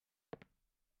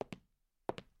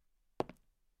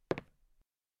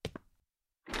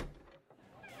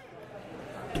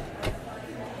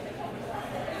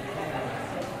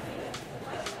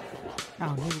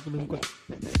าวนี่กูลืมกด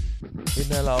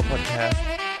MNL Podcast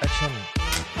Action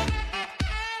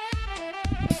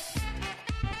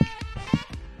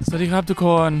สวัสดีครับทุกค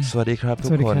น สวัสดีครับทุก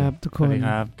สวัสดี คน ครับทุก ส ค วัน สดีค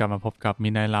รับกลับมาพบกับมิ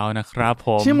นไนท์เล้านะครับผ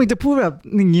ม ชื่อมึงจะพูดแบบ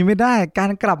อย่างนี้ไม่ได้กา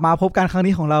รกลับมาพบกันครั้ง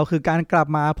นี้ของเราคือการกลับ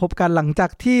มาพบกันหลังจาก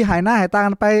ที่หายหน้าหายตา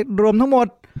กันไปรวมทั้งหมด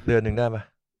เดือนหนึ่งได้ปะ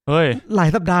เฮ้ยหลาย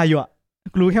สัปดาห์อยู่อะ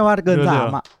รู้แค่ว่าเกิน เดือน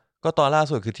 3 อ่ะ ก็ตอนล่า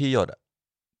สุดคือที่หยดอ่ะ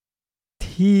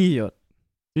ที่หยด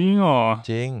จริงเหรอ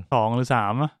จริง 2 หรือ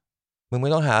 3อ่ะ มึงไม่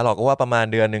ต้องหาหรอกก็ว่าประมาณ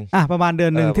เดือนหนึ่ง ประมาณเดือ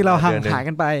นหนึ่งที่เราห่างหาย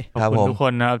กันไป ขอบคุณทุกค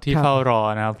นนะครับที่เฝ้ารอ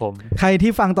นะครับผม ใคร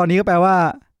ที่ฟังตอนนี้ก็แปลว่า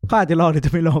เขาอาจจะรอหรือจ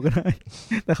ะไม่รอก็ได้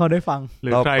แต่เขาได้ฟัง หรื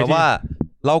อ เรา ใคร แปล ที่ ว่า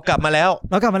เรากลับมาแล้ว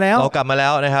เรากลับมาแล้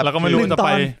วนะครับ เราก็ไม่รู้จะไป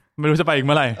ไม่รู้จะไปอีกเ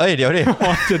มื่อไหร่ เอ้ยเดี๋ยวดิ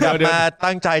เดี๋ กลั ยว บมา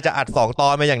ตั้งใจจะอัด2ตอ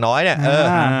นมาอย่างน้อยเนี่ย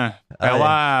แปล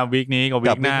ว่าวีคนี้กับวี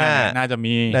คหน้าน่าจะ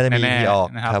มี น่าจะมี แน่ ออก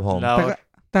ๆนะครับ ครับผม แล้ว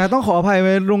แต่ต้องขออภัยไ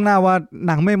ว้ล่วงหน้าว่า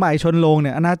หนังใหม่ๆชนโรงเ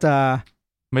นี่ยน่าจะ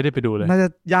ไม่ได้ไปดูเลย น่าจะ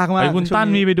ยากมาก ไอ้คุณตั้น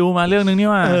มีไปดูมาเรื่องนึงนี่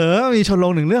ว่า มีชนโร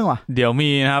ง1เรื่องว่ะ เดี๋ยวมี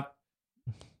นะครับ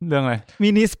เรื่องอะไร มิ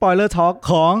นิสปอยเลอร์ทอล์ก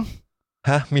ของ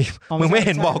ฮะมีมึงไม่เ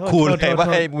ห็นบอกกูเลยว่า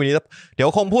ให้วันนี้เดี๋ยว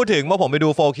คงพูดถึงว่าผมไปดู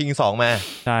4 King 2มา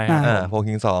ใช่ 4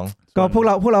 King 2ก็พวก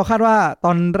เราคาดว่าต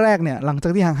อนแรกเนี่ยหลังจา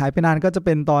กที่ห่างหายไปนานก็จะเ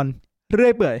ป็นตอนเรื่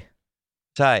อยเปื่อย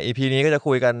ใช่ EP นี้ก็จะ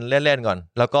คุยกันเล่นๆก่อน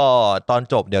แล้วก็ตอน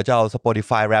จบเดี๋ยวจะเอา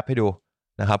Spotify Rap ให้ดู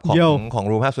นะครับของ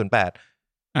Room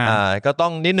 508ก็ต้อ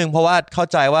งนิดนึงเพราะว่าเข้า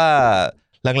ใจว่า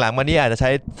หลังๆมานี้อาจจะใช้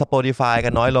Spotify กั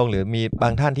นน้อยลงหรือมีบา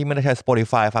งท่านที่ไม่ได้ใช้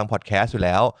Spotify ฟัง podcast อยู่แ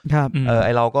ล้วครับไอ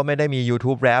เราก็ไม่ได้มี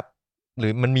YouTube Rap หรื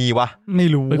อมันมีวะไม่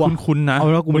รู้ว่ะคุ้นๆนะเอา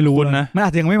แล้วกูไม่รู้นะมันอา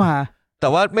จจะยังไม่มาแต่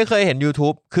ว่าไม่เคยเห็น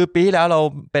YouTube คือปีที่แล้วเรา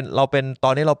เป็นตอ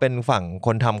นนี้เราเป็นฝั่งค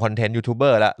นทำคอนเทนต์ยูทูบเบอ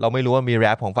ร์แล้วเราไม่รู้ว่ามีแร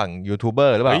ปของฝั่งยูทูบเบอ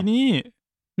ร์หรือเปล่า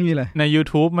นี่เลยใน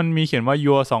YouTube มันมีเขียนว่า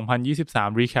Your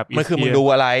 2023 Recap มันคือมึงดู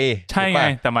อะไรใช่ไง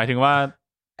แต่หมายถึงว่า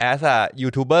as a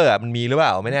YouTuber อ่ะมันมีหรือเปล่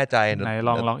าไม่แน่ใจไหนล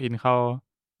องอินเข้า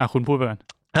คุณพูดไปก่อน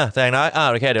แสดงนะ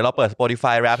โอเคเดี๋ยวเราเปิด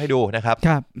Spotify Rap ให้ดูนะครับ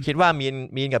คิดว่า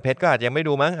มีนกับเพชรก็อาจจะยังไม่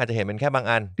ดูมั้งอาจจะเห็นเป็นแค่บาง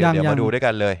อันเดี๋ยวมาดูด้วย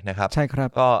กันเลยนะครับใช่ครับ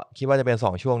ก็คิดว่าจะเป็น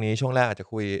2ช่วงนี้ช่วงแรกอาจจะ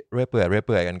คุยเรื่อยเ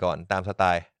ปื่อยกันก่อนตามสไต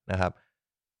ล์นะครับ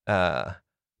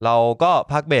เราก็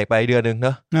พักเบรกไปเดือนนึงเน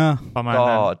อะประมาณก็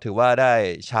นั้นถือว่าได้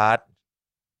ชาร์จ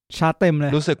เต็มเล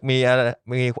ยรู้สึกมี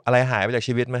อะไรหายไปจาก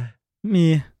ชีวิตไหมมี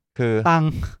คือตัง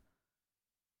ค์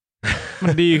มั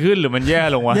นดีขึ้นหรือมันแย่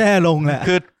ลงวะแย่ลงแหละ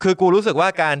คือกูรู้สึกว่า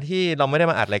การที่เราไม่ได้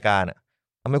มาอัดรายการอ่ะ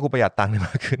ทำให้กูประหยัดตังค์ได้ม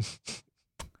ากขึ้น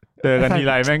เจอกันที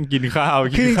ไรแม่งกินข้าว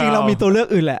คือจริงๆเรามีตัวเลือก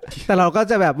อื่นแหละแต่เราก็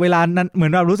จะแบบเวลานั้นเหมือ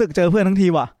นเรารู้สึกเจอเพื่อนทั้งที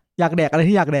ว่ะอยากแดกอะไร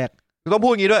ที่อยากแดกต้องพู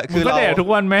ดงี้ด้วยคือเราแดกทุก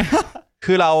วันไหม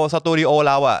คือเราสตูดิโอ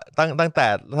เราอ่ะตั้งแต่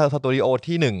สตูดิโอ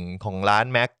ที่1ของร้าน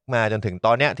แม็กมาจนถึงต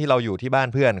อนเนี้ยที่เราอยู่ที่บ้าน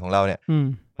เพื่อนของเราเนี่ย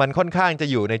มันค่อนข้างจะ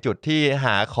อยู่ในจุดที่ห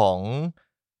าของ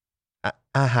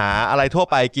อาหารอะไรทั่ว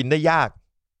ไปกินได้ยาก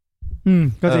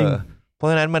ก็จริงเพราะ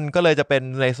ฉะนั้นมันก็เลยจะเป็น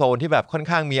ในโซนที่แบบค่อน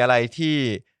ข้างมีอะไรที่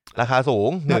ราคาสูง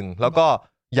1แล้วก็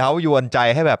เย้ายวนใจ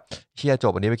ให้แบบเชี่ยจ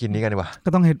บวันนี้ไปกินนี้กันดีกว่าก็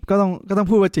ต้อง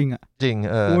พูดว่าจริงอ่ะจริง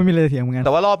กูไม่มีอะไรเถียงเหมือนกันแ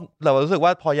ต่ว่ารอบเรารู้สึกว่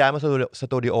าพอย้ายมาส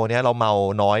ตูดิโอเนี้ยเราเมา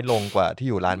น้อยลงกว่าที่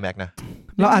อยู่ร้านแม็กนะ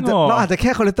เราอาจจะแ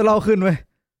ค่คอเลสเตอรอลขึ้นเว้ย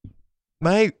ไ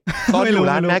ม่ตอนอยู่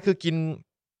ร้านแม็กคือกิน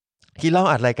เหล้า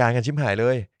อัดรายการกันชิบหายเล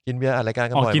ยกินเบียร์อัดรายการ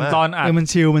กันบ่อยมากกินตอนอัดมัน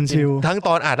ชิลทั้งต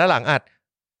อนอัดและหลังอัด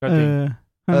ก็จริง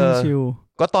ชิล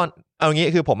ก็ตอนเอางี้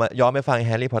คือผมย้อนไปฟังแ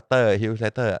ฮร์รี่พอตเตอร์ฮิลเล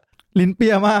เตอร์ลิ้นเปี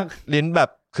ยมากลิ้นแบบ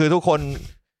คือทุกคน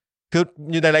คือ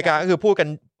อยู่ในรายการก็คือพูดกัน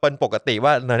เป็นปกติว่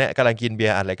าเนี่ยกำลังกินเบีย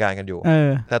ร์อัดรายการกันอยู่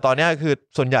แต่ตอนนี้คือ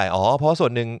ส่วนใหญ่เพราะส่ว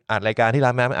นหนึ่งอัดรายการที่ร้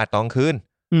านแม่มันอัดตอนคืน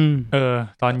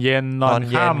ตอนเย็นตอน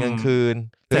ค่ำกลางคืน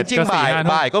แต่จริง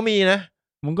บ่ายก็มีนะ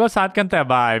มึงก็ซัดกันแต่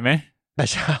บ่ายไหมแต่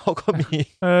เช้าก็มี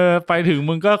ไปถึง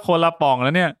มึงก็คนละป่องแ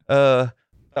ล้วเนี่ย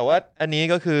แต่ว่าอันนี้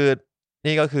ก็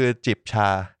คือจิบชา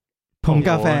ผม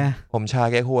กาแฟผมชา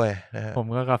แก้ห่วยนะฮะผม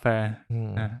ก็กาแฟ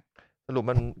สรุป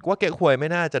มันว่าแก้ห่วยไม่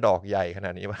น่าจะดอกใหญ่ขนา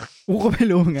ดนี้ป่ะกูก็ไม่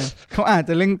รู้เหมือนกันเขาอาจจ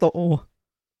ะเร่งโต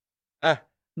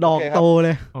ดอกโตเล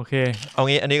ยโอเคเอา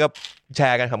งี้อันนี้ก็แช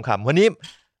ร์กันขำๆวันนี้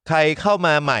ใครเข้าม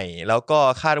าใหม่แล้วก็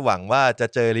คาดหวังว่าจะ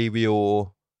เจอรีวิว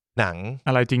หนังอ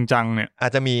ะไรจริงจังเนี่ยอา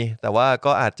จจะมีแต่ว่า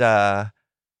ก็อาจ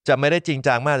จะไม่ได้จริง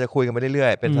จังมากจะคุยกันไปเรื่อ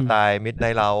ยๆเป็นสไตล์มิดไน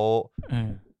ท์เรา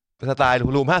สไตล์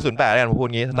รูม508แล้วกันผมพูด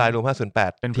งี้สไตล์รูม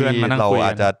508ที่เราอ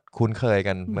าจจะคุ้นเคย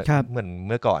กันเหมือนเ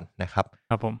มื่อก่อนนะครับ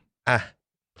ครับผม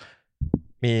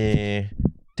มี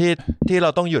ที่เรา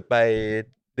ต้องหยุดไป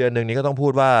เดือนนึงนี้ก็ต้องพู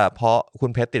ดว่าเพราะคุ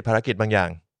ณเพชรติดภารกิจบางอย่าง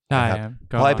ใช่ครับเ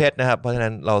พราะไอ้เพชรนะครับเพราะฉะนั้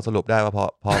นเราสรุปได้ว่าเพ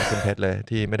ราะคุณเพชรเลย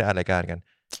ที่ไม่ได้อัดรายการกัน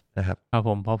นะครับครับผ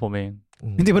มเพราะผมเอง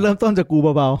จริงๆมันเริ่มต้นจากกูเบ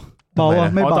า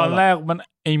ไม่เบาตอนแรกมัน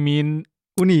ไอ้มีน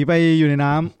กูหนีไปอยู่ใน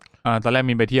น้ำตอนแรก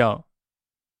มีนไปเที่ยว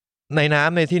ในน้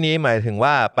ำในที่นี้หมายถึง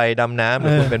ว่าไปดำน้ำหรื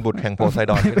อคุณเป็นบุตรแห่งโพไซ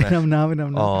ดอนไปดำน้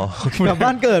ำอ๋อกลับบ้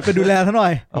านเกิดไปดูแลท่าหน่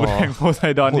อยบุตรแห่งโพไซ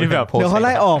ดอนนี่แบบเดี๋ยวเขาไ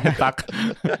ล่ออกตัก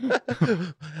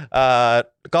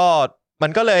ก็มั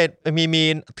นก็เลยมี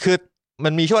คือมั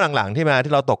นมีช่วงหลังๆ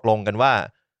ที่เราตกลงกันว่า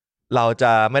เราจ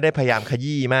ะไม่ได้พยายามข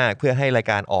ยี้มากเพื่อให้ราย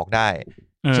การออกได้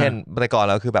เช่นแต่ก่อน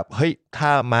เราคือแบบเฮ้ยถ้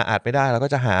ามาอัดไม่ได้เราก็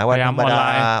จะหาวันธรรมดา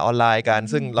ออนไลน์กัน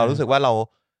ซึ่งเรารู้สึกว่าเรา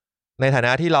ในฐาน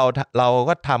ะที่เรา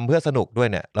ก็ทำเพื่อสนุกด้วย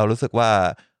เนี่ยเรารู้สึกว่า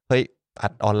เฮ้ยอั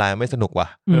ดออนไลน์ไม่สนุกว่ะ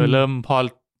เริ่มพอ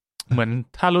เหมือน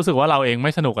ถ้ารู้สึกว่าเราเองไ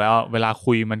ม่สนุกแล้วเวลา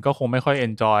คุยมันก็คงไม่ค่อยเอ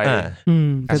นจอย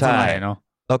ใช่เนาะ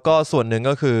แล้วก็ส่วนหนึ่ง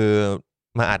ก็คือ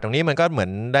มาอัดตรงนี้มันก็เหมือน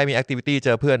ได้มีแอคทิวิตี้เจ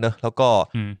อเพื่อนเนอะแล้วก็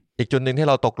อีกจุดหนึ่งที่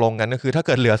เราตกลงกันก็คือถ้าเ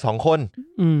กิดเหลือ2คน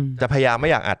จะพยายามไม่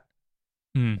อยากอัด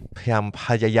พยาย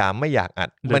ามไม่อยากอัด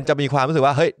มันจะมีความรู้สึก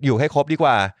ว่าเฮ้ยอยู่ให้ครบดีก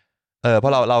ว่าเพรา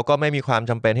ะเราก็ไม่มีความ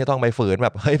จำเป็นที่ต้องไปฝืนแบ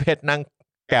บเฮ้ยเพชรนั่ง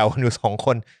แกวอยู่2ค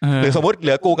นหรือสมมติเห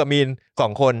ลือกูกับมีน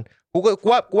2คนกู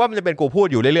ว่ามันจะเป็นกูพูด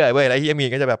อยู่เรื่อยๆเว้ยแล้วที่มี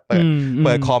นก็จะแบบเ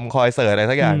ปิดคอมคอยเสิร์ชอะไร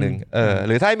สักอย่างนึงห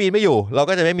รือถ้ามีนไม่อยู่เรา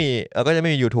ก็จะไม่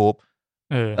มี YouTube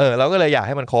เราก็เลยอยาก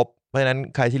ให้มันครบเพราะฉะนั้น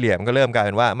ใครที่เหลี่ยมก็เริ่มกลายเ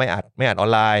ป็นว่าไม่อัดออ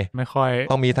นไลน์ไม่ค่อย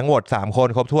ต้องมีทั้งหมด3คน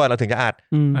ครบถ้วนเราถึงจะอัด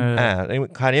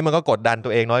คราวนี้มันก็กดดันตั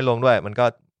วเองน้อยลงด้วยมัน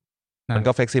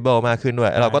ก็ flexible มากขึ้นด้ว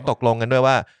ยเราก็ตกลงกันด้วย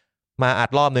ว่ามาอัด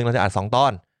รอบนึงเราจะอัด2ตอ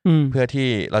นเพื่อที่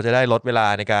เราจะได้ลดเวลา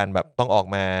ในการแบบต้องออก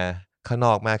มาข้างน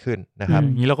อกมากขึ้นนะครับ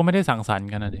นี้เราก็ไม่ได้สังสรรค์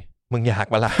กันนะดิมึงอยาก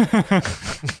ปะล่ะ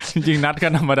จริงๆนัดกั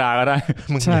นธรรมดาก็ได้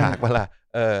มึงอยากปะล่ะ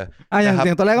อย่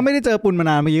างตอนแรกก็ไม่ได้เจอปุณมา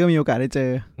นานเมื่อกี้ก็มีโอกาสได้เจอ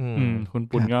คุณ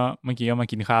ปุณก็เมื่อกี้ก็มา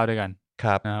กินข้าวด้วยกันค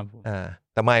รับนะครับ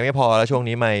แต่ไม่พอแล้วช่วง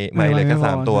นี้ไม่เลยแค่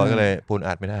3ตัวก็เลยปุณ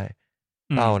อัดไม่ได้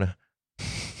เต้านะ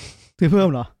ซื้อเพิ่ม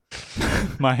เหรอ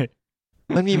ไม่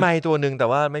มันมีไมค์ตัวนึงแต่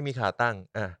ว่าไม่มีขาตั้ง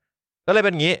ก็เลยเ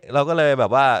ป็นงี้เราก็เลยแบ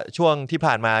บว่าช่วงที่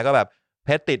ผ่านมาก็แบบเพ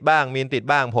ชรติดบ้างมีนติด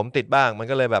บ้างผมติดบ้างมัน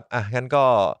ก็เลยแบบงั้นก็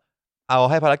เอา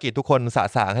ให้ภารกิจทุกคนสะ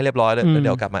สางให้เรียบร้อยแล้วเ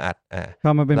ดี๋ยวกลับมาอัดก็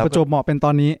มาเป็นประจวบเหมาะเป็นต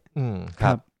อนนี้ค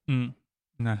รับ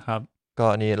นะครับก็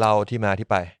นี่เราที่มาที่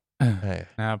ไป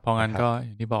นะครับเพราะงั้นก็อ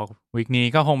ย่างที่บอกวีคนี้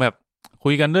ก็คงแบบคุ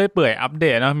ยกันด้วยเปื่อยอัปเด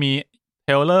ตนะมีเท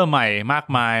รลเลอร์ใหม่มาก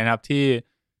มายนะครับที่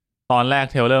ตอนแรก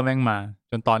เทรลเลอร์แม่งมา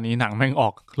จนตอนนี้หนังแม่งออ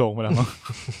กลงไปแล้ว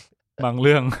บางเ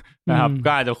รื่องนะครับ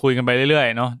ก็อาจจะคุยกันไปเรื่อย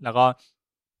ๆเนาะแล้วก็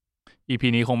EP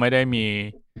นี้คงไม่ได้มี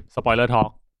สปอยเลอร์ทอล์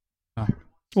ก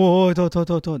โอ้ยโท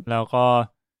ษแล้วก็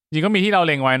จริงก็มีที่เราเ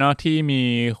ล็งไว้เนาะที่มี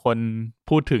คน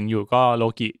พูดถึงอยู่ก็โล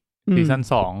กิซีซั่น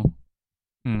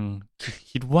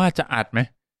2คิดว่าจะอัดไหม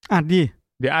อัดดิ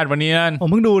เดี๋ยวอัดวันนี้นั่นผม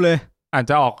เพิ่งดูเลยอาจ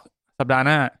จะออกสัปดาห์ห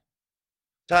น้า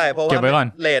ใช่เพราะว่าเก็บไว้ก่อน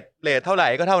เลทเท่าไหร่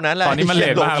ก็เท่านั้นแหละตอนนี้มันเล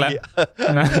ทมากแล้ว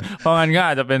นะเพราะงั้นก็อ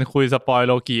าจจะเป็นคุยสปอย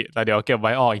โลกิแต่เดี๋ยวเก็บไ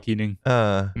ว้ออกอีกทีนึง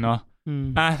เนาะ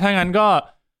ถ้างั้นก็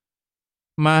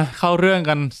มาเข้าเรื่อง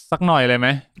กันสักหน่อยเลยไหม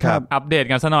ครับอัปเดต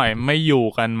กันสักหน่อยไม่อยู่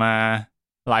กันมา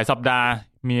หลายสัปดาห์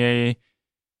มี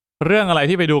เรื่องอะไร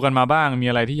ที่ไปดูกันมาบ้างมี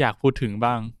อะไรที่อยากพูดถึง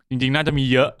บ้างจริงๆน่าจะมี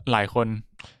เยอะหลายคน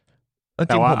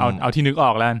แต่ว่าเอาที่นึกอ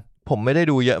อกแล้วผมไม่ได้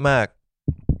ดูเยอะมาก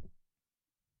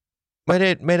ไม่ไ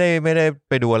ด้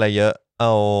ไปดูอะไรเยอะเอ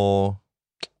า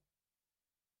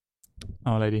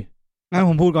อะไรดีงั้น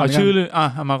ผมพูดก่อนเอาชื่อเลย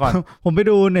มาก่อน ผมไป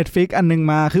ดู Netflix อันนึง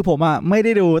มาคือผมไม่ไ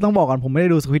ด้ดูต้องบอกก่อนผมไม่ได้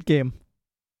ดู Squid Game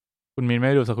คุณมินไม่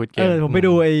ได้ดู Squid Game ผมไป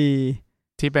ดูไอ้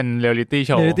ที่เป็น Reality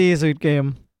Show Reality Squid Game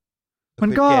มั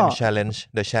นก็ Challenge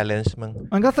The Challenge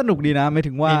มันก็สนุกดีนะหมาย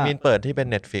ถึงว่ามินเปิดที่เป็น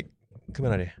Netflix ขึ้นมา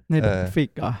หน่อยดิ Netflix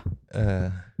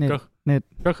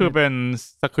ก็คือเป็น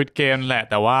Squid Game แหละ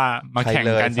แต่ว่ามาแข่ง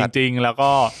กันจริงๆแล้ว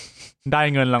ก็ได้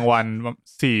เงินรางวัล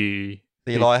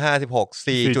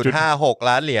456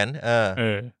 ล้านเหรียญ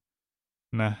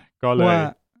นะก็เลยว่า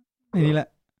ไอ้นี่แหละ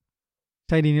ใ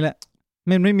ช่ดีนี่แหละ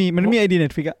มันไม่มีไอดี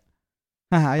Netflix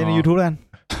หาใน YouTube กัน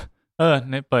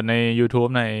ในเปิดใน YouTube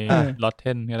ใน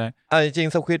Rotten ก็ได้จริง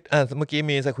ๆ Squid เมื่อกี้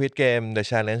มี Squid Game The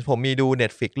Challenge ผมมีดู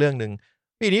Netflix เรื่องนึง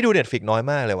ปีนี้ดู Netflix น้อย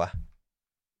มากเลยว่ะ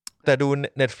แต่ดู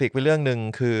Netflix ไปเรื่องนึง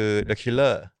คือ The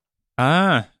Killer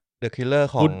The Killer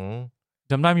ของ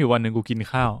จำได้มีอยู่วันนึงกูกิน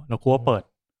ข้าวแล้วกูก็เปิด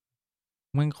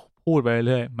มึงพูดไป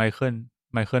เรื่อยไมเคิ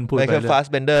ลพูดไปเรื่อย Michael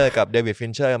Fassbender กับ David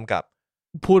Fincher กำกับ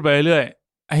พูดไปเรื่อย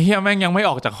ไอ้เหี้ยแม่งยังไม่อ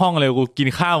อกจากห้องเลยกูกิน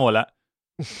ข้าวหมดแล้ว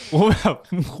กูแบบ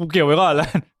กูเก็บไว้ก่อนแล้ว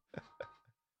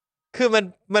คือ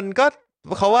มันก็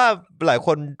เขาว่าหลายค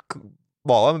น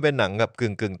บอกว่ามันเป็นหนังแบบ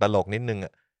กึ่งตลกนิดนึง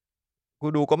กู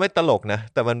ดูก็ไม่ตลกนะ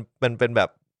แต่มันเป็นแบบ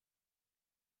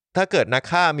ถ้าเกิดนัก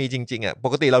ฆ่ามีจริงๆป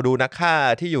กติเราดูนักฆ่า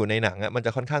ที่อยู่ในหนังมันจ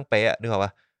ะค่อนข้างเป๊ะนึกออกป่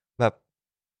ะแบบ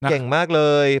เก่งมากเล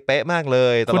ยเป๊ะมากเล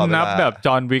ยตลอดเวลาคุณนับแบบจ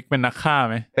อห์นวิกเป็นนักฆ่า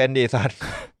ไหมเป็นดิสัตว์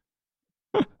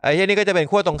ไอ้เหี้ยนี่ก็จะเป็น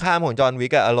ขั้วตรงข้ามของจอห์นวิ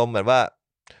กอารมณ์แบบว่า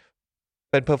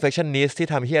เป็น perfectionist ที่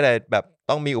ทำเหี้ยอะไรแบบ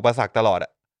ต้องมีอุปสรรคตลอด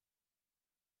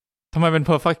ทำไมเป็น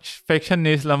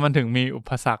perfectionist แล้วมันถึงมีอุ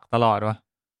ปสรรคตลอดวะ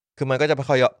คือมันก็จะ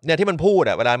คอยเนี่ยที่มันพูด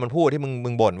อ่ะเวลามันพูดที่มึ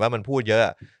งบ่นว่ามันพูดเยอ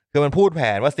ะคือมันพูดแผ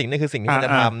นว่าสิ่งนี้คือสิ่งที่มันจ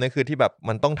ะทำนี่คือที่แบบ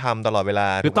มันต้องทำตลอดเวลา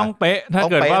คือต้องเป๊ะถ้า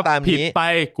เกิดว่าผิดไป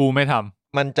กูไม่ท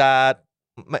ำมันจะ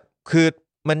คือ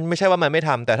มันไม่ใช่ว่ามันไม่ท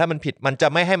ำแต่ถ้ามันผิดมันจะ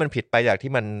ไม่ให้มันผิดไปอย่าง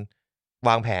ที่มันว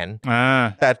างแผน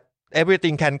แต่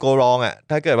everything can go wrong อ่ะ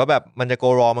ถ้าเกิดว่าแบบมันจะ go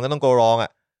wrong มันก็ต้อง go wrong อ่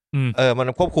ะมัน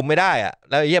ควบคุมไม่ได้อ่ะ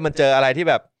แล้วมันเจออะไรที่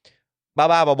แบบ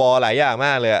บ้าๆบอๆหลายอย่างม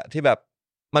ากเลยอ่ะที่แบบ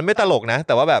มันไม่ตลกนะแ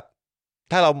ต่ว่าแบบ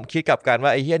ถ้าเราคิดกลับกันว่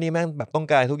าไอ้เหี้ยนี่แม่งแบบต้อง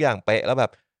การทุกอย่างเป๊ะแล้วแบ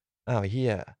บอ้าวไอ้เหี้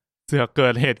ยเสือเกิ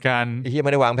ดเหตุการณ์ไอ้เหี้ยไ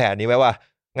ม่ได้วางแผนนี้ไว้ว่า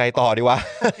ไงต่อดีวะ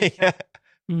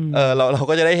เรา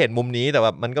ก็จะได้เห็นมุมนี้แต่แบ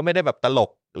บมันก็ไม่ได้แบบตลก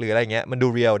หรืออะไรเงี้ยมันดู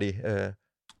เรียลดี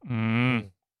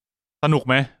สนุก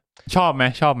ไหมชอบไหม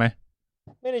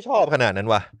ไม่ได้ชอบขนาดนั้น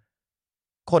ว่ะ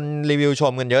คนรีวิวช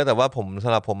มกันเยอะแต่ว่าผมส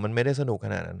ำหรับผมมันไม่ได้สนุกข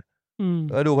นาดนั้น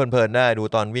ก็ดูเพลินๆได้ดู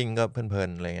ตอนวิ่งก็เพลิน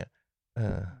ๆอะไรเงี้ย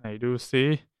ไหนดูซิ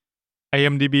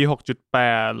IMDb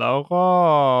 6.8 แล้วก็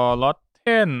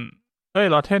Rotten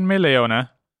Rotten ไม่เลวนะ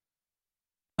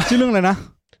ชื่อเรื่องอะไรนะ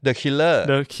The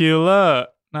Killer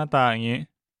หน้าตาอย่างงี้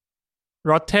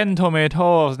Rotten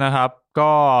Tomatoes นะครับ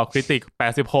ก็คริติก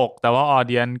86แต่ว่าออเ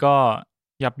ดียนก็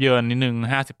ยับเยินนิดนึง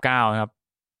59นะครับ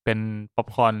เป็นป๊อป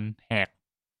คอร์นแหก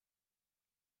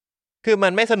คือมั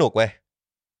นไม่สนุกเว้ย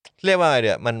เรียกว่าอะไรเ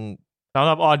ดี๋ยวมันสำห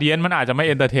รับออเดียนมันอาจจะไม่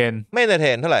เอนเตอร์เทน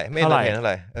เท่าไหร่ไม่เอนเตอร์เทนเท่าไ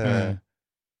หร่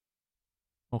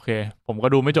โอเคผมก็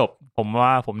ดูไม่จบผมว่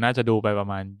าผมน่าจะดูไปประ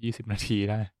มาณ20นาที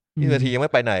ได้20นาทียังไ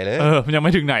ม่ไปไหนเลยมันยังไ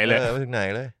ม่ถึงไหนเลยไม่ถึงไหน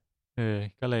เลย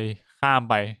ก็เลยข้าม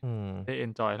ไปได้เอ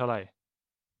นจอยเท่าไหร่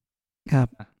ครับ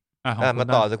มา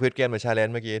ต่อ Squid Game กับ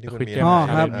Challenge เมื่อกี้ที่คุณมี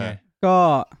ครับ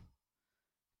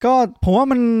ก็ผมว่า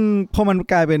มันพอมัน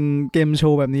กลายเป็นเกมโช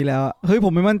ว์แบบนี้แล้วเฮ้ยผ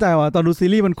มไม่มั่นใจว่าตอนดูซี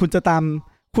รีส์มันคุณจะตาม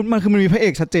คุณมันคือมันมีพระเอ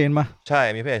กชัดเจนป่ะใช่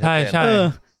มีพระเอกชัดเจน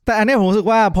แต่อันนี้ผมรู้สึก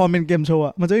ว่าพอเป็นเกมโชว์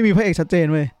มันจะไม่มีพระเอกชัดเจน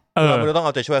เว้ยเราต้องเอ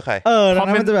าใจช่วยใครเพราะ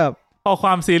มันจะแบบพอคว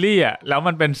ามซีรีส์อ่ะแล้ว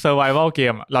มันเป็น survival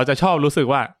game เราจะชอบรู้สึก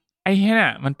ว่าไอ้เนี่ย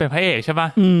มันเป็นพระเอกใช่ป่ะ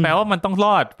แปลว่ามันต้องร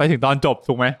อดไปถึงตอนจบ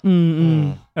ถูกไหม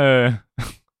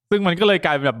ซึ่งมันก็เลยก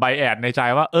ลายเป็นแบบไบแอดในใจ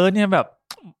ว่าเนี่ยแบบ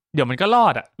เดี๋ยวมันก็รอ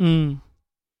ดอ่ะ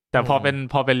แต่พอเ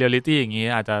ป็นเรียลลิตี้อย่างงี้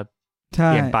อาจจะเ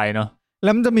ปลี่ยนไปเนาะแล้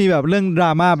วมันจะมีแบบเรื่องดร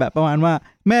าม่าแบบประมาณว่า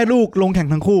แม่ลูกลงแข่ง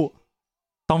ทั้งคู่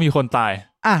ต้องมีคนตาย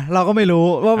เราก็ไม่รู้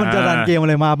ว่ามันจะรันเกมอะ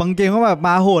ไรมาบางเกมก็แบบม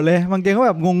าโหดเลยบางเกมก็แ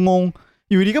บบงง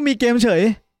อยู่ดีก็มีเกมเฉย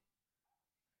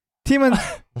ที่มัน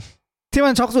ที่มั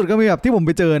นช็อกสุดก็มีแบบที่ผมไ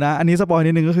ปเจอนะอันนี้สปอย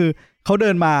นิดนึงก็คือเขาเดิ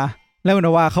นมาแล้วเหมือ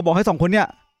นว่าเขาบอกให้2คนเนี่ย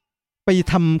ไป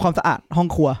ทำความสะอาดห้อง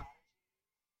ครัว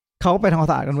เขาก็ไปทำความ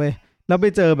สะอาดกันเว้ยแล้วไป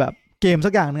เจอแบบเกมสั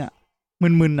กอย่างเนี่ย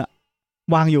มึน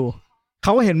ๆวางอยู่เข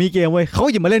าก็เห็นมีเกมเว้ยเขาก็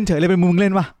หยิบมาเล่นเฉยเลยเป็นมึงเล่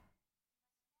นปะ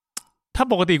ถ้า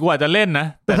ปกติกูอาจจะเล่นนะ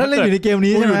แต่ถ้าเล่นอยู่ในเกม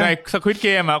นี้ใช่ไหมกูอยู่ใน Squid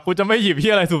Game กูจะไม่หยิบ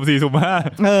ที่อะไรสุ่ม4สุ่ม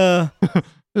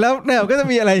5แล้วเนี่ยก็จะ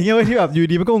มีอะไรอย่างเงี้ยที่แบบอยู่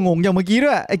ดีมันก็งงอย่างเมื่อกี้ด้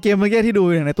วยไอเกมเมื่อกี้ที่ดู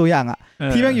อย่างในตัวอย่าง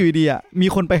ที่แม่งอยู่ดีมี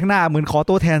คนไปข้างหน้าเหมือนขอ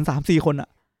ตัวแทน 3-4 คน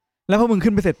แล้วพอมึง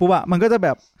ขึ้นไปเสร็จปุ๊บมันก็จะแบ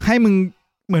บให้มึง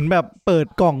เหมือนแบบเปิด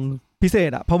กล่องพิเศ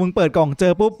ษพอมึงเปิดกล่องเจ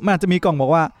อปุ๊บมันจะมีกล่องบอ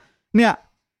กว่าเนี่ย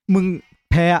มึง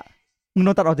แพ้มึงโด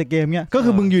นตัดออกจากเกมเนี่ยก็คื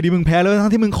อมึงอยู่ดีมึงแพ้แล้วทั้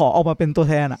งที่มึงขอออกมาเป็นตัว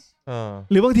แทน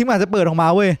หรือบางทีมันอาจจะเปิดออกมา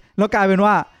เว้ยแล้วกลายเป็น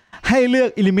ว่าให้เลือก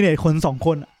อิลิมิเนตคน2ค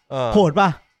นโหดป่ะ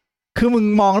คือมึง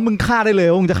มองแล้วมึงฆ่าได้เลย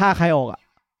ว่ามึงจะฆ่าใครออก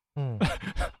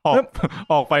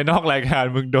ออกไปนอกรายการ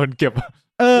มึงโดนเก็บ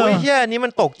โอ้ยเหี้ยนี้มั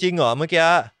นตกจริงเหรอเมื่อกี้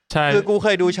ใช่คือกูเค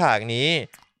ยดูฉากนี้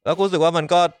แล้วกูรู้สึกว่ามัน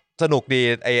ก็สนุกดี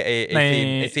ไอ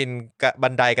ซีนบั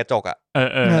นไดกระจก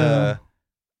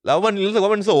แล้วมันรู้สึกว่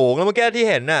ามันสูงแล้วเมื่อกี้ที่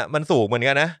เห็นมันสูงเหมือน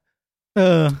กันนะ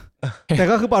แต่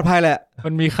ก็คือปลอดภัยแหละ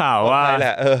มันมีข่าวว่า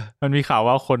มันมีข่าว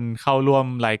ว่าคนเข้าร่วม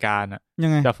รายการ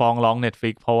จะฟ้องร้อง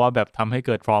Netflix เพราะว่าแบบทำให้เ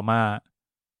กิดทรมา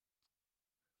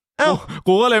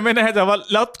กูก็เลยไม่แน่ใจว่า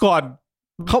แล้วก่อน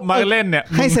เขามาเล่นเนี่ย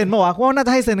ให้เซ็นป่าวะว่าน่าจ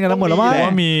ะให้เซ็นกันแล้วหมดแล้วมั้ง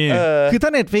ว่ามีคือถ้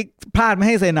า Netflix พลาดไม่ใ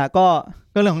ห้เซ็นก็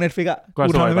เรื่องของ Netflix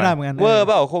กูทนไม่ได้เหมือนกันเวอร์เ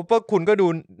ปล่าพวกคุณก็ดู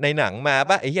ในหนังมา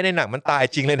ป่ะไอ้เหี้ยในหนังมันตาย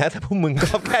จริงเลยนะแต่พวกมึงก็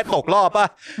แค่ตกรอบป่ะ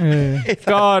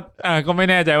ก็ไม่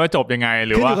แน่ใจว่าจบยังไงห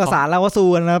รือว่าขึ้นอยู่กับศาลแล้วว่าสู้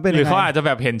กันแล้วเป็นหรือเขาอาจจะแ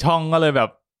บบเห็นช่องก็เลยแบบ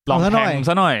ลองแทง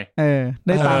ซะหน่อยไ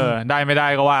ด้ตังค์ได้ไม่ได้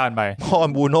ก็ว่ากันไปพอ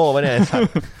บูโน่ป่ะเนี่ย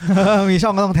มีช่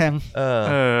องก็ต้องแทง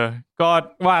ก็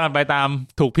ว่ากันไปตาม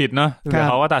ถูกผิดเนาะเดี๋ยว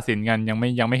เขาก็ตัดสินกันยัง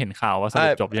ไม่เห็นข่าวว่าสรุ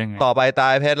ปจบยังไงต่อไปตา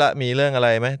ยเพชรละมีเรื่องอะไร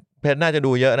ไหมเพชรน่าจะ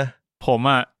ดูเยอะนะผม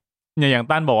อย่าง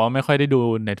ตั้นบอกว่าไม่ค่อยได้ดู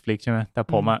Netflix ใช่ไหมแต่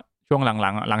ผมช่วง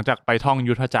หลังจากไปท่อง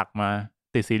ยุทธจักรมา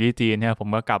ติดซีรีส์จีนเนี่ยผม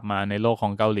ก็กลับมาในโลกขอ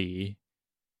งเกาหลี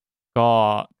ก็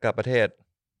กลับประเทศ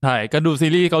ใช่ก็ดูซี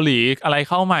รีส์เกาหลีอะไร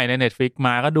เข้าใหม่ใน Netflix ม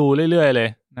าก็ดูเรื่อยๆเลย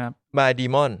นะครับ By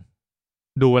Demon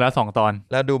ดูแล้ว2 ตอน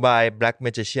แล้วดู By Black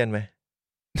Magician ไหม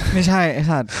ไม่ใช่ไอ้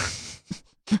สัตว์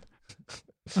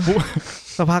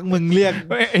สักพักมึงเรียก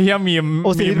ไอ้เหี้ยมีมโอ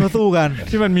ซิริสมาสู้กัน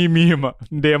ที่มันมีมอ่ะ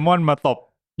เดมอนมาตบ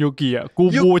ยูกิอ่ะกู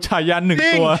บูชายัน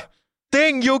1ตัวติ้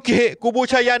งยูกิกูบู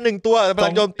ชายัน1ตัวพลั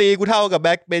งโจมตีกูเท่ากับแ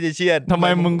บ็คเมจิเชียนทำไม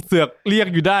มึงเสือกเรียก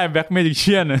อยู่ได้แบ็คเมจิเ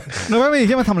ชียนแล้วแบ็คเมจิเ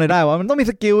ชียนมันทำอะไรได้วะมันต้องมี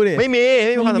สกิลดิไม่มี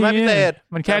ความสามารถพิเศษ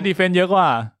มันแค่ดีเฟนส์เยอะกว่า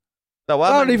แต่ว่า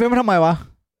ดีเฟนส์มันทำไมวะ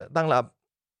ตั้งรับ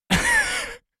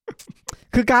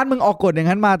คือการมึงออกกฎอย่าง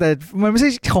นั้นมาแต่มันไม่ใช่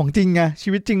ของจริงไงชี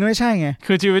วิตจริงไม่ใช่ไง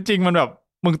คือชีวิตจริงมันแบบ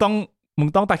มึง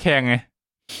ต้องตะแคงไง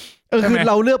คือ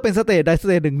เราเลือกเป็นสเตจใดส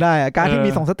เตจหนึ่งได้อะการที่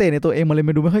มี2สเตจในตัวเองมันเลยไ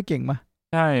ม่ดูไม่ค่อยเก่งมา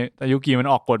ใช่แต่ยูกิมัน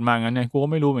ออกกฎมางั้นไงกูก็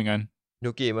ไม่รู้เหมือนกัน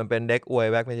ยูกิมันเป็นเด็กอวย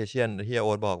แบ็คเมจิเชียนที่โ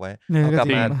อ๊ตบอกไว้เอากลับ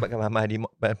มาดี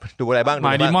ดูอะไรบ้างม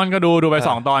าดีมอนก็ดูไป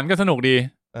2ตอนก็สนุกดี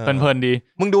เพลินดี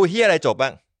มึงดูเฮียอะไรจบบ้า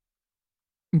ง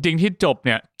จริงๆที่จบเ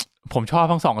นี่ยผมชอบ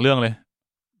ทั้ง2เรื่องเลย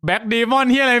แบ็คดีมอน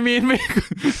เฮียอะไรมีน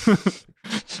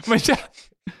ไม่ใช่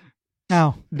อ้าว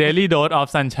Daily Dose of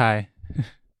Sunshine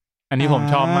อันนี้ผม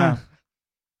ชอบมาก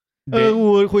กู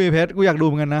คุยกับเพชรกูอยากดูเ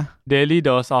หมือนกันนะ Daily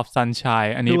Dose of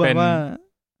Sunshine อันนี้เ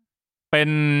ป็น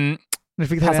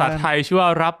ภาษาไทยชื่อว่า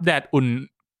รับแดดอุ่น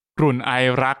กรุ่นไอ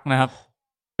รักนะครับ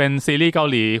เป็นซีรีส์เกา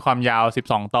หลีความยาว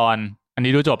12ตอนอัน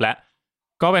นี้ดูจบแล้ว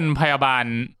ก็เป็นพยาบาล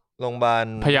โรง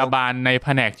พยาบาลในแผ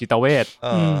นกจิตเวช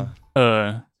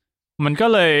มันก็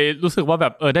เลยรู้สึกว่าแบ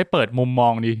บได้เปิดมุมมอ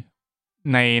งดี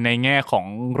ในแง่ของ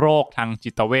โรคทางจิ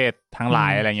ตเวชทั้งหลา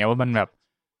ยอะไรเงี้ยว่ามันแบบ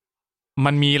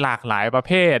มันมีหลากหลายประเ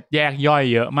ภทแยกย่อย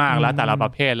เยอะมากแล้วแต่ละปร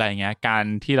ะเภทอะไรเงี้ยการ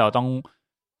ที่เราต้อง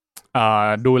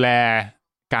ดูแล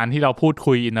การที่เราพูด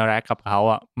คุยอินเทอร์แอคกับเขา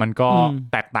อ่ะมันก็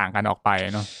แตกต่างกันออกไป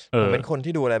เนาะเป็นคน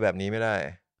ที่ดูอะไรแบบนี้ไม่ได้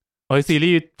ซี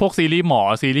รีส์พวกซีรีส์หมอ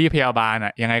ซีรีส์พยาบาลอ่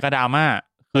ะยังไงก็ดราม่า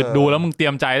คือดูแล้วมึงเตรี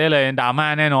ยมใจได้เลยดราม่า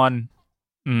แน่นอน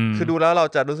คือดูแล้วเรา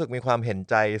จะรู้สึกมีความเห็น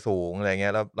ใจสูงอะไรเงี้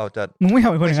ยแล้วเราจะมึงไม่อยา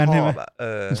กเป็นคนอย่างนั้นใช่ไหม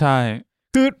ใช่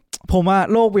คือผมอะ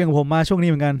โลกเปลี่ยนของผมมาช่วงนี้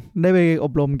เหมือนกันได้ไปอ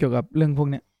บรมเกี่ยวกับเรื่องพวก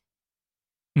เนี้ย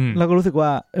แล้วก็รู้สึกว่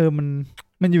า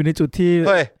มันอยู่ในจุดที่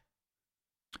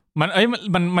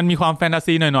มันมีความแฟนตา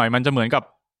ซีหน่อยๆมันจะเหมือนกับ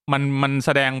มันแส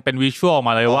ดงเป็นวิชวลม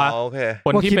าเลยว่าค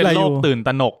นที่เป็นโรคตื่นต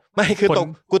ระหนกไม่คือ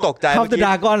กูตกใจเมื่อกี้ด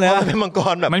ราก้อนเลยเป็นมังก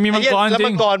รแบบมันมีมังกรจริงแล้ว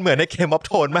มังกรเหมือนในเกมออฟโ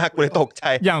ทนมากกูเลยตกใจ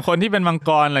อย่างคนที่เป็นมังก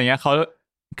รอะไรเงี้ยเขา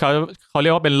เรี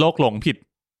ยกว่าเป็นโรคหลงผิด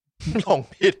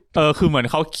คือเหมือน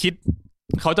เข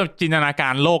าจะจินตนากา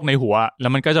รโลกในหัวแล้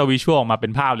วมันก็จะวิชวลออกมาเป็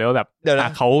นภาพเลยว่าแบบ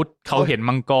เขาเห็น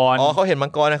มังกรเขาเห็นมั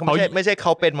งกรนะไม่ใช่เข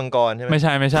าเป็นมังกรใช่ไหมไม่ใ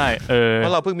ช่เพรา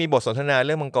ะเราเพิ่งมีบทสนทนาเ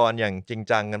รื่องมังกรอย่างจริง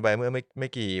จังกันไปเมื่อไม่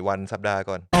กี่วันสัปดาห์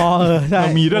ก่อนใช่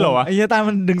มีด้วยเหรอวะไอ้เหี้ยตา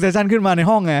มันดึงเซสชั่นขึ้นมาใน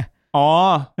ห้องไง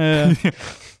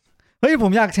เฮ้ยผ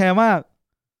มอยากแชร์มาก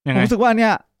ผมรู้สึกว่าเนี่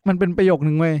ยมันเป็นประโยค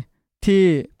นึงเว้ย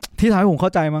ที่ทำให้ผมเข้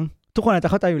าใจมั้งทุกคนอาจจ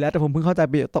ะเข้าใจอยู่แล้วแต่ผมเพิ่งเข้าใจ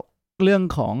เรื่อง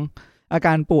ของอาก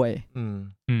ารป่วย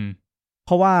เพ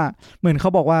ราะว่าเหมือนเขา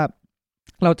บอกว่า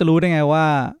เราจะรู้ได้ไงว่า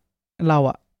เรา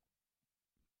อะ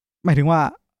หมายถึงว่า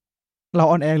เรา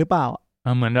ออนแอร์หรือเปล่า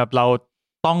เหมือนแบบเรา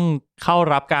ต้องเข้า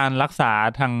รับการรักษา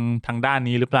ทางด้าน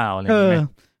นี้หรือเปล่าอะไรอย่างเงี้ย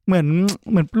เหมือ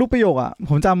นรูปประโยคอะ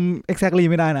ผมจำ exactly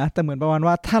ไม่ได้นะแต่เหมือนประมาณ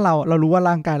ว่าถ้าเรารู้ว่า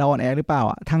ร่างกายเราอ่อนแอหรือเปล่า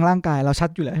อะทางร่างกายเราชัด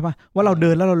อยู่แล้วใช่ปะว่าเราเดิ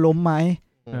นแล้วเราล้มไหม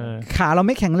ขาเราไ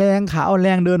ม่แข็งแรงขาอ่อนแร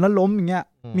งเดินแล้วล้มอย่างเงี้ย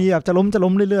มีแบบจะล้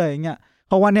มเรื่อยๆอย่างเงี้ย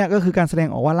เพราะว่าเนี่ยก็คือการแสดง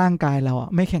ออกว่าร่างกายเราอ่ะ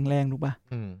ไม่แข็งแรงถูกป่ะ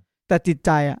แต่จิตใ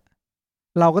จอ่ะ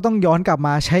เราก็ต้องย้อนกลับม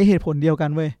าใช้เหตุผลเดียวกั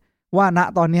นเว้ยว่าณ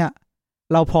ตอนเนี้ย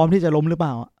เราพร้อมที่จะล้มหรือเปล่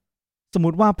าสมม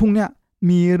ติว่าพรุ่งเนี้ย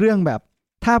มีเรื่องแบบ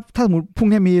ถ้าสมมติพรุ่ง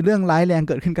เนี้ยมีเรื่องร้ายแรง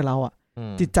เกิดขึ้นกับเราอ่ะ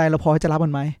จิตใจเราพอจะรับมั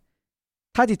นไหม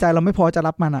ถ้าจิตใจเราไม่พอจะ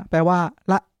รับมันอ่ะแปลว่า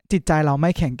ละจิตใจเราไม่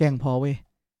แข็งแกร่งพอเว้ย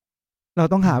เรา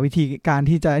ต้องหาวิธีการ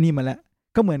ที่จะนี่มันแหละ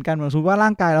ก็เหมือนกันสมมติว่าร่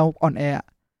างกายเราอ่อนแอ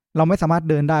เราไม่สามารถ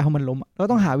เดินได้เพราะมันล้มเรา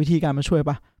ต้องหาวิธีการมาช่วย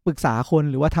ปะปรึกษาคน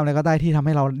หรือว่าทำอะไรก็ได้ที่ทำใ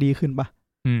ห้เราดีขึ้นปะ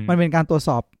มันเป็นการตรวจส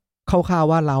อบคร่าว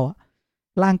ๆว่าเรา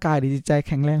ร่างกายหรือจิตใจแ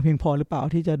ข็งแรงเพียงพอหรือเปล่า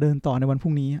ที่จะเดินต่อในวันพ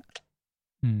รุ่งนี้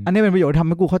อันนี้เป็นประโยชน์ทำใ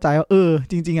ห้กูเข้าใจว่า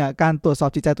จริงๆการตรวจสอบ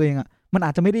จิตใจตัวเองมันอ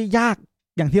าจจะไม่ได้ยาก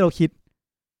อย่างที่เราคิด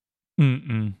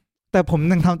แต่ผม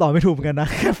ยังทำต่อไม่ถูกเหมือนกันนะ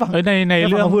แค่ฟังใน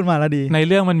เรื่องพูดมาแล้วดีใน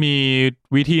เรื่องมันมี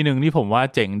วิธีหนึ่งที่ผมว่า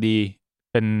เจ๋งดี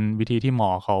เป็นวิธีที่หมอ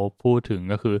เขาพูดถึง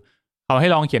ก็คือเขาให้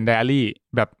ลองเขียนไดอารี่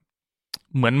แบบ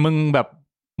เหมือนมึงแบบ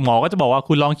หมอก็จะบอกว่า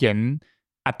คุณลองเขียน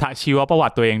อัตชีวประวั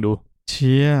ติตัวเองดูเ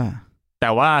ชี่ยแต่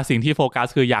ว่าสิ่งที่โฟกัส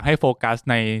คืออยากให้โฟกัส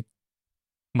ใน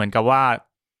เหมือนกับว่า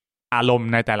อารมณ์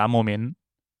ในแต่ละโมเมนต์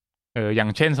อย่า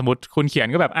งเช่นสมมติคุณเขียน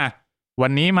ก็แบบวั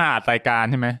นนี้มาอัดรายการ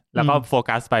ใช่ไหมแล้วก็โฟ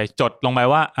กัสไปจดลงไป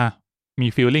ว่ามี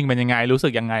ฟีลลิ่งเป็นยังไงรู้สึ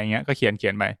กยังไงเงี้ยก็เขียน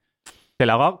ไปเสร็จ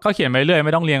แล้วก็เขียนไปเรื่อยไ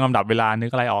ม่ต้องเรียงลำดับเวลานึ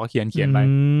กอะไรออกก็เขียนไป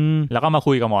แล้วก็มา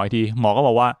คุยกับหมออีกทีหมอก็บ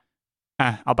อกว่า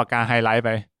เอาปากกาไฮไลท์ไป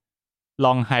ล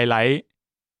องไฮไลท์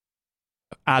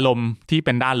อารมณ์ที่เ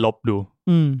ป็นด้านลบดู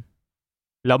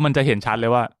แล้วมันจะเห็นชัดเล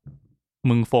ยว่า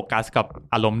มึงโฟกัสกับ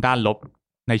อารมณ์ด้านลบ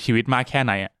ในชีวิตมากแค่ไ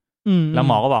หนอ่ะแล้วห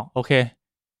มอก็บอกโอเค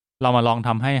เรามาลองท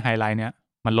ำให้ไฮไลท์เนี้ย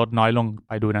มันลดน้อยลงไ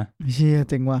ปดูนะเชี่ย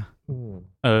เจ๋งว่ะ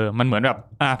มันเหมือนแบบ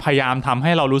พยายามทำใ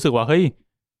ห้เรารู้สึกว่าเฮ้ย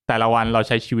แต่ละวันเราใ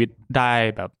ช้ชีวิตได้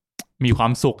แบบมีควา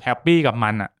มสุขแฮปปี้กับมั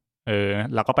นอ่ะ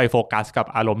แล้วก็ไปโฟกัสกับ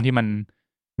อารมณ์ที่มัน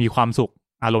มีความสุข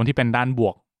อารมณ์ที่เป็นด้านบว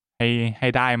กให้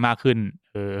ได้มากขึ้น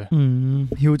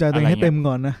ฮิวใจตัวเองให้เต็ม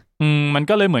ก่อนนะมัน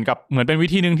ก็เลยเหมือนเป็นวิ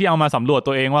ธีนึงที่เอามาสำรวจ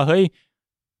ตัวเองว่าเฮ้ย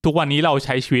ทุกวันนี้เราใ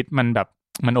ช้ชีวิตมันแบบ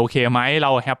มันโอเคไหมเร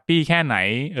าแฮปปี้แค่ไหน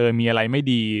มีอะไรไม่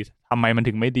ดีทำไมมัน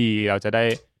ถึงไม่ดีเราจะได้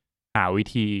หาวิ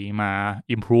ธีมา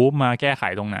improve มาแก้ไข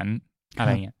ตรงนั้นอะไร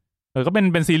เงี้ยก็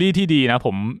เป็นซีรีส์ที่ดีนะผ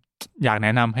มอยากแน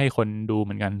ะนำให้คนดูเห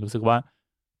มือนกันรู้สึกว่า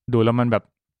ดูแล้วมันแบบ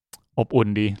อบอุ่น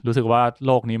ดีรู้สึกว่าโ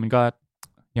ลกนี้มันก็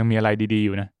ยังมีอะไรดีๆอ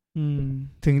ยู่นะ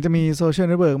ถึงจะมีโซเชียล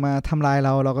เน็ตเวิร์กมาทำลายเ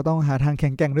ราก็ต้องหาทางแข็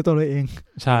งแกร่งด้วยตัวเราเอง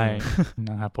ใช่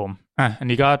นะครับผมอัน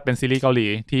นี้ก็เป็นซีรีส์เกาหลี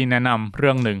ที่แนะนำเ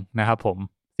รื่องหนึ่งนะครับผม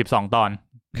12 ตอน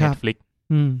Netflix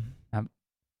ครับ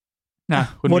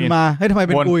คุณวนมาเฮ้ยทำไมเ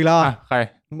ป็นกูอีกแล้วใคร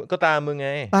ก็ตามมึงไง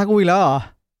ตากูอีกแล้วเหรอ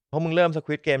เพราะมึงเริ่ม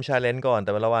Squid Game Challenge ก่อนแ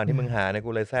ต่ระหว่างที่มึงหาเนี่ยกู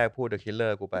เลยแทรกพูด The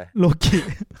Killer กูไปโลกิ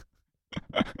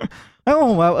แล้ว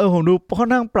ผมแบบผมดูค่อน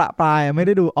ข้างประปรายไม่ไ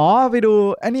ด้ดูไปดู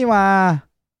ไอ้นี่มา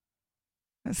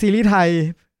ซีรีส์ไทย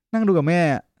นั่งดูกับแม่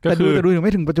แต่ดูถึงไ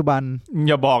ม่ถึงปัจจุบัน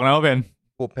อย่าบอกนะว่าเป็น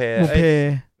บุพเพ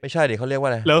ไม่ใช่ดิเขาเรียกว่า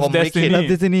อะไร Love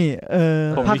Destiny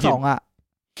ภาค 2อ่ะ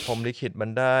ผมลิขิตบั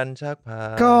นดาลชักพา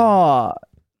ก็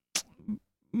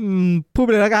พูดไป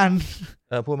เลยแล้วกัน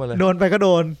พูดมาเลยโดนไปก็โด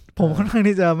นผมค่อนข้าง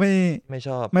ที่จะไม่ช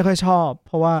อบไม่ค่อยชอบเ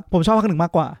พราะว่าผมชอบภาค 1มา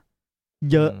กกว่า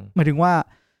เยอะหมายถึงว่า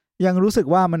ยังรู้สึก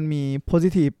ว่ามันมี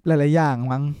positive หลายๆอย่าง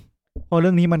มั้งพอเรื่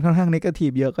องนี้มันค่อนข้าง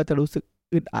negative เยอะก็จะรู้สึก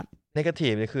อึดอัด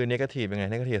negative นี่คือ negative ยังไง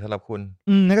negative สำหรับคุณ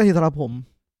negative สำหรับผม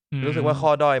รู้สึกว่าข้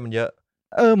อด้อยมันเยอะ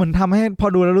เหมือนทำให้พอ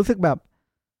ดูแล้วรู้สึกแบบ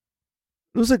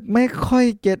รู้สึกไม่ค่อย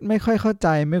เก็ตไม่ค่อยเข้าใจ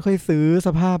ไม่ค่อยซื้อส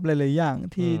ภาพหลายๆอย่าง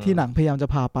ที่หนังพยายามจะ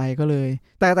พาไปก็เลย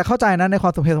แต่เข้าใจนะในควา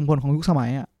มสมเหตุสมผลของยุคสมัย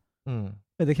อ่ะ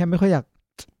แต่แค่ไม่ค่อยอยาก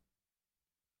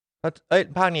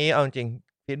ภาคนี้เอาจริง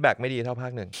ฟีดแบ็กไม่ดีเท่าภา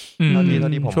ค 1เท่า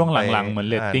ที่ผมช่วงหลังๆเหมือน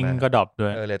เรตติ้งก็ดรอปด้ว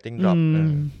ยเรตติ้งดรอป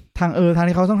ทาง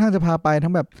ที่เขาค่อนข้างจะพาไปทั้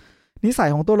งแบบนิสัย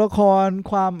ของตัวละคร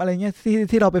ความอะไรเงี้ย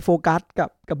ที่เราไปโฟกัส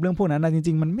กับเรื่องพวกนั้นนะจ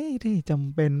ริงๆมันไม่ได้จ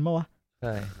ำเป็นมั้วะใ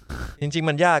ช่จริงๆ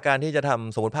มันยากการที่จะท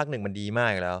ำสมมติภาค 1มันดีมา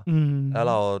กแล้วแล้ว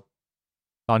เรา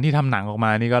ตอนที่ทำหนังออกมา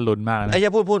นี่ก็ลุ้นมากนะไอ้เหี้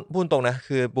ยพูดตรงนะ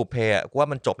คือบุพเพอ่ะกูว่า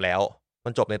มันจบแล้วมั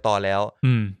นจบในตอนแล้ว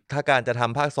ถ้าการจะท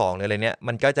ำภาค2หรืออะไรเนี้ย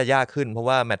มันก็จะยากขึ้นเพราะ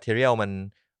ว่าแมททีเรียลมัน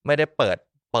ไม่ได้เปิด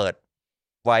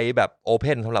ไว้แบบโอเพ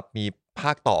นสำหรับมีภ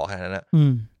าคต่อขนาดนั้นนะ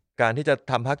การที่จะ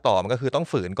ทำภาคต่อมันก็คือต้อง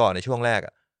ฝืนก่อนในช่วงแรก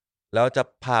อ่ะแล้วจะ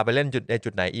พาไปเล่นจุ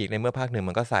ดไหนอีกในเมื่อภาค 1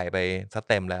มันก็ใส่ไปซะ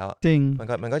เต็มแล้วจริง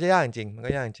มันก็จะยากจริงมันก็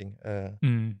ยากจริง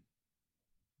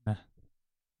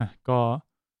ก็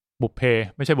บุพเพ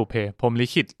ไม่ใช่บุพเพพรหมลิ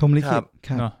ขิต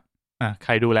เนาะใค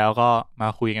รดูแล้วก็มา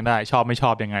คุยกันได้ชอบไม่ชอ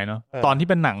บยังไงเนาะตอนที่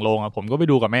เป็นหนังโรงผมก็ไป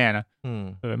ดูกับแม่นะ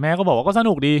แม่ก็บอกว่าก็ส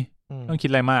นุกดีต้องคิด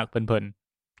อะไรมากเพลิน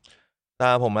ตา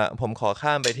ผมขอ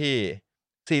ข้ามไปที่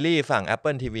ซีรีส์ฝั่ง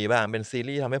Apple TV บ้างเป็นซี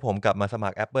รีส์ทำให้ผมกลับมาสมั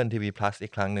คร Apple TV Plus อี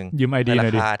กครั้งหนึ่งยืม ID ในร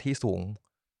าคาที่สูง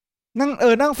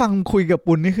นั่งฟังคุยกับ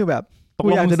ปุณนี่คือแบบกู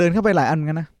อยากจะเดินเข้าไปหลายอัน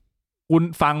กันนะกู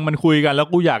ฟังมันคุยกันแล้ว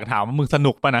กูอยากถามว่ามึงส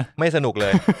นุกป่ะนะไม่สนุกเล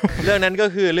ย เรื่องนั้นก็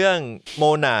คือเรื่อง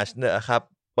Monash นะครับ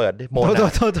เปิด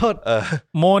Monash โทษ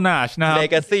Monash นะครับ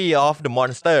Legacy of the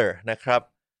Monster นะครับ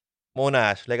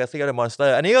Monash Legacy of the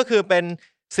Monster อันนี้ก็คือเป็น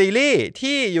ซีรีส์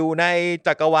ที่อยู่ใน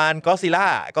จักรวาล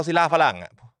Godzilla ฝรั่งอ่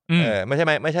ะไม่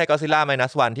ใช่ Godzilla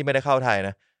 -1 ที่ไม่ได้เข้าไทยน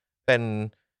ะเป็น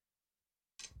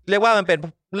เรียกว่ามันเป็น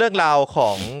เรื่องราวขอ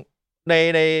งใน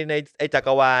ไอจัก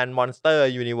รวาล Monster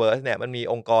Universe เนี่ยมันมี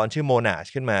องค์กรชื่อ Monash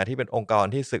ขึ้นมาที่เป็นองค์กร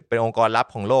ที่เป็นองค์กรลับ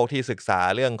ของโลกที่ศึกษา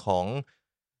เรื่องของ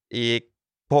อีก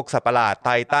พวกสัตว์ประหลาดไท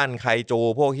ทันไคจู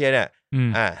พวกเหี้ยเนี่ย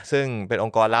ซึ่งเป็นอ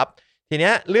งค์กรลับทีเนี้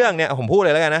ยเรื่องเนี่ยผมพูดเล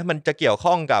ยแล้วกันนะมันจะเกี่ยว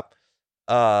ข้องกับ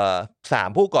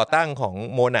3ผู้ก่อตั้งของ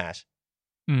Monash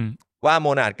ว่า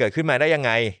Monash เกิดขึ้นมาได้ยังไ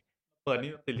งเปิดนี่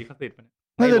ติดลิขสิทธิ์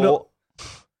ไม่รู้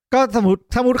ก็สม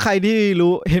มติใครที่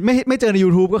รู้เห็นไม่เจอใน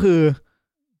YouTube ก็คือ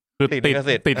ติด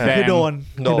แบนคือโดน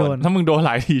ถ้ามึงโดนห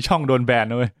ลายทีช่องโดนแบน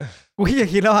นะเว้ยกูขี้เกียจ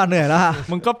คิดแล้วเหนื่อยแล้ว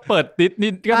มึงก็เปิดติดนิ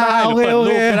ดก็ได้หรือเปิด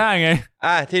รูปก็ได้ไง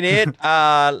ทีนี้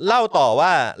เล่าต่อว่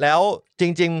าแล้วจ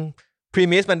ริงๆ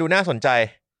premise มันดูน่าสนใจ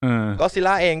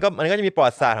Godzilla เองก็มันก็จะมีประ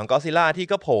วัติศาสตร์ของ Godzilla ที่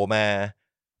ก็โผล่มา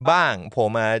บ้างโผล่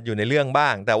มาอยู่ในเรื่องบ้า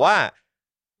งแต่ว่า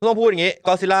ต้องพูดอย่างงี้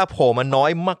Godzilla โผล่มาน้อ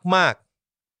ยมาก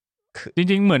ๆจ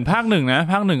ริงๆเหมือนภาค 1นะ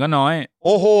ภาค 1ก็น้อยโ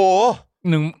อ้โห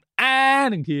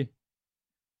1ที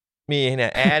มีเนี่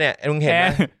ยแอร์เนี่ยมึงเห็นไหม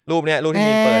รูปเนี่ยรูปที่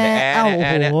มีเปิดเนี่ยแอร์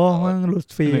เนี่ยโอ้โหมันหลุด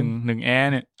ฟิล์ม1แอร์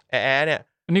เนี่ยแอร์เนี่ย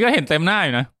อันนี้ก็เห็นเต็มหน้าอ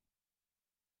ยู่นะ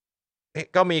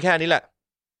ก็มีแค่นี้แหละ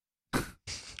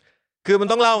คือมัน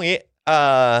ต้องเล่าอย่างนี้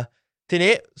ที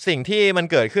นี้สิ่งที่มัน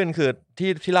เกิดขึ้นคือ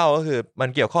ที่เล่าก็คือมัน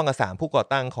เกี่ยวข้องกับ3ผู้ก่อ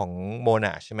ตั้งของโมน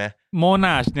าชใช่ไหมโมน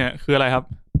าชเนี่ยคืออะไรครับ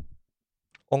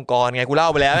องค์กรไงกูเล่า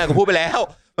ไปแล้วกูพูดไปแล้ว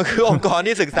มันคือองค์กร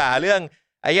ที่ศึกษาเรื่อง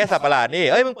ไอ้แย่สัตว์ประหลาดนี่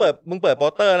เอ้ยมึงเปิดโป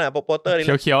สเตอร์นะโปสเตอร์นี่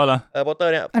เขียวๆเหรอโปสเตอ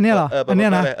ร์เนี่ยอันนี้เหรออันนี้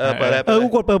นะเปิดเลยกู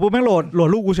กดเปิดปุ๊บแม่งโหลด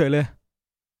รูปกูเฉยเลย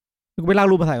กูไปลาก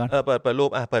รูปมาใส่ก่อนเปิดรูป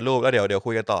เปิดรูปแล้วเดี๋ยว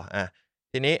คุยกันต่อ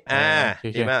ทีนี้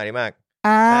ดีมาก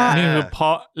นี่คือเพร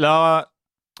าะแล้ว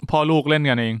พ่อลูกเล่น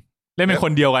กันเองเล่นเป็นค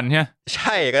นเดียวกันใ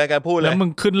ช่การพูดเลยแล้วมึ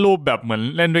งขึ้นรูปแบบเหมือน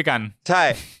เล่นด้วยกันใช่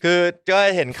คือก็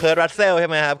เห็นเคิร์ทรัสเซลใช่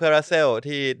ไหมครับเคิร์ทรัสเซล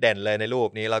ที่เด่นเลยในรูป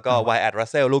นี้แล้วก็ไวแอดรัส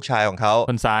เซลลูกชายของเขา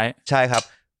คนซ้ายใช่ครับ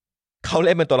เขาเ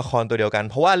ล่นเป็นตัวละครตัวเดียวกัน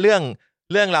เพราะว่าเรื่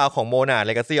องราวของโมนา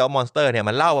Legacy of Monster เนี่ย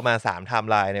มันเล่าประมาณ3ไทม์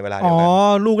ไลน์ในเวลาเดียวกัน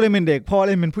ลูกเล่นเป็นเด็กพ่อเ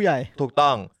ล่นเป็นผู้ใหญ่ถูกต้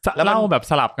องแล้วเล่าแบบ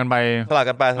สลับกันไปสลับ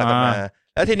กันมา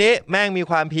แล้วทีนี้แม่งมี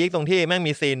ความพีคตรงที่แม่ง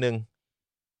มีซีนนึง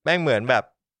แม่งเหมือนแบบ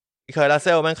เคิร์ทรัสเซ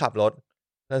ลแม่งขับรถ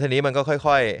แล้วทีนี้มันก็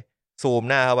ค่อยๆซูม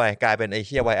หน้าเข้าไปกลายเป็นไอ้เ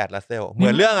หี้ยไวแอดรัสเซลเหมื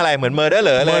อนเรื่องอะไรเหมือนเมอร์เดอร์เห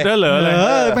ลอเลย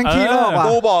แม่งขี้ลอกว่ะ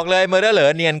กูบอกเลยเมอร์เดอร์เหล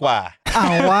อเนียนกว่าอ้า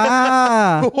วว่า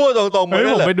กูพูดตรงๆเมอร์เด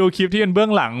อร์เหลอผมไปดูคลิปที่เป็นเบื้อ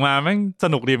งหลังมาแม่งส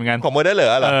นุกดีเหมือนกันของเมอร์เดอร์เหล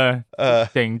อเหรอ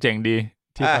เจ๋งดี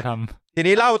ที่เขาทำที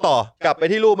นี้เล่าต่อกลับไป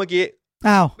ที่รูปเมื่อกี้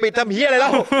อ้าวปิดทำเหี้ยอะไรเล่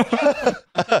า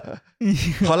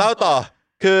ขอเล่าต่อ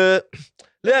คือ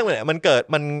เรื่องเนี่ยมันเกิ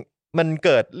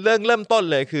ดเรื่องเริ่มต้น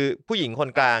เลยคือผู้หญิงค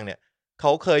นกลางเนี่ยเข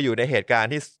าเคยอยู่ในเหตุการ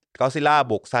ณ์ที่ก็อดซิลล่า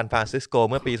บุกซานฟรานซิสโก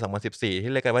เมื่อปี2014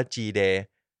ที่เรียกกันว่า G-Day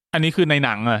อันนี้คือในห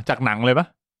นังจากหนังเลยปะ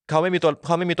เขาไม่มี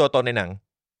ตัวตนในหนัง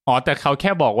แต่เขาแ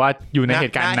ค่บอกว่าอยู่ในเห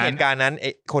ตุการณ์นั้นไอ้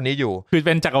คนนี้อยู่คือเ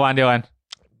ป็นจักรวาลเดียวกัน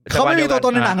เขาไม่มีตัวต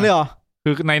นในหนังเลยเหรอ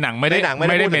คือในหนังไม่ไ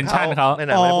ด้เมนชั่นเขาในห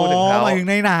นังไม่พูดถึงเขาหมายถึง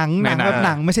ในหนังแบบห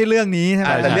นังไม่ใไม่ใช่เรื่องนี้ใช่ไห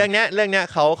มแต่เรื่องเนี้ย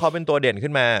เขาเป็นตัวเด่น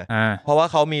ขึ้นมาเพราะว่า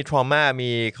เขามี trauma มี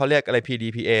เขาเรียกอะไร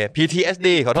PTSD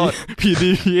ขอโทษ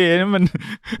PDPA นั่นมัน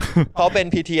เขาเป็น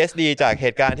PTSD จากเห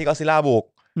ตุการณ์ที่ก็อดซิลล่าบุก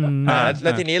แล้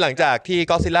วทีนี้หลังจากที่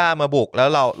ก็อดซิลล่ามาบุกแล้ว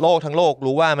โลกทั้งโลก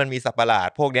รู้ว่ามันมีสัตว์ประหลาด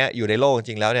พวกนี้อยู่ในโลกจ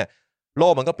ริงๆแล้วเนี่ยโล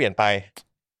กมันก็เปลี่ยนไป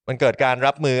มันเกิดการ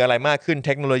รับมืออะไรมากขึ้นเท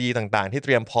คโนโลยีต่างๆที่เต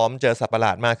รียมพร้อมเจอสัตว์ประหล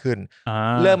าดมากขึ้น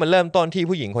เริ่มต้นที่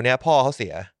ผู้หญิงคนนี้พ่อเขาเสี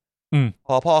ยพ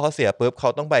อพ่อเขาเสียปุ๊บเขา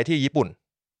ต้องไปที่ญี่ปุ่น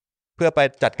เพื่อไป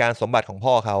จัดการสมบัติของ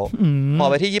พ่อเขาพอ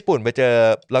ไปที่ญี่ปุ่นไปเจอ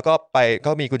แล้วก็ไป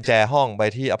ก็มีกุญแจห้องไป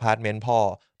ที่อพาร์ตเมนต์พ่อ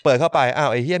เปิดเข้าไปอ้าว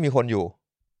ไอ้เหี้ยมีคนอยู่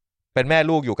เป็นแม่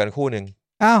ลูกอยู่กันคู่นึง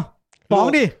อ้าวฟ้อง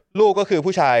ดิลูกก็คือ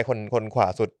ผู้ชายคนขวา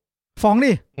สุดฟ้อง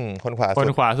ดิคนขวา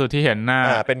สุดที่เห็นหน้า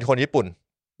เป็นคนญี่ปุ่น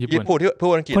ที่พู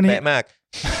ดอังกฤษเป๊ะมาก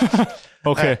โ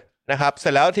อเคนะครับเสร็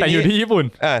จแล้วทีนี้แต่อยู่ที่ญี่ปุ่น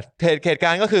เหตุกา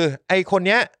รณ์ก็คือไอ้คนเ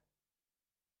นี้ย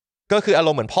ก็คืออาร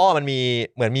มณ์เหมือนพ่อมันมี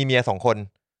เหมือนมีเมีย2คน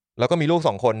แล้วก็มีลูก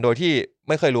2คนโดยที่ไ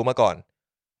ม่เคยรู้มาก่อน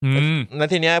แล้ว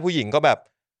ทีเนี้ยผู้หญิงก็แบบ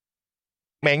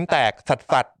เม้งแตก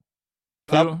สัด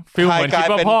แล้วฟีลเหมือนคิด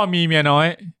ว่าพ่อมีเมียน้อย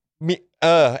มี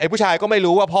ไอ้ผู้ชายก็ไม่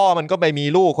รู้ว่าพ่อมันก็ไปมี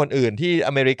ลูกคนอื่นที่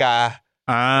อเมริกา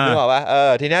นึกออกป่ะ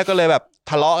ทีเนี้ยก็เลยแบบ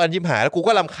ทะเลาะกันชิบหายแล้วกู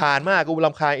ก็รำคาญมากกูร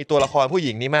ำคาญไอ้ตัวละครผู้ห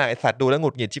ญิงนี่มากไอ้สัตว์ดูแล้วหงุ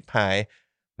ดหงิดชิบหาย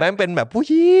แม่งเป็นแบบผู้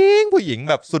หญิง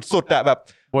แบบสุดๆอะแบบ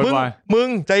มึง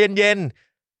ใจเย็น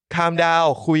ๆคามดาว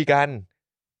คุยกัน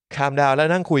คามดาวแล้ว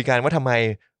นั่งคุยกันว่าทำไม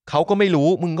เขาก็ไม่รู้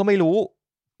มึงก็ไม่รู้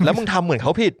แล้วมึงทำเหมือนเข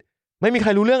าผิดไม่มีใคร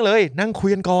รู้เรื่องเลยนั่งคุย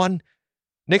กันก่อน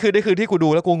นี่คือที่กูดู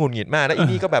แล้วกูหงุดหงิดมากแล้วอี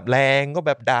นี่ก็แบบแรงก็แ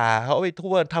บบด่าเขาไป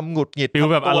ทั่วทำหงุดหงิดฟีล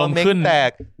แบบอารมณ์ขึ้นแต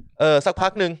กสักพั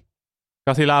กนึง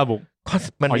ก็อดซิลล่าบุก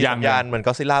มันมีสัญญาณเหมือน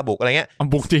ก็อดซิลล่าบุกอะไรเงี้ย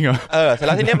บุกจริงเหรอเสร็จแ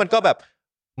ล้วทีเนี้ยมันก็แบบ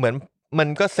เหมือนมัน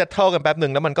ก็เซตเทิลกันแป๊บนึ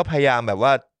งแล้วมันก็พยายามแบบว่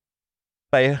า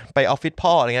ไปออฟฟิศ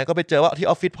พ่ออะไรเงี้ยก็ไปเจอว่าที่อ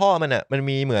อฟฟิศพ่อมันมัน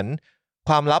มีเหมือนค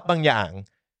วามลับบางอย่าง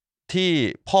ที่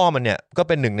พ่อมันเนี่ยก็เ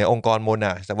ป็นหนึ่งในองค์กรโมน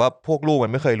าแต่ว่าพวกลูกมั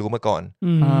นไม่เคยรู้มาก่อน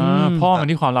พ่อมั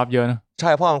นที่ความลับเยอะนะใช่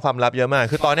พ่อมันความลับเยอะมาก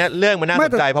คือตอนนี้เรื่องมันน่าส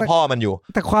นใจเพราะพ่อมันอยู่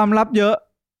แต่ความลับเยอะ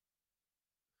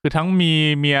คือทั้งมี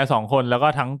เมีย2คนแล้วก็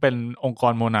ทั้งเป็นองค์ก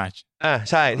รโมนาช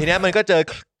ใช่ทีเนี้ยมันก็เจอ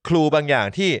ครูบางอย่าง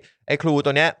ที่ไอ้ครูตั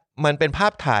วเนี้ยมันเป็นภา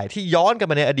พถ่ายที่ย้อนกลับ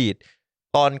มาในอดีต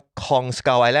ตอนคองสก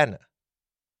าไอแลนด์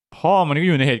พ่อมันก็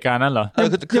อยู่ในเหตุการณ์นั้นเหรอ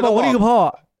คือบอกว่านี่คือพ่อ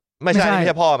ไม่ใ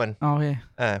ช่พ่อมันโอเค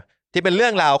ที่เป็นเรื่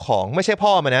องราวของไม่ใช่พ่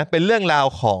อมันนะเป็นเรื่องราว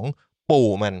ของปู่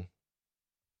มัน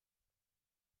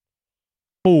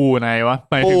ปู่ไหนวะ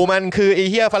ปู่มันคือไอ้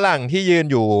เหี้ยฝรั่งที่ยืน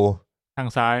อยู่ทาง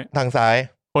ซ้าย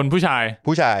คนผู้ช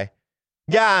าย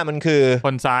ย่ามันคือค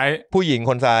นซ้ายผู้หญิง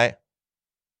คนซ้าย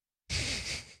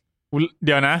เ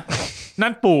ดี๋ยวนะนั่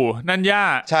นปู่นั่นย่า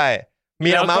ใช่มี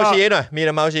เมาส์ชี้หน่อย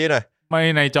ไม่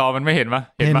ในจอมันไม่เห็นปะ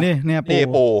เห็นปะ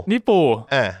นี่ปู่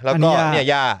แล้วก็เนี่ย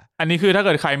ย่าอันนี้คือถ้าเ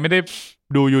กิดใครไม่ได้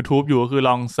ดู YouTube อยู่ก็คือล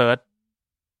องเซิร์ช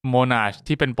โมนาช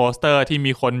ที่เป็นโปสเตอร์ที่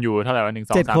มีคนอยู่เท่าไหร่วะ1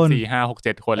 2 3 4 5 6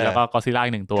 7 คนแล้วก็ก็อดซิลล่า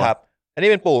อีก1ตัว อันนี้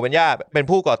เป็นปู่เป็นย่าเป็น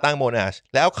ผู้ก่อตั้งโมนาช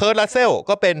แล้วเคิร์ท รัสเซล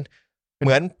ก็เป็นเห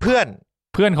มือนเพื่อ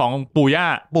นของปู่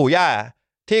ย่า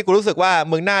ที่กูรู้สึกว่า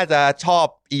มึงน่าจะชอบ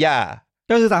อีย่า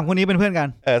ก็คือ3คนนี้เป็นเพื่อนกัน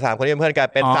3คนนี้เป็นเพื่อนกัน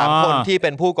เป็น3คนที่เป็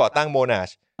นผู้ก่อตั้งโมนาช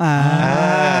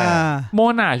โม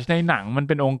นาชในหนังมันเ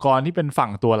ป็นองค์กรที่เป็นฝั่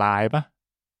งตัวร้ายปะ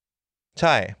ใ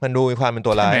ช่มันดูมีความเป็น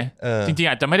ตัวร้ายจริงๆ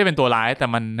อาจจะไม่ได้เป็นตัวร้ายแต่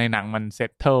มันในหนังมันเซ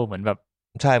ตเทิลเหมือนแบบ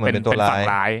ใช่เหมือนเป็นตัวร้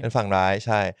ายเป็นฝั่งร้ายใ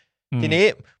ช่ทีนี้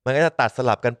มันก็จะตัดส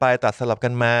ลับกันไปตัดสลับกั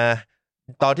นมา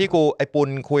ตอนที่กูไอ้ปุณ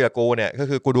คุยกับกูเนี่ยก็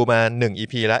คือกูดูมา1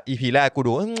 EP แล้ว EP แรกกู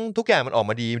ดูทุกอย่างมันออก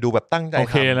มาดีดูแบบตั้งใจทำโอ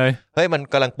เคเลยเฮ้ยมัน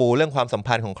กำลังปูเรื่องความสัม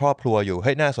พันธ์ของครอบครัวอยู่เ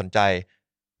ฮ้ยน่าสนใจ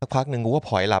สักพักนึงกูก็ผ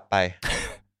อยหลับไป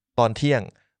ตอนเที่ยง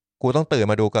กูต้องตื่น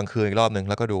มาดูกลางคืนอีกรอบนึง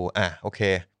แล้วก็ดูโอเค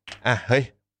เฮ้ย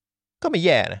ก็ไม่แ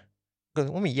ย่นะ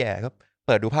ก็ไม่แย่ก็เ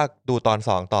ปิดดูภาคดูตอน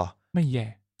2ต่อไม่แย่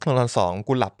ตอน2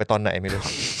กูหลับไปตอนไหนไม่รู้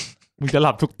มึงจะห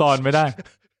ลับทุกตอนไม่ได้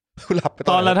กูหลับไป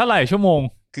ตอนละเท่าไหร่ชั่วโมง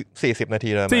คือ40 นาที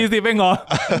เลย40เองเหรอ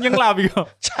ยังหลับอีกเหรอ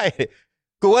ใช่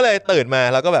กูก็เลยตื่นมา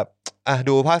แล้วก็แบบ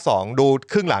ดูภาค2ดู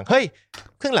ครึ่งหลังเฮ้ย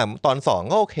ครึ่งหลังตอน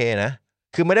2ก็โอเคนะ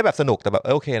คือไม่ได้แบบสนุกแต่แบบ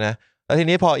โอเคนะแล้วที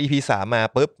นี้พอ EP 3มา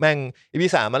ปุ๊บแม่ง EP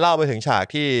 3มาเล่าไปถึงฉาก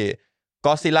ที่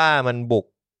ก็อดซิลล่ามันบุก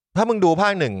ถ้ามึงดูภา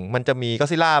ค1มันจะมีก็อด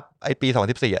ซิลล่าไอปี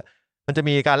2014มันจะ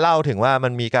มีการเล่าถึงว่ามั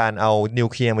นมีการเอานิว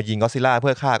เคลียร์มายิงก็อดซิลล่าเ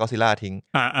พื่อฆ่าก็อดซิลล่าทิ้ง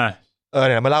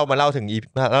เนี่ยมาเล่า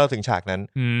ถึงฉากนั้น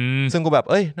ซึ่งกูแบบ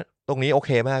ตรงนี้โอเค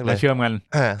มากเลยเชื่อมกัน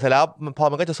เสร็จแล้วพอ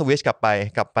มันก็จะสวิตช์กลับ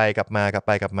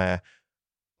มา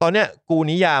ตอนเนี้ยกู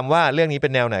นิยามว่าเรื่องนี้เป็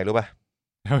นแนวไหนรู้ป่ะ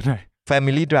แนวไหน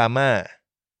Family Drama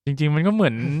จริงๆมันก็เหมื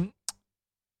อน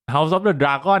House of the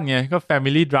Dragon ไงก็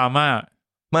Family Drama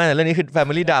ไม่เรื่องนี้คือ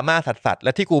Family Drama สัสๆแล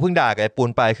ะที่กูเพิ่งด่ากับไอ้ปูน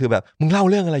ไปคือแบบมึงเล่า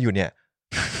เรื่องอะไรอยู่เนี่ย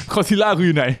ก็อดซิลล่าคืออ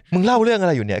ยู่ไหนมึงเล่าเรื่องอะไ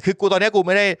รอยู่เนี่ยคือกูตอนนี้กูไ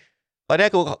ม่ได้ตอนนี้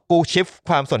กูชิฟ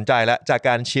ความสนใจแล้วจากก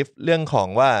ารชิฟเรื่องของ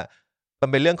ว่ามัน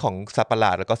เป็นเรื่องของสัตว์ประหล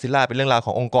าดแล้วก็ซิลล่าเป็นเรื่องราวข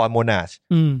ององค์กรโมนาช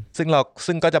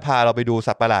ซึ่งก็จะพาเราไปดู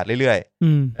สัตว์ประหลาดเรื่อย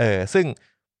ๆซึ่ง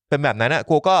เป็นแบบนั้นนะ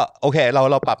กูก็โอเคเ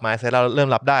ราปรับมาเสร็จเราเริ่ม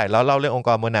รับได้แล้วเล่าเรื่ององค์ก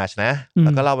รโมนาชนะแ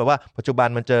ล้วก็เล่าแบบว่าปัจจุบัน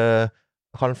มันเจอ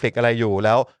คอนฟลิกต์อะไรอยู่แ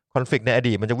ล้วคอนฟลิกต์ในอ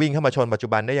ดีตมันจะวิ่งเข้ามาชนปัจจุ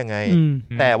บันได้ยังไง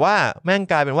แต่ว่าแม่ง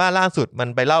กลายเป็นว่าล่าสุดมัน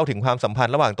ไปเล่าถึงความสัมพัน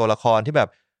ธ์ระหว่างตัวละครที่แบบ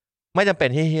ไม่จำเป็น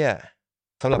ที่เหี้ย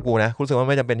สำหรับกูนะรู้สึกว่า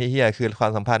ไม่จำเป็นที่เหี้ยคือควา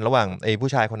มสัมพันธ์ระหว่างไอ้ผู้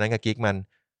ชายคนนั้นกับกิ๊กมัน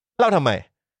เล่าทำไม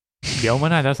เดี๋ยวมั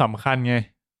นอาจจะสำคัญไง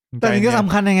แต่ถึงจะส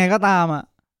ำคัญยังไงก็ตาม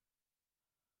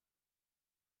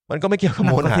มันก็ไม่เกี่ยวกับโ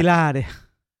มนาซิลล่าดิ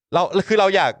เรา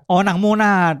อยากหนังโมน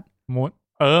าด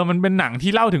มันเป็นหนัง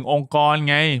ที่เล่าถึงองค์กร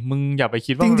ไงมึงอย่าไป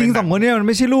คิดว่าจริงๆ2 คนนี้มันไ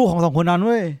ม่ใช่ลูกของ2 คนนั้นเ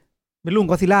ว้ยเป็นลูก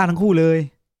ก็อดซิลล่าทั้งคู่เลย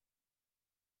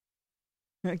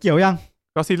เกี่ยวยัง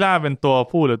ก็อดซิลล่าเป็นตัว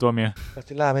ผู้หรือตัวเมียก็อด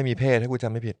ซิลล่าไม่มีเพศถ้ากูจ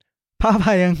ำไม่ผิดพาพ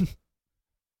ายัง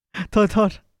โทษพ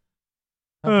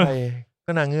าพาย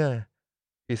ก็นางเงือก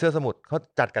ผีเสื้อสมุทรเขา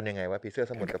จัดกันยังไงวะผีเสื้อ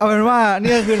สมุทรเอาเป็นว่า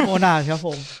นี่คือโมนาชครับผ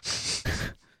ม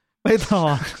ไปต่อ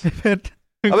เพชร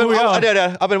เอาเป็นว่าเดี๋ยว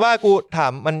เอาเป็นว่ากูถา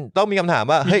มมันต้องมีคำถาม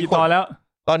ว่าเฮ้ยตอนแล้ว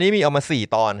ตอนนี้มีออกมา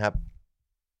4 ตอนครับ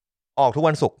ออกทุก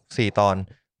วันศุกร์4 ตอน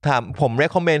ถามผม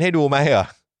recommend ให้ดูไหมเหรอ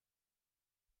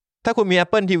ถ้าคุณมี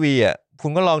Apple TV คุ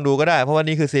ณก็ลองดูก็ได้เพราะว่า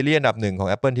นี่คือซีรีส์อันดับ1ของ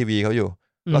Apple TV เขาอยู่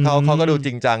แล้วเขาก็ดูจ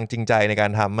ริงจังจริงใจในกา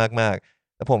รทำมาก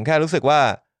ๆแต่ผมแค่รู้สึกว่า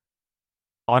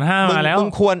ตอน5มาแล้วมึ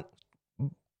งควร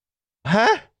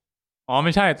ไ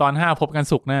ม่ใช่ตอน5พบกัน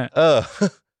ศุกร์แน่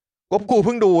กูเ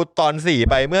พิ่งดูตอน4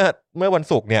ไปเมื่อวัน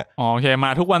ศุกร์เนี่ยโอเคมา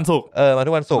ทุกวันศุกร์มา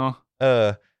ทุกวันศุกร์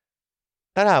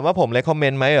ถ้าถามว่าผมเลยคอมเม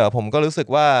นต์ไหมผมก็รู้สึก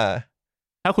ว่า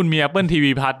ถ้าคุณมี Apple TV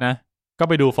Plus นะก็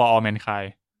ไปดู For All Mankind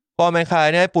For All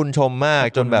Mankind เนี่ยปุ่นชมมาก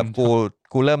จนแบบ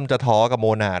กูเริ่มจะท้อกับโม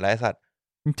นาแล้วไอ้สัตว์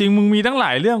จริงๆมึงมีตั้งหล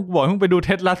ายเรื่องบอกมึงไปดูเ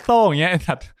ท็ดลัสโซอย่างเงี้ยไอ้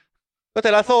สัตว์ก็เท็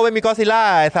ดลัสโซไม่มีก็อดซิลล่า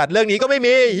ไอ้สัตว์เรื่องนี้ก็ไม่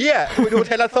มีเหี้ยไปดูเ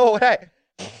ท็ดลัสโซก็ได้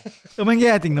มันแ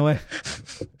ย่จริงนะเว้ย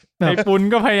ไอ้ปุน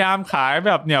ก็พยายามขายแ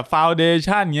บบเนี่ยฟาวเด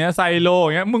ชั่นเงี้ยไซโล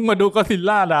เงี้ยมึงมาดูก็อดซิล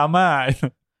ล่าดราม่า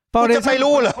ฟาวเดชั่นไม่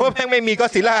รู้เหรอว่าแม่งไม่มีก็อ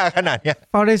ดซิลล่าขนาดเนี้ย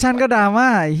ฟาวเดชั่นก็ดราม่า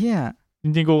ไอ้เหี้ยจ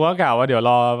ริงๆกูก็กล่าวว่าเดี๋ยวร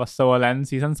อโซแลนด์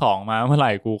ซีซั่น2มาเมื่อไห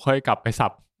ร่กูค่อยกลับไปสั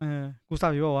บกูสั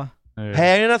บอยู่ป่าววะแพ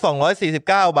งนี่นะ249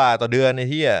 บาทต่อเดือนไอ้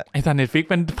เหี้ยไอ้ซัน Netflix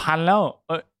เป็นพันแล้ว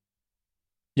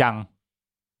ยัง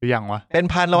หรือยังวะเป็น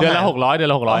พันเราเดือนละ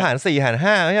600หาร4หาร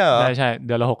5ไม่ใช่เหรอใช่เ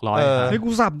ดือนละ600เฮ้ยกู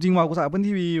สับจริงว่ะกูสับ Apple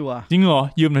TV อยู่อ่ะจริงเหรอ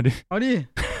ยืมหน่อยดิเอาดิ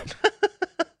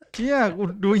เหี้ยกู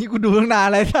ดูงี้กูดูตั้งนาน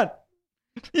อะไรสัตว์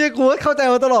เหี้ยกูเข้าใจ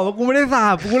มาตลอดว่ากูไม่ได้สั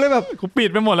บกูเลยแบบกูปิด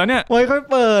ไปหมดแล้วเนี่ยโอ้ยค่อย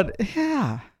เปิดเหี้ย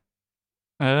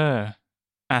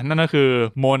นั่นก็คือ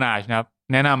โมนาชนะครับ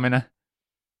แนะนำไหมนะ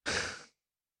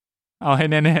เอาให้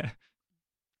แน่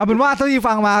ๆเอาเป็นว่าถ้าที่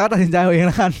ฟังมาก็ตัดสินใจเอาเอง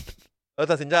แล้วกัน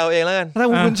ตัดสินใจเอาเองแล้วกันถ้า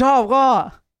คุณชอบก็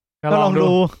ลอง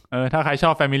ดูถ้าใครชอ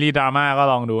บ Family Drama ก็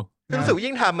ลองดูรู้สึก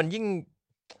ยิ่งทำมันยิ่ง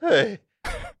เฮ้ย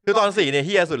คือตอน4เนี่ยเ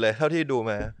ฮี้ยสุดเลยเท่าที่ดู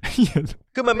มา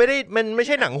คือมันไม่ใ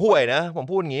ช่หนังห่วยนะผม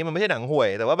พูดงี้มันไม่ใช่หนังห่วย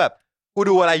แต่ว่าแบบกู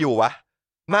ดูอะไรอยู่วะ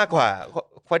มากกว่า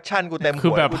question กูเต็มหัวคื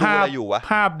อแบบ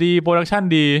ภาพดีโปรดักชั่น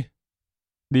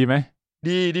ดีไหม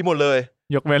ดีหมดเลย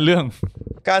ยกเว้นเรื่อง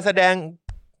การแสดง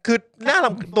คือ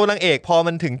ตัวนางเอกพอ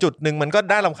มันถึงจุดนึงมันก็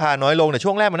น่ารำคาญน้อยลงแต่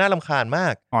ช่วงแรกมันน่ารำคาญมา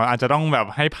กอาจจะต้องแบบ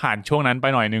ให้ผ่านช่วงนั้นไป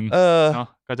หน่อยนึงเนาะ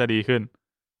ก็จะดีขึ้น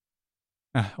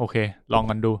โอเคลอง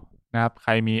กันดูนะครับใค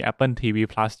รมี Apple TV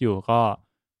Plus อยู่ก็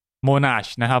Monash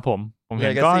นะครับผมเห็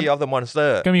นก็ Legacy of the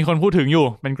Monster ก็มีคนพูดถึงอยู่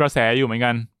เป็นกระแสอยู่เหมือน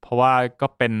กันเพราะว่าก็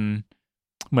เป็น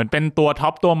เหมือนเป็นตัวท็อ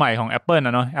ปตัวใหม่ของ Apple น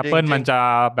ะเนาะ Apple มันจะ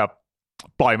แบบ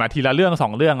ปล่อยมาทีละเรื่อง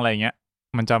2เรื่องอะไรเงี้ย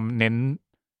มันจะเน้น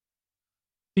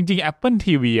จริงๆ Apple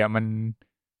TV อ่ะ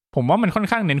ผมว่ามันค่อน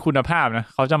ข้างเน้นคุณภาพนะ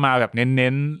เขาจะมาแบบเน้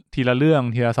นทีละเรื่อง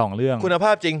ทีละ2เรื่องคุณภ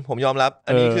าพจริงผมยอมรับ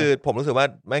อันนี้คือผมรู้สึกว่า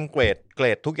แม่งเกร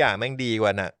ดทุกอย่างแม่งดีก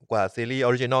ว่าซีรีส์ออ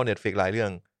ริจินอล Netflix หลายเรื่อ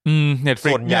ง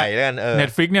Netflix ส่วนใหญ่แล้วกัน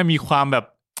Netflix เนี่ยมีความแบบ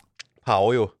เผา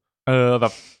อยู่แบ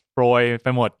บโปรยไป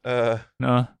หมดเน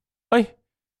อะเอ้ย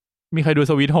มีใครดู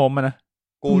สวีทโฮมมั้ยนะ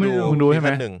กูดูใช่ไหม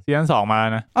ซีซั่น2มา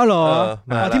นะอ้าวเหรอ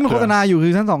ที่มันโฆษณาอยู่คือ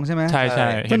ซีซั่น2ใช่ไหมใช่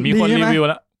ๆเห็นมีคนรีวิว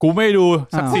แล้วกูไม่ดู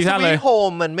สักซีซั่นเลยสวีทโฮ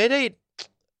มมันไ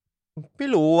ม่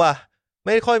รู้ว่ะไ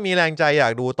ม่ค่อยมีแรงใจอยา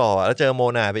กดูต่อแล้วเจอโม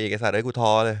นาไปอีกไอ้สัตว์กูท้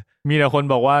อเลยมีแต่คน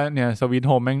บอกว่าเนี่ยสวีทโ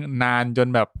ฮมแม่งนานจน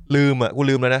แบบกู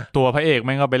ลืมแล้วนะตัวพระเอกแ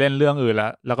ม่งก็ไปเล่นเรื่องอื่น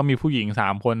แล้วก็มีผู้หญิง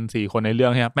3คน4คนในเรื่อ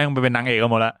งเนี่ยแม่งไปเป็นนางเอกกั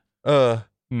นหมดละ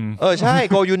ใช่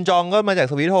โกยุนจองก็มาจาก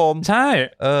สวีทโฮมใช่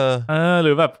ห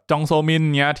รือแบบจองโซมิน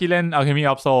เงี้ยที่เล่น Alchemy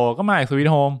of Soul ก็มาจากสวีท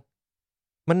โฮม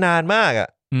มันนานมากอ่ะ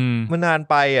มันนาน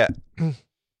ไปอ่ะ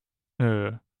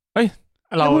เอ้ย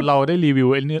เราได้รีวิว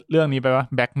เรื่องนี้ไปป่ะ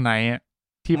Back Night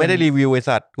ที่ไม่ได้รีวิวไอ้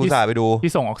สัตว์กูสาไปดู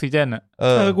ที่ส่งออกซิเจนอ่ะ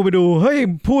กูไปดูเฮ้ย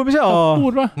พูดไม่ใช่พู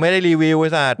ดป่ะไม่ได้รีวิวไอ้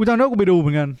สัตว์กูจำได้กูไปดูเหมื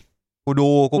อนกันกู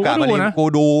กะม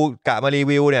ารี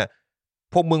วิวเนี่ย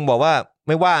พวกมึงบอกว่าไ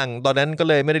ม่ว่างตอนนั้นก็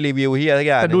เลยไม่ได้รีวิวเฮียทุก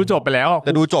อย่างแต่ดูจบไปแล้วแ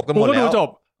ต่ดูจบกันหมดแล้วกูดูจบ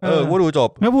กูดูจบ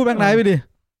งั้นพูดแบ็คไนท์ไปดิ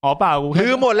เปล่ากูลื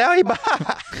มหมดแล้วไอ้บ้า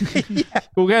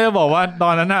กูแค่จะบอกว่าตอ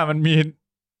นนั้นน่ะมันมี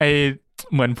ไอ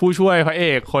เหมือนผู้ช่วยพระเอ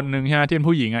กคนนึงใช่ไหมที่เป็น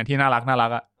ผู้หญิงอ่ะที่น่ารัก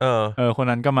อ่ะคน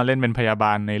นั้นก็มาเล่นเป็นพยาบ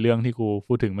าลในเรื่องที่กู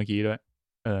พูดถึงเมื่อกี้ด้วย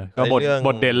ก็บ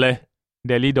ทเด่นเลย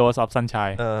Daily Dose of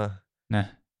Sunshine นะ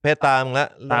เพศตามละ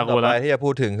ตากูแล้วที่จะพู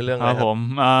ดถึงคือเรื่องอะไรครับผม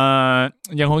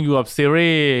ยังคงอยู่กับซี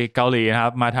รีส์เกาหลีนะค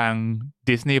รับมาทาง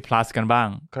Disney Plus กันบ้าง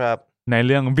ครับในเ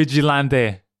รื่อง Vigilante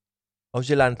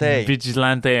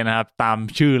นะครับตาม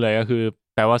ชื่อเลยก็คือ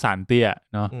แปลว่าสารเตี้ย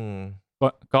เนาะ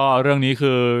ก็เรื่องนี้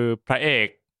คือพระเอก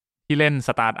ที่เล่นส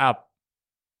ตาร์ทอัพ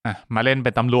มาเล่นเ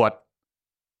ป็นตำรวจ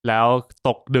แล้วต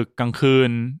กดึกกลางคื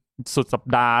นสุดสัป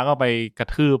ดาห์ก็ไปกระ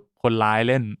ทืบคนร้าย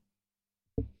เล่น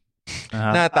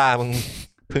หน้าตามึง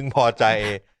พึงพอใจ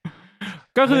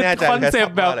ก็คือคอนเซป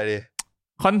ต์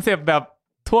แบบ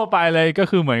ทั่วไปเลยก็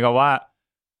คือเหมือนกับว่า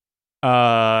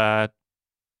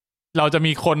เราจะ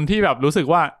มีคนที่แบบรู้สึก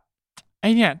ว่าไอ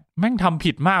เนี่ยแม่งทำ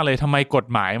ผิดมากเลยทำไมกฎ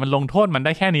หมายมันลงโทษมันไ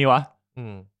ด้แค่นี้วะ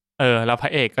แล้วพร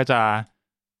ะเอกก็จะ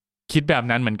คิดแบบ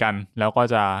นั้นเหมือนกันแล้วก็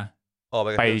จะ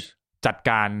ไปจัด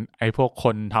การไอ้พวกค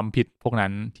นทำผิดพวกนั้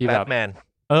นที่แบบ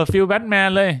ฟีลแบทแมน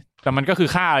เลยแต่มันก็คือ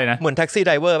ฆ่าเลยนะเหมือนแท็กซี่ไ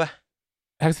ดเวอร์ป่ะ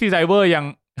แท็กซี่ไดเวอร์ยัง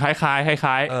คล้าย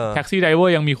แท็กซี่ไดเวอ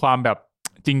ร์ยังมีความแบบ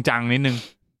จริงจังนิดนึง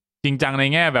จริงจังใน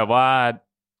แง่แบบว่า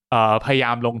พยาย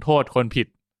ามลงโทษคนผิด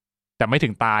แต่ไม่ถึ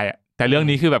งตายอ่ะแต่เรื่อง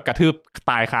นี้คือแบบกระทืบ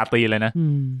ตายคาตีเลยนะ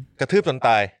กระทืบจนต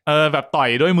ายแบบต่อย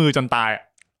ด้วยมือจนตาย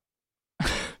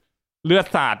เลือด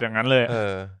สาดอย่างนั้นเลย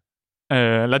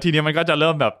แล้วทีนี้มันก็จะเ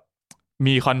ริ่มแบบ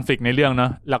มีคอนฟลิกต์ในเรื่องเนา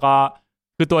ะแล้วก็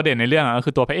คือตัวเด่นในเรื่องก็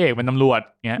คือตัวพระเอกเป็นตำรวจ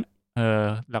เงี้ย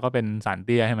แล้วก็เป็นสารเ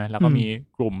ตี้ยใช่ไหมแล้วก็มี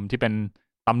กลุ่มที่เป็น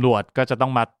ตำรวจก็จะต้อ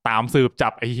งมาตามสืบจั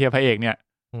บไอ้เหี้ยพระเอกเนี่ย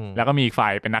แล้วก็มีอีกฝ่า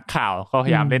ยเป็นนักข่าวก็พ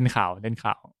ยายามเล่นข่าว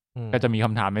ก็จะมีค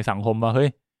ำถามในสังคมว่าเฮ้ย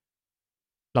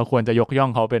เราควรจะยกย่อ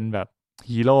งเขาเป็นแบบ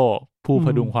ฮีโร่ผู้พ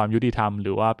ดุงความยุติธรรมห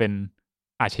รือว่าเป็น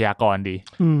อาชญากรดี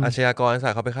อาชญากรสา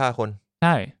ยเขาไปฆ่าคนใ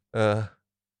ช่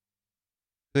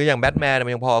คืออย่างแบทแมนมั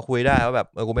นยังพอคุยได้ว่าแบบ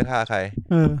กูไม่ฆ่าใคร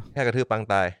แค่กระทืบปัง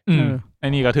ตายไอ้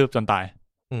นี่กระทืบจนตาย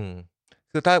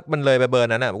คือถ้ามันเลยไปเบอร์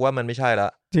นั้นบอกว่ามันไม่ใช่ละ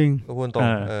จริงก็พูดตรง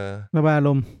ระบายอาร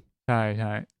มณ์ใช่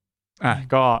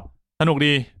ก็สนุก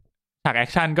ดีฉากแอค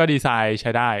ชั่นก็ดีไซน์ใ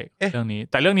ช้ได้เรื่องนี้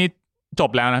แต่เรื่องนี้จบ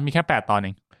แล้วนะมีแค่8 ตอนเอ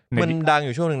งมันดังอ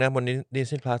ยู่ช่วงนึงนะบน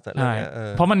Disney Plus เรื่องนี้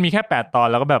เพราะมันมีแค่8 ตอน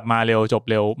แล้วก็แบบมาเร็วจบ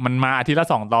เร็วมันมาอาทิตย์ละ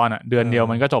2 ตอนเดือนเดียว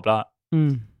มันก็จบแล้ว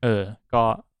ก็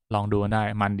ลองดูได้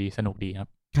มันดีสนุกดีครับ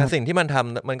แต่สิ่งที่มันท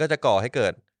ำมันก็จะก่อให้เกิ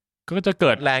ด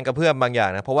แรงกระเพื่อมบางอย่า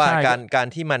งนะเพราะว่าการ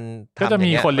ที่มันก็จะ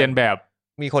มีคนเรียนแบบ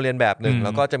หนึ่งแ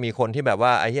ล้วก็จะมีคนที่แบบว่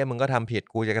าไอ้เหี้ยมึงก็ทำผิด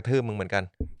กูจะกระทืบมึงเหมือนกัน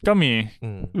ก็มี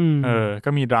ก็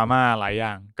มีดราม่าหลายอย่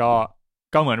าง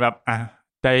ก็เหมือนแบบ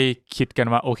ได้คิดกัน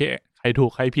ว่าโอเค ใครถู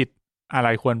กใครผิดอะไร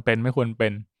ควรเป็นไม่ควรเป็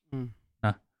นน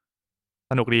ะ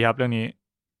สนุกดีครับเรื่องนี้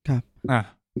ครับ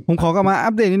ผมขอกลับมาอั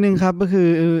ปเดตนิดนึงครับก็คือ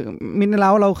มินิเ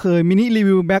ราเคยมินิรี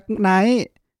วิวแบ็คไนท์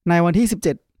ในวันที่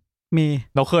17 เมษาย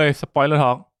นเราเคยสปอยเลอร์ท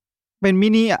อล์กเป็นมิ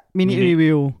นิรี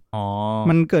วิว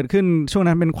มันเกิดขึ้นช่วง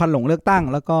นั้นเป็นควันหลงเลือกตั้ง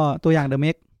แล้วก็ตัวอย่างเดอะเม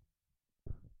ก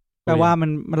แปลว่ามัน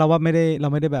เราว่าไม่ไ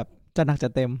ด้แบบจัดหนักจั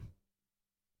ดเต็ม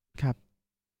ครับ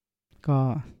ก็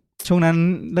ช่วงนั้น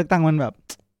เลือกตั้งมันแบบ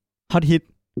ฮอตฮิต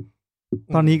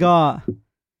ตอนนี้ก็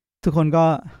ทุกคนก็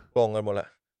โกงกันหมดละ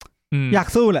อยาก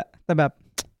สู้แหละแต่แบบ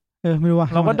ไม่รู้ว่า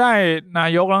เราก็ได้นา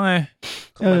ยกแล้วไง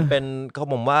มันเป็นเขา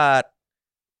ผมว่า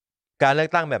การเลือก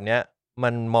ตั้งแบบเนี้ยมั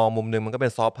นมองมุมนึงมันก็เป็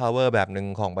นซอฟต์พาวเวอร์แบบนึง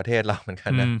ของประเทศเราเหมือนกั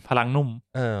นนะพลังนุ่ม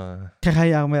ใคร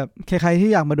อยากแบบใครที่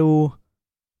อยากมาดู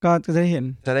ก็จะได้เห็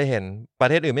นประ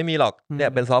เทศอื่นไม่มีหรอกเนี่ย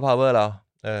เป็นซอฟต์พาวเวอร์เรา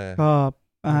ก็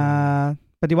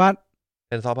ปฏิวัติ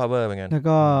เป็นซอฟต์พาวเวอร์เหมือนกันแล้ว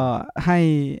ก็ใ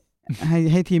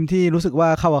ห้ทีมที่รู้สึกว่า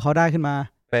เข้ากับเขาได้ขึ้นมา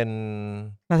เป็น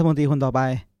รัฐมนตรีคนต่อไป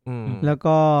แล้ว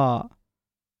ก็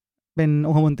เป็นอ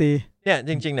งคมนตรีเนี่ย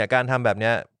จริงๆเนี่ยการทำแบบเนี้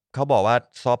ยเขาบอกว่า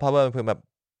ซอฟต์พาวเวอร์คือแบบ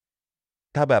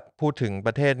ถ้าแบบพูดถึงป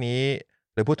ระเทศนี้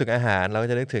หรือพูดถึงอาหารเราก็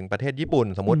จะนึกถึงประเทศญี่ปุ่น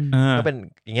สมมติก็เป็น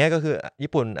อย่างเงี้ยก็คือ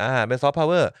ญี่ปุ่นอาหารเป็นซอฟต์พาวเ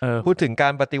วอร์พูดถึงกา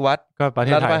รปฏิวัติก็ประเท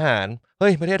ศไทยอาหารเฮ้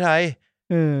ยประเทศไทย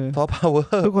ซอฟต์พาวเวอ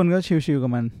ร์ทุกคนก็ชิลๆกั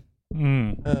บมัน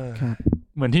ครับ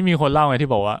เหมือนที่มีคนเล่าไงที่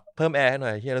บอกว่าเพิ่มแอร์ให้หน่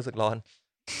อยที่รู้สึกร้อน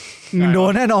โด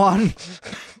นแน่นอน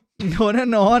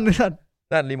สัตว์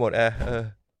นั่นรีโมทแอร์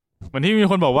เหมือนที่มี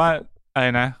คนบอกว่าอะไร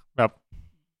นะแบบ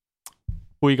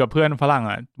คุยกับเพื่อนฝรั่ง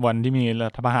อ่ะวันที่มีรั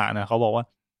ฐประหารนะเขาบอกว่า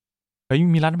เฮ้ย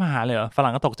มีรัฐประหารเลยเหรอฝ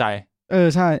รั่งก็ตกใจ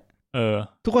ใช่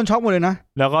ทุกคนช็อกหมดเลยนะ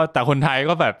แล้วก็แต่คนไทย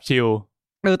ก็แบบชิล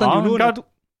ตอนอยู่นู่น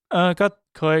ก็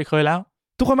เคยแล้ว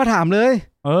ทุกคนมาถามเลย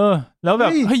แล้วแบบ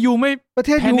ให้ยูไม่ประเ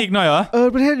ทศแพนิคหน่อยเหรอ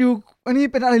ประเทศยูอันนี้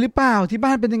เป็นอะไรหรือเปล่าที่บ้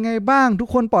านเป็นยังไงบ้างทุก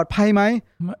คนปลอดภัยไหม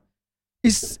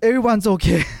is everyone's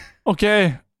okay โอเค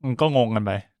ก็งงกันไ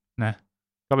ปนะ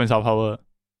ก็เป็นซอฟต์พาวเวอร์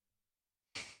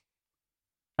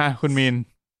คุณมีน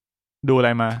ดูอะไร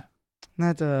มาน่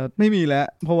าจะไม่มีแล้ว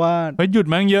เพราะว่าหยุด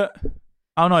มั้งเยอะ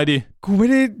เอาหน่อยดิกูไม่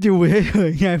ได้อยู่เฉ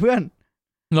ยๆไงเพื่อน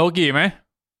โลกิไหม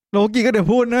โลกิก็เดี๋ยว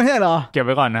พูดนะใช่เหรอเก็บไ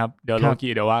ว้ก่อนนะครับเดี๋ยวโลกิ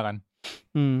เดี๋ยวว่ากัน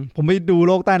ผมไปดูโ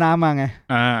ลกใต้น้ำมาไง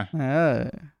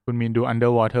คุณมีนดู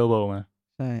Underwater World มา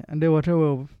ใช่ Underwater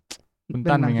World คุณ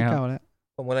ตั้นเป็นไงครับ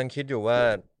ผมกำลังคิดอยู่ว่า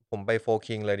ผมไปโฟ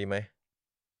คิงเลยดีไหม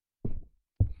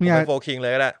ไปโฟคิงเล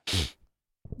ยก็ไ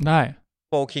ด้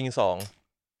โฟคิง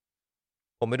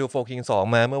2ผมไปดูโฟคิง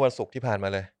2มาเมื่อวันศุกร์ที่ผ่านมา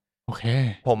เลยโอเค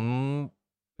ผม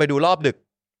ไปดูรอบดึก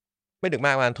ไม่ดึกม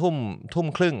ากประมาณทุ่ม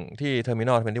ครึ่งที่เทอร์มิน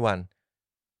อล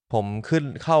21ผม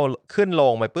ขึ้นโร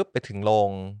งไปปุ๊บไปถึงโรง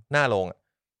หน้าโรง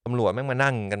ตำรวจแม่งมา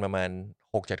นั่งกันประมาณ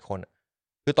 6-7 คน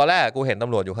คือตอนแรกกูเห็นต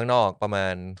ำรวจอยู่ข้างนอกประมา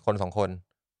ณคน2คน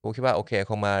กูคิดว่าโอเค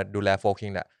คงมาดูแลโฟคิ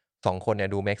งแหละ2คนเนี่ย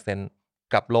ดู make sense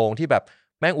กับโรงที่แบบ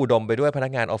แม่งอุดมไปด้วยพนั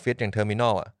กงานออฟฟิศอย่างเทอร์มินอ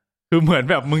ลคือเหมือน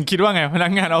แบบมึงคิดว่าไงพนั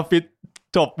กงานออฟฟิศ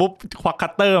จบปุ๊บควักคั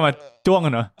ตเตอร์มาจ้วงกั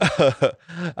นเหรอ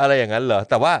อะไรอย่างนั้นเหรอ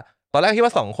แต่ว่าตอนแรกคิด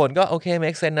ว่า2คนก็โอเค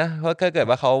make sense นะเพราะถ้าเกิด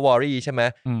ว่าเขาวอรี่ใช่ไหม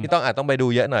ที่ต้องไปดู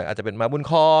เยอะหน่อยอาจจะเป็นมาบุญ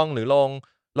คลองหรือ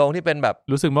โรงที่เป็นแบบ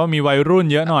รู้สึกว่ามีวัยรุ่น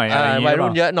เยอะหน่อยอะไรอย่างเงี้ยวัยรุ่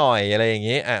นเยอะหน่อยอะไรอย่าง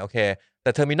งี้โอเคแ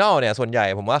ต่เทอร์มินอลเนี่ยส่วนใหญ่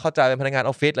ผมว่าเขาจะเป็นพนักงานอ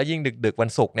อฟฟิศแล้วยิ่งดึกวัน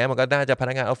ศุกร์เนี่ยมันก็น่าจะพ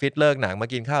นักงานออฟฟิศเลิกหนังมา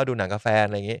กินข้าวดูหนังกาแฟอ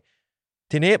ะไรอย่างงี้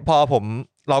ทีนี้พอ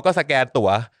เราก็สแกนตั๋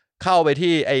วเข้าไป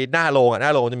ที่ไอ้หน้าโร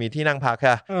งจะมีที่นั่งพัก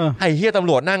ค่ะไอ้เหี้ยตำ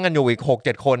รวจนั่งกันอยู่อีก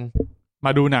 6-7 คนม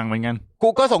าดูหนังเหมือนกันกู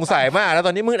ก็สงสัยมากแล้วต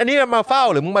อนนี้มึงอันนี้มาเฝ้า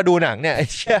หรือมึงมาดูหนังเนี่ยไอ้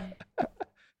เหี้ย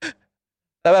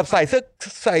แต่แบบใ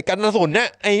ส่กันกระสุนเนี่ย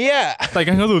ไอ้เหี้ยใส่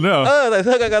กันกระสุนด้วยเหรอใส่เ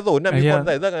สื้อกันกระสุนมีคนใ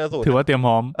ส่เสื้อกันกระสุนถือว่าเตรียมพ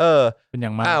ร้อมเป็นอย่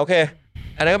างมากโอเค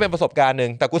อันนั้นก็เป็นประสบการณ์นึ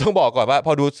งแต่กูต้องบอกก่อนว่าพ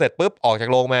อดูเสร็จปุ๊บออกจาก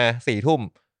โรงมา 4 ทุ่ม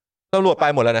ตำรวจไป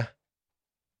หมดแล้วนะ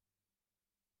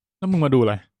แล้วมึงมาดูอะ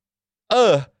ไร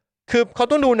คือเขา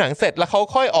ต้องดูหนังเสร็จแล้วเขา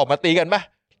ค่อยออกมาตีกันป่ะ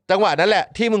จังหวะนั้นแหละ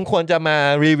ที่มึงควรจะมา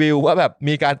รีวิวว่าแบบ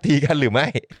มีการตีกันหรือไม่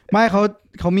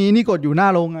เขามีนี่กดอยู่หน้า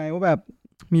โรงไงว่าแบบ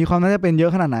มีความน่าจะเป็นเยอ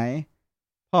ะขนาดไหน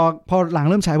พอหลัง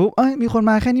เริ่มฉายปุ๊บมีคน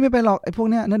มาแค่นี้ไม่เป็นหรอกไอ้พวก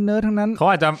เนี้ยเนิร์ดทั้งนั้นเขา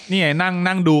อาจจะนี่ไง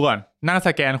นั่งดูก่อนนั่งส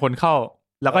แกนคนเข้า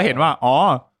แล้วก็เห็นว่า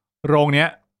โรงเนี้ย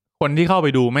คนที่เข้าไป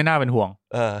ดูไม่น่าเป็นห่วง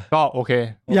ก็โอเค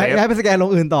ย้ายไปสแกนโร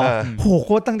งอื่นต่อโหโค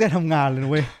ตรตั้งใจทำงานเลย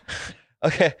เว้ยโอ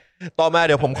เคต่อมาเ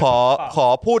ดี๋ยวผมขอ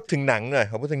พูดถึงหนังหน่อย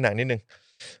ขอพูดถึงหนังนิดนึง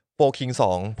โฟคิง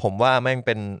2ผมว่าแม่งเ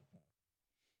ป็น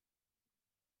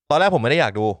ตอนแรกผมไม่ได้อยา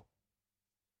กดู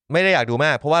ม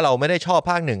ากเพราะว่าเราไม่ได้ชอบ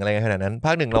ภาค1อะไรขนาดนั้นภ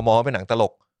าค1เรามองว่าเป็นหนังตล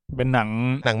กเป็นหนัง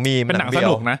มีเป็นหนังส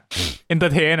นุกนะเอนเตอ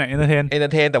ร์เ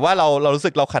ทนแต่ว่าเรารู้สึ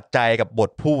กเราขัดใจกับบท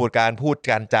พูด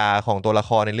การจาของตัวละค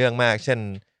รในเรื่องมากเช่น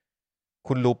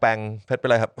คุณลูแปงเพชรเป็น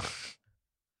ไรครับ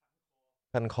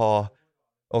พันคอ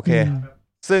โอเค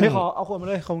ซึ่งขอเอาคนมา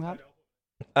เลยครับ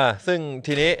ซึ่ง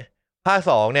ทีนี้ภาค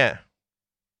2เนี่ย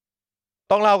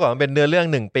ต้องเล่าก่อนมันเป็นเนื้อเรื่อง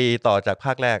1 ปีต่อจากภ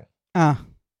าคแรก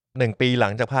1 ปีหลั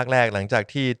งจากภาคแรกหลังจาก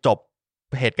ที่จบ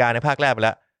เหตุการณ์ในภาคแรกไปแ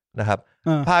ล้วนะครับ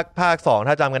ภาค2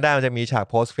ถ้าจำกันได้มันจะมีฉาก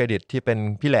post credit ที่เป็น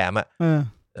พี่แหลม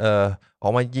ออ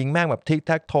กมายิงแม่งแบบทิกแ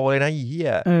ท็กโทเลยนะอีเหี้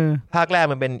ยภาคแรก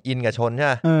มันเป็นอินกับชนใช่ไ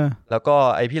หมแล้วก็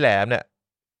ไอพี่แหลมเนี่ย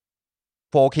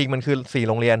โฟคิงมันคือ4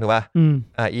โรงเรียนถูกป่ะ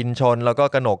อินชนแล้วก็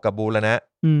กนกกับบูรณะ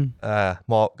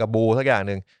มอกับบูสักอย่าง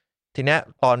นึงทีเนี้ย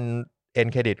ตอนเอ็น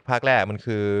เครดิตภาคแรกมัน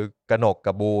คือกนก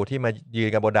กับบูที่มายืน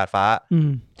กันบนดาดฟ้า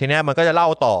ทีเนี้ยมันก็จะเล่า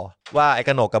ต่อว่าไอ้ก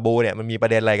นกกับบูเนี่ยมันมีปร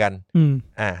ะเด็นอะไรกัน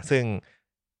ซึ่ง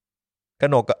ก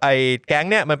นกไอ้แก๊ง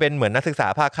เนี่ยมันเป็นเหมือนนักศึกษา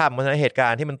ภาคค่ำเพราะฉะนั้นเหตุกา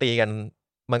รณ์ที่มันตีกัน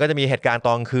มันก็จะมีเหตุการณ์ต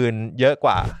อนคืนเยอะ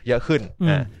ขึ้น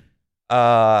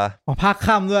ภาค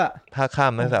ค่ำด้วยภาคค่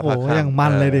ำนักศึกษาภาคค่ำอย่างมั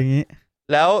นเลยอย่างนี้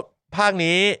แล้วภาค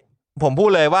นี้ผมพูด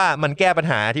เลยว่ามันแก้ปัญ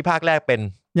หาที่ภาคแรกเป็น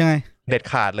ยังไงเด็ด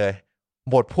ขาดเลย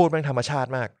บทพูดแม่งธรรมชาติ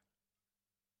มาก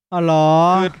เหรอ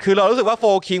คือเรารู้สึกว่าโฟ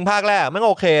คิงภาคแรกมัน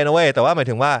โอเคนะเว้ยแต่ว่าหมาย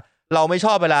ถึงว่าเราไม่ช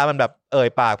อบเวลามันแบบ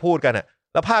ปากพูดกันอะ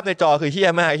แล้วภาพในจอคือเหี้ย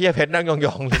มากเหี้ยเพชรนั่งย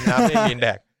องๆริมน้ำไม่มีแด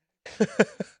ก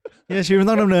เนี่ยชีวิตมัน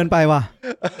ต้องดำเนินไปว่ะ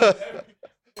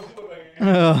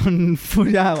มันพูด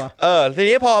ยากว่ะที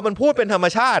นี้พอมันพูดเป็นธรรม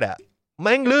ชาติอะแ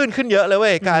ม่งลื่นขึ้นเยอะเลยเ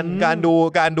ว้ยการ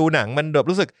ดูหนังมันแบบ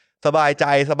รู้สึกสบายใจ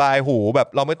สบายหูแบบ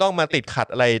เราไม่ต้องมาติดขัด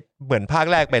อะไรเหมือนภาค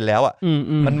แรกเป็นแล้วอ่ะ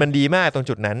มันดีมากตรง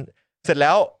จุดนั้นเสร็จแ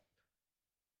ล้ว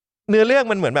เนื้อเรื่อง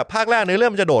มันเหมือนแบบภาคแรกเนื้อเรื่อ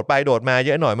งมันจะโดดไปโดดมาเ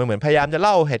ยอะหน่อยมันเหมือนพยายามจะเ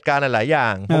ล่าเหตุการณ์หลายๆอย่า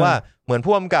งเพราะว่าเหมือน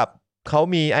พ่วงกับเขา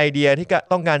มีไอเดียที่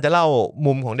ต้องการจะเล่า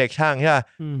มุมของเด็กช่างใช่ป่ะ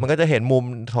มันก็จะเห็นมุม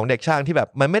ของเด็กช่างที่แบบ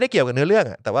มันไม่ได้เกี่ยวกับเนื้อเรื่อง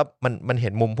อ่ะแต่ว่ามันเห็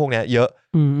นมุมพวกนี้เยอะ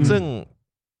ซึ่ง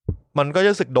มันก็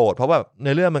รู้สึกโดดเพราะว่าเ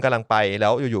นื้อเรื่องมันกำลังไปแล้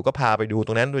วอยู่ๆก็พาไปดูต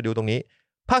รงนั้นไปดูตรงนี้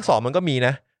ภาค2มันก็มีน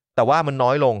ะแต่ว่ามันน้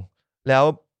อยลงแ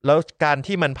ล้วการ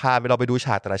ที่มันพาเราไปดูฉ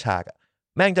ากแต่ละฉาก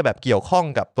แม่งจะแบบเกี่ยวข้อง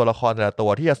กับตัวละครแต่ละตัว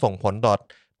ที่จะส่งผลต่อ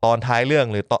ตอนท้ายเรื่อง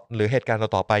หรือเหตุการณ์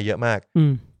ต่อไปเยอะมาก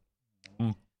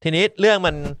ทีนี้เรื่อง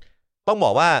มันต้องบ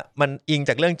อกว่ามันอิง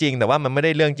จากเรื่องจริงแต่ว่ามันไม่ไ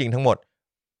ด้เรื่องจริงทั้งหมด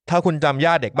ถ้าคุณจำญ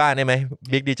าติเด็กบ้านได้ไหม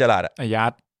บิ๊กดีจลาดญา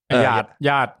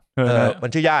ติมัน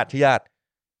ชื่อญาติ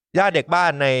เด็กบ้า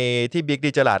นในที่บิ๊ก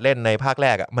ดีจลาดเล่นในภาคแร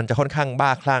กมันจะค่อนข้างบ้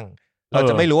าคลั่งเรา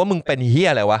จะไม่รู้ว่ามึงเป็นเหี้ย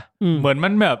อะไรวะเหมือนมั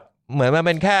นเ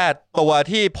ป็นแค่ตัว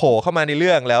ที่โผล่เข้ามาในเ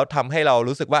รื่องแล้วทำให้เรา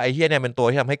รู้สึกว่าไอ้เหี้ยเนี่ยเป็นตัว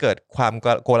ที่ทำให้เกิดความ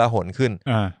โกลาหลขึ้น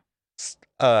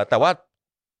แต่ว่า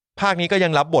ภาคนี้ก็ยั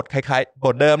งรับบทคล้ายๆบ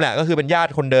ทเดิมแหละก็คือเป็นญา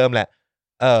ติคนเดิมแหละ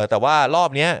แต่ว่ารอบ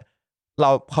เนี้ย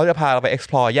เขาจะพาเราไป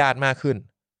explore ญาติมากขึ้น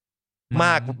ม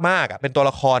ากเป็นตัว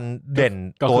ละครเด่น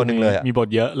ตัวนึงเลยมีบท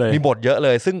เยอะเล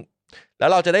ยซึ่งแล้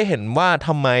วเราจะได้เห็นว่าท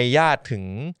ำไมญาติถึง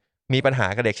มีปัญหา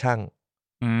กับเด็กช่าง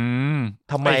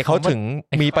ทำไมเขาถึง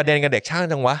มีประเด็นกับเด็กช่าง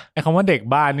จังวะไอ้คำว่าเด็ก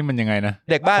บ้านนี่มันยังไงนะ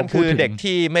เด็กบ้านคือเด็ก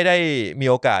ที่ไม่ได้มี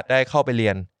โอกาสได้เข้าไปเรี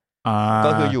ยน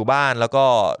ก็คืออยู่บ้านแล้วก็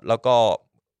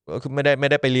คือไม่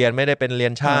ได้ไปเรียนไม่ได้เป็นเรีย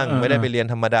นช่างไม่ได้ไปเรียน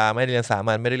ธรรมดาไม่ได้เรียนสา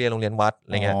มัญไม่ได้เรียนโรงเรียนวัดอะ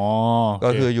ไรเงี้ยก็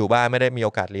คืออยู่บ้านไม่ได้มีโอ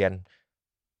กาสเรียน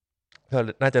ก็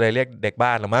น่าจะเลยเรียกเด็กบ้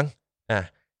านหรือมั้ง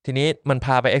ทีนี้มันพ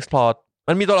าไป explore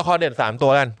มันมีตัวละครเด่น3ตั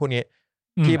วกันพวกนี้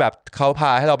ที่แบบเขาพ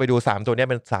าให้เราไปดู3ตัวนี้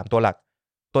เป็น3ตัวหลัก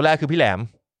ตัวแรกคือพี่แหลม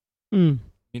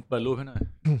นิดเปิดรูปให้หน่อย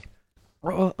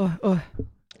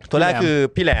ตัวแรกคือ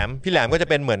พี่แหลมก็จะ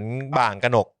เป็นเหมือนบ่างก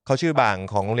นกเขาชื่อบ่าง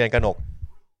ของโรงเรียนกนก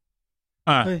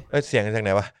เสียงจากไหน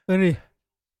วะนี่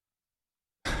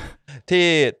ที่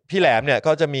พี่แหลมเนี่ย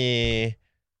ก็จะ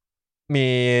มี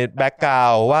แบ็คกรา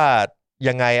วด์ว่า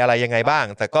ยังไงอะไรยังไงบ้าง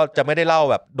แต่ก็จะไม่ได้เล่า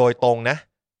แบบโดยตรงนะ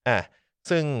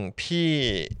ซึ่ง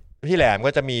พี่แหลม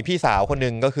ก็จะมีพี่สาวคนนึ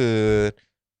งก็คือ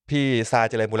พี่ซา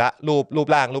เจริญบุระรูป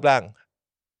ร่าง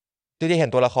ที่เห็น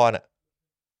ตัวละคร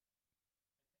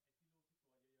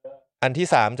อันที่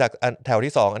3จากแถว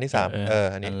ที่2อันที่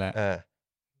3อันนี้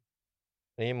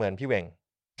นี่เหมือนพี่เหว่ง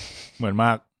เหมือนม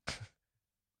าก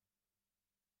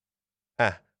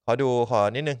ขอ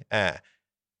นิดนึง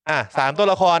3ตัว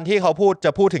ละครที่เขาจ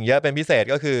ะพูดถึงเยอะเป็นพิเศษ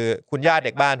ก็คือคุณญาติเ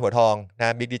ด็กบ้านหัวทองน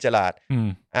ะบิ๊กดิจลาด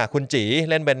คุณจี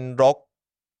เล่นเป็นรก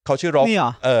เขาชื่อรก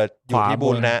อยู่ที่บุ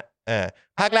ญนะ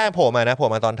ภาคแรกโผล่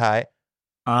มาตอนท้าย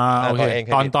โอเค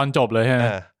ตอนจบเลยใช่ไหม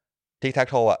ทิกแท็ก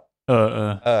โท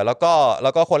แล้ว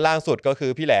ก็คนล่างสุดก็คื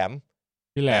อพี่แหลม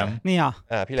นี่เหรอ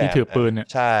พี่แหลมที่ถือปืนเนี่ย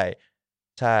ใ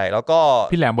ช่แล้วก็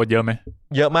พี่แหลมบทเยอะไหม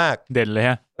เยอะมากเด่นเลย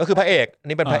ฮะก็คือพระเอก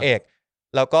นี่เป็นพระเอก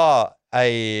แล้วก็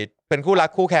เป็นคู่รัก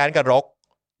คู่แค้นกับรก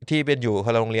ที่เป็นอยู่ค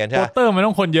นละโรงเรียนใช่ไหมโปสเตอร์มันต้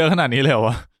องคนเยอะขนาดนี้เลยเหรอ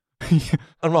วะ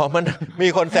มันมี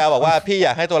คนแซวบอกว่าพี่อย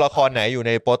ากให้ตัวละครไหนอยู่ใ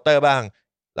นโปสเตอร์บ้าง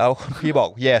แล้วพี่บอก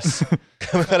yes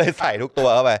ก็เลยใส่ทุกตัว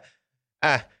เข้าไป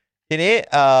ทีนี้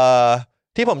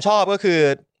ที่ผมชอบก็คือ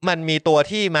มันมีตัว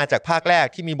ที่มาจากภาคแรก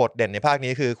ที่มีบทเด่นในภาค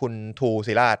นี้คือคุณทู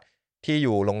ศิราช ที่อ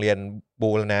ยู่โรงเรียนบู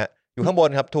รณะอยู่ข้างบน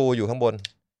ครับทูอยู่ข้างบน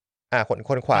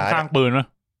คนขวาข้างปืนมั้ย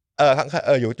ข้าง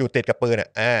อยู่ติดกับปืน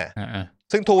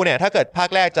ซึ่งทูเนี่ยถ้าเกิดภาค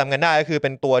แรกจำกันได้ก็คือเป็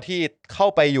นตัวที่เข้า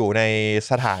ไปอยู่ใน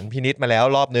สถานพินิจมาแล้ว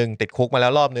รอบนึงติดคุกมาแล้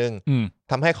วรอบนึง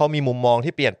ทำให้เขามีมุมมอง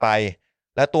ที่เปลี่ยนไป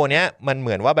และตัวเนี้ยมันเห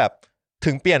มือนว่าแบบ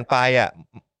ถึงเปลี่ยนไป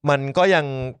มันก็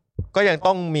ยัง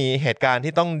ต้องมีเหตุการณ์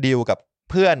ที่ต้องดีลกับ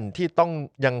เพื่อนที่ต้อง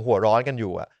ยังหัวร้อนกันอ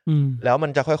ยู่แล้วมั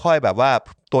นจะค่อยๆแบบว่า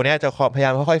ตัวเนี้ยจะพยายา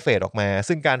มค่อยๆเฟดออกมา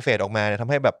ซึ่งการเฟดออกมาเนี่ยทำ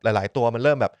ให้แบบหลายๆตัวมันเ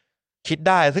ริ่มแบบคิดไ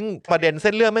ด้ซึ่งประเด็นเ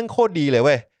ส้นเรื่องแม่งโคตรดีเลยเ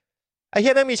ว้ยไอ้เ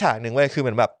หี้ยแม่งมีฉากหนึ่งเว้ยคือเห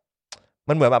มือนแบบ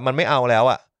มันไม่เอาแล้ว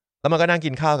แล้วมันก็นั่งกิ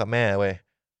นข้าวกับแม่เว้ย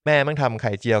แม่แม่งทำไ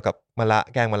ข่เจียวกับมะระ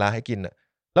แกงมะระให้กิน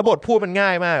แล้วบทพูดมันง่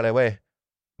ายมากเลยเว้ย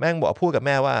แม่งบอกพูดกับแ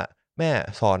ม่ว่าแม่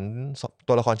สอน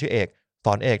ตัวละครชื่อเอกส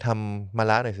อนเอกทำมะ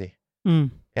ระหน่อยสิ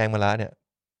แกงมะระเนี่ย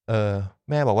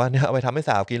แม่บอกว่าเนี่ยเอาไปทำให้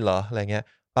สาวกินเหรออะไรเงี้ย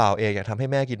เปล่าเอกอยากทำให้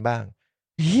แม่กินบ้าง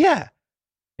เฮี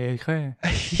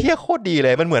ยโคตรดีเล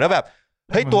ยมันเหมือนว่าแบบ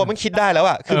เฮ้ยตัวมันคิดได้แล้ว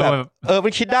คือแบบมั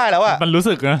นคิดได้แล้วมันรู้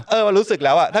สึกนะมันรู้สึกแ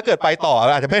ล้วถ้าเกิดไปต่อ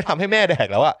อาจจะไม่ทำให้แม่แดก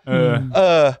แล้ว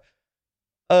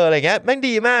อะไรเงี้ยแม่ง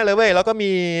ดีมากเลยเว้ยแล้วก็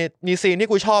มีซีนที่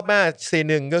กูชอบมากซีน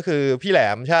หนึ่งก็คือพี่แหล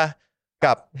มใช่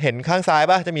กับเห็นข้างซ้าย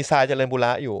ป่ะจะมีทรายเจริญบุร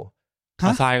ะอยู่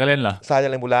ทรายก็เล่นเหรอทรายเจ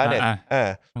ริญบุระเนี่ย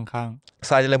ข้าง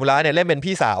ทรายเจริญบุระเนี่ยเล่นเป็น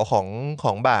พี่สาวข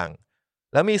องบ่าง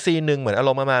แล้วมีซีนหนึ่งเหมือนอาร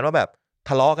มณ์ประมาณว่าแบบท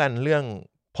ะเลาะกันเรื่อง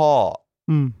พ่อ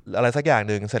อะไรสักอย่าง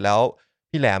หนึ่งเสร็จแล้ว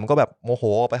พี่แหลมก็แบบโมโห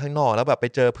ไปข้างนอกแล้วแบบไป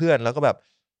เจอเพื่อนแล้วก็แบบ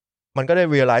มันก็ได้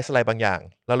realize อะไรบางอย่าง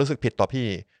แล้วรู้สึกผิดต่อพี่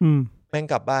แม่ง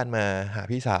กลับบ้านมาหา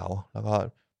พี่สาวแล้วก็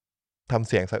ทำเ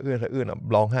สียงสะอื้น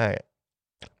ร้องไห้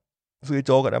ซื้อโ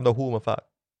จ๊กกับน้ำเต้าหู้มาฝาก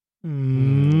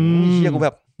เฮียกูแบ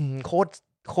บ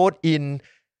โคตรอิน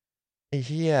ไอ้เ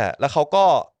ฮียแล้วเขาก็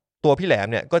ตัวพี่แหลม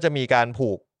เนี่ยก็จะมีการผู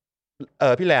ก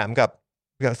พี่แหลมกับ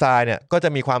ทรายเนี่ยก็จะ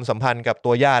มีความสัมพันธ์กับ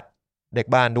ตัวญาติเด็ก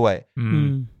บ้านด้วย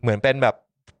เหมือนเป็นแบบ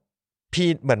พี่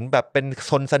เหมือนแบบเป็น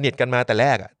คนสนิทกันมาแต่แร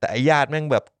กแต่ไอ้ญาติแม่ง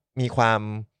แบบมีความ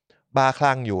บ้าค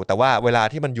ลั่งอยู่แต่ว่าเวลา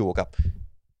ที่มันอยู่กับ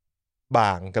บ่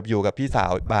างกับอยู่กับพี่สา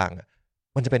วบ่าง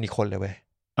มันจะเป็นอีกคนเลยเว้ย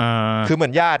คือเหมือ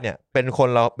นญาติเนี่ยเป็น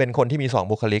คนที่มี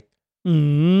2บุคลิก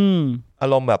อา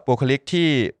รมณ์แบบบุคลิกที่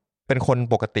เป็นคน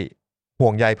ปกติห่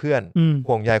วงใยเพื่อน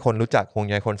ห่วงใยคนรู้จักห่วง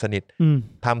ใยคนสนิท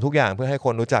ทำทุกอย่างเพื่อให้ค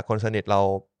นรู้จักคนสนิทเรา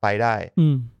ไปได้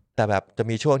แต่แบบจะ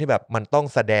มีช่วงที่แบบมันต้อง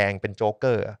แสดงเป็นโจ๊กเก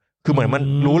อร์คือเหมือนมัน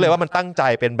รู้เลยว่ามันตั้งใจ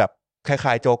เป็นแบบคล้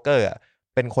ายๆโจ๊กเกอร์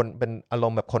เป็นอาร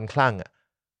มณ์แบบคนคลั่ง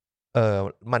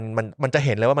มันจะเ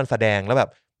ห็นเลยว่ามันแสดงแล้วแบบ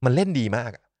มันเล่นดีมา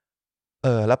ก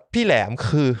แล้วพี่แหลม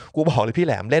คือกูบอกเลยพี่แ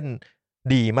หลมเล่น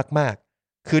ดีมาก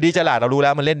ๆคือดีจลาดเรารู้แล้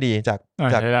วมันเล่นดีจาก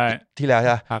ที่แล้วใช่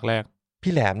ไหมภาคแรก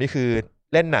พี่แหลมนี่คือ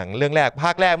เล่นหนังเรื่องแรกภ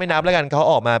าคแรกไม่นับแล้วกันเขา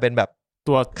ออกมาเป็นแบบ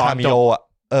ตัวคาเมโ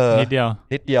อนิดเ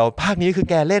ดียวภาคนี้คือ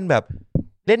แกเล่นแบบ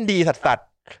เล่นดีสัส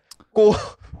ๆ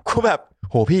กูแบบ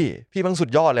โหพี่มันสุด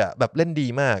ยอดเลยแบบเล่นดี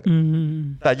มาก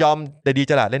แต่ยอมแต่ดี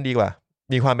จลาดเล่นดีกว่า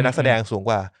มีความเป็นนักแสดงสูง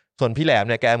กว่าส่วนพี่แหลม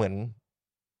เนี่ยแกเหมือน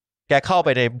แกเข้าไป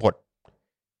ในบท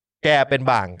แกเป็น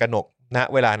บ่างกนกนะ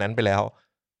เวลานั้นไปแล้ว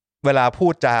เวลาพู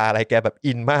ดจาอะไรแกแบบ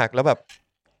อินมากแล้วแบบ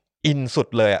อินสุด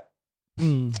เลย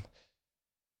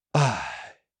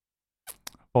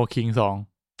โอคิง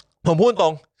2ผมพูดตร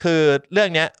งคือเรื่อง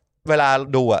เนี้ยเวลา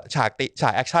ดูฉา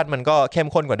กแอคชั่นมันก็เข้ม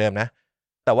ข้นกว่าเดิมนะ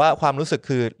แต่ว่าความรู้สึก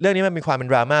คือเรื่องนี้มันมีความเป็น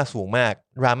ดราม่าสูงมาก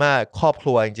ดราม่าครอบค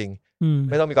รัวจริงๆ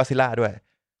ไม่ต้องมีก็อดซิลล่าด้วย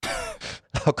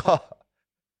แล้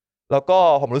วก็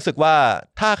ผมรู้สึกว่า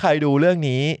ถ้าใครดูเรื่อง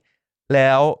นี้แ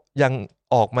ล้วยัง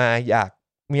ออกมาอยาก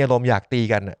มีอารมณ์อยากตี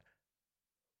กัน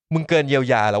มึงเกินเยียว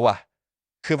ยาแล้วว่ะ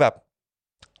คือแบบ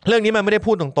เรื่องนี้มันไม่ได้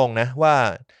พูดตรงๆนะว่า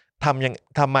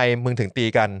ทำไมมึงถึงตี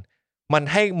กันมัน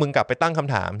ให้มึงกลับไปตั้งค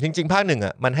ำถามจริงๆภาคหนึ่ง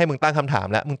มันให้มึงตั้งคำถาม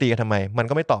แล้วมึงตีกันทำไมมัน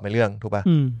ก็ไม่ตอบในเรื่องถูกป่ะ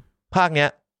ภาคเนี้ย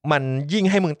มันยิ่ง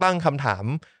ให้มึงตั้งคำถาม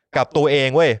กับตัวเอง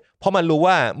เว้ยเพราะมันรู้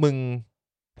ว่ามึง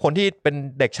คนที่เป็น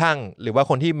เด็กช่างหรือว่า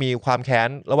คนที่มีความแค้น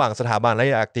ระหว่างสถาบันและ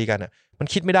อยากตีกันมัน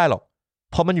คิดไม่ได้หรอก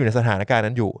เพราะมันอยู่ในสถานการณ์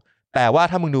นั้นอยู่แต่ว่า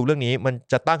ถ้ามึงดูเรื่องนี้มัน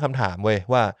จะตั้งคำถามเว้ย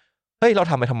ว่าเฮ้ยเรา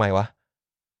ทำไปทำไมวะ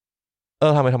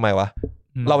ทำไปทำไมวะ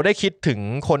เราได้คิดถึง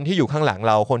คนที่อยู่ข้างหลัง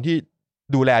เราคนที่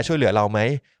ดูแลช่วยเหลือเราไหม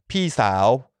พี่สาว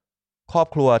ครอบ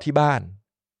ครัวที่บ้าน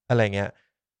อะไรเงี้ย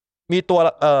มีตัว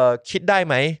คิดได้ไ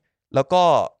หมแล้วก็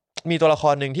มีตัวละค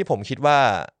รหนึ่งที่ผมคิดว่า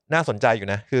น่าสนใจอยู่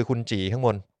นะคือคุณจีข้างบ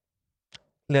น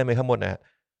เลื่อนไปข้างบนนะ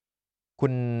คุ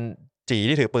ณจี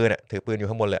ที่ถือปืนอยู่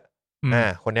ข้างบนเลย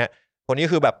คนนี้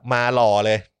คือแบบมาหล่อเ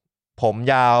ลยผม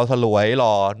ยาวสลวยห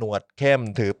ล่อหนวดเข้ม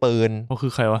ถือปืนเขาคื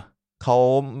อใครวะเขา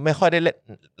ไม่ค่อยได้เล่น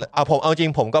เอาจริ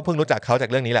งผมก็เพิ่งรู้จักเขาจาก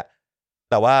เรื่องนี้แหละ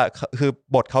แต่ว่าคือ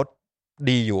บทเขา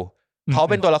ดีอยู่เขา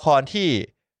เป็นตัวละครที่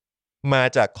มา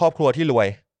จากครอบครัวที่รวย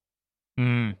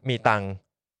มีตังค์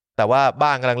แต่ว่าบ้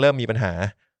านกำลังเริ่มมีปัญหา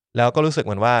แล้วก็รู้สึกเ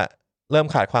หมือนว่า เริ่ม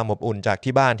ขาดความอบอุ่นจาก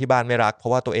ที่บ้านไม่รักเพรา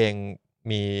ะว่าตัวเอง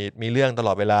มีเรื่องตล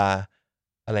อดเวลา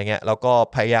อะไรเงี้ยแล้วก็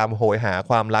พยายามโหยหา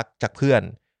ความรักจากเพื่อน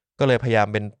ก็เลยพยายาม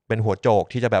เป็นหัวโจก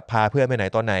ที่จะแบบพาเพื่อนไปไหน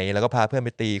ตอนไหนแล้วก็พาเพื่อนไป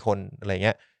ตีคนอะไรเ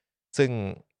งี้ยซึ่ง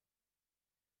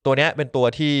ตัวเนี้ยเป็นตัว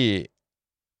ที่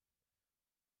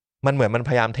มันเหมือนมันพ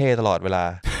ยายามเท่ตลอดเวลา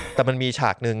แต่มันมีฉา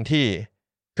กนึงที่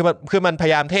คือมันพย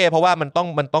ายามเท่เพราะว่ามัน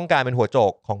ต้องการเป็นหัวโจ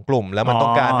กของกลุ่มแล้วมันต้อ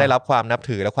งการได้รับความนับ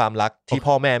ถือและความรักที่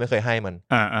พ่อแม่ไม่เคยให้มัน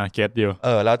เก็ตอยู่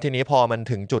แล้วทีนี้พอมัน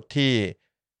ถึงจุดที่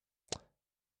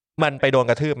มันไปโดน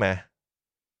กระทืบมา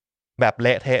แบบเล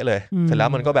ะเทะเลยเสร็จแล้ว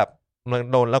มันก็แบบมัน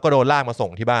โดนลากมาส่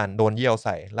งที่บ้านโดนเยี่ยวใ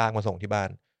ส่ลากมาส่งที่บ้าน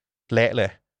เละเลย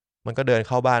มันก็เดินเ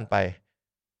ข้าบ้านไป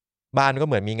บ้านก็เ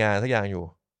หมือนมีงานสักอย่างอยู่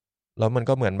แล้วมัน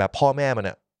ก็เหมือนแบบพ่อแม่มัน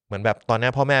อะเหมือนแบบตอนนี้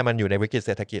พ่อแม่มันอยู่ในวิกฤตเ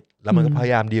ศรษฐกิจแล้วมันก็พย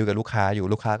ายามดีลกับลูกค้าอยู่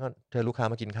ลูกค้าก็เจอลูกค้า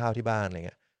มากินข้าวที่บ้านอะไรเ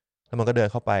งี้ยแล้วมันก็เดิน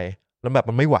เข้าไปแล้วแบบ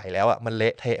มันไม่ไหวแล้วอ่ะมันเล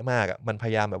ะเทะมากอ่ะมันพ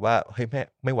ยายามแบบว่าเฮ้ยแม่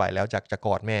ไม่ไหวแล้วจะก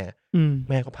อดแม่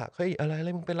แม่ก็พาเฮ้ยอะไ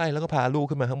รมึงเป็นไรแล้วก็พาลูก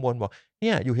ขึ้นมาข้างบนบอกเ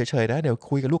นี่ยอยู่เฉยๆนะเดี๋ยว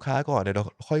คุยกับลูกค้าก่อนเดี๋ยวเรา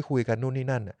ค่อยคุยกันนู่นนี่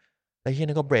นั่นอ่ะแล้วที่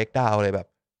นั่นก็เบรกดาวน์เลยแบบ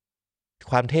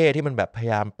ความเท่ที่มันแบบพย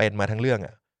ายามเป็นมาทั้งเรื่อง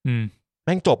อ่ะแ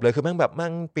ม่งจบเลยคือแม่งแบบแม่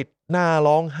งปิดหน้า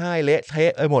ร้องไห้เละเท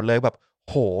ะหมดเลยแบบ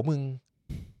โหมึง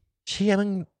เชี่ยมัน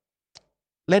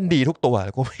เล่นดีทุกตัว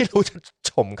กูไม่รู้จะ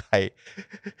ชมใคร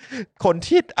คน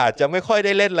ที่อาจจะไม่ค่อยไ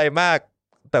ด้เล่นอะไรมาก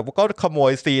แต่ก็ขโม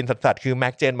ยซีนสัตว์คือแม็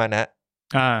กเจนมานะ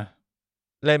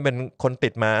เล่นเป็นคนติ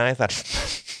ดม้าไอ้สัตว์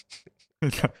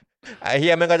ไอ้เฮี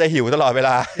ยมันก็จะหิวตลอดเวล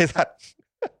าไอ้สัตว์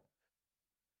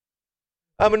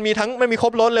มันมีคร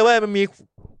บรสเลยเว้ยมันมี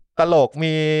ตลก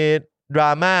มีดร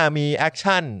าม่ามีแอค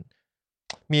ชั่น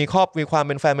มีความเ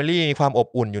ป็นแฟมิลี่มีความอบ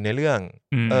อุ่นอยู่ในเรื่อง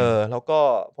แล้วก็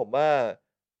ผมว่า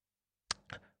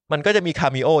มันก็จะมีคา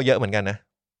เมโอเยอะเหมือนกันนะ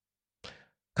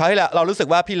คราวที่แล้วเรารู้สึก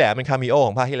ว่าพี่แหลมเป็นคาเมโอข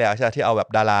องภาคที่แล้วใช่ไหมที่เอาแบบ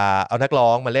ดาราเอานักร้อ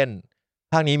งมาเล่น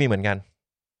ภาคนี้มีเหมือนกัน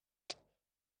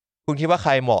คุณคิดว่าใค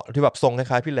รเหมาะที่แบบทรงค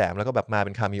ล้ายๆพี่แหลมแล้วก็แบบมาเ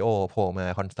ป็นคาเมโอโผล่มา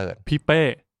คอนเสิร์ตพี่เ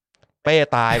ป้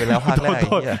ตายไปแล้วภาคแรก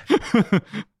เนี่ย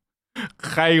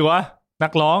ใครวะนั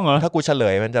กร้องเหรอถ้ากูเฉล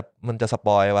ยมันจะสป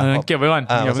อยวะเก็บไว้ก่อน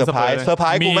เซอร์ไพร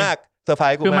ส์กูมาก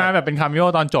คือมาแบบเป็นคาเมโอ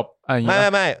ตอนจบอะไรอย่างเงี้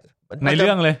ยไม่ในเ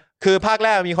รื่องเลยคือภาคแร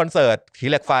กมีคอนเสิร์ตผี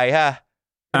เหล็กไฟฮะ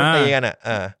ตีกันอ่ะ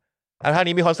ภาค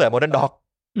นี้มีคอนเสิร์ตโมเดิร์นด็อก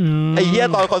ไอ้เหี้ย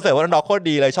ตอนคอนเสิร์ตโมเดิร์นด็อกโคตร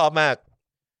ดีเลยชอบมาก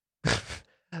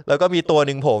แล้วก็มีตัวห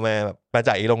นึ่งโผล่มาจ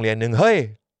ากอีกโรงเรียนนึงเฮ้ย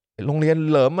โรงเรียน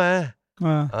เหลิมมา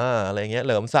อะไรเงี้ยเ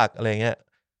หลิมศักดิ์อะไรเงี้ย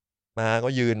มาก็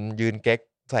ยืนเก๊ก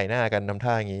ใส่หน้ากันทำ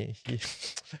ท่าอย่างงี้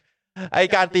ไอ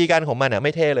การตีกันของมันอ่ะไ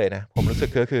ม่เท่เลยนะผมรู้สึก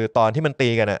คือตอนที่มันตี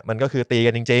กันอ่ะมันก็คือตีกั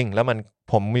นจริงๆแล้ว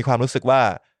ผมมีความรู้สึกว่า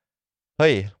เฮ้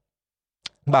ย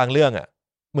บางเรื่องอ่ะ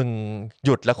มึงห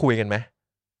ยุดแล้วคุยกันไหม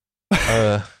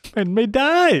เป็นไม่ไ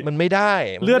ด้มันไม่ได้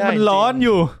เลือดมันร้อนอ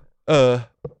ยู่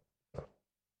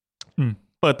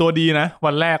เปิดตัวดีนะ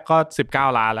วันแรกก็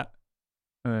19 ล้านแล้ว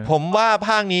ผมว่าภ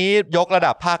าคนี้ยกระ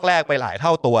ดับภาคแรกไปหลายเท่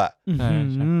าตัว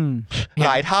หล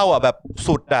ายเท่าอ่ะแบบ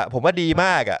สุดอ่ะผมว่าดีม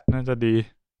ากอ่ะน่าจะดี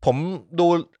ผมดู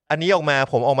อันนี้ออกมา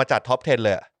ผมออกมาจัดท็อป 10เล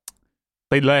ย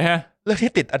ติดเลยฮะเรื่อง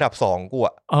ที่ติดอันดับ2กู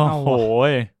อ่ะโอ้โห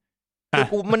คือ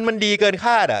กูมันดีเกินค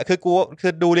าดอ่ะคื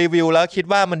อดูรีวิวแล้วคิด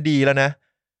ว่ามันดีแล้วนะ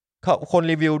คน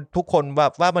รีวิวทุกคน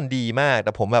ว่ามันดีมากแ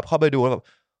ต่ผมแบบเข้าไปดูแล้วแบบ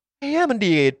เฮ้ยมัน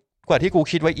ดีกว่าที่กู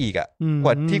คิดไว้อีกอ่ะก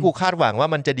ว่าที่กูคาดหวังว่า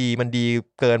มันจะดีมันดี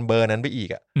เกินเบอร์นั้นไปอีก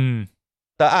อ่ะ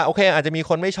แต่โอเคอาจจะมี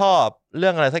คนไม่ชอบเรื่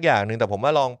องอะไรสักอย่างนึงแต่ผมว่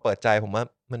าลองเปิดใจผมว่า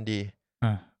มันดี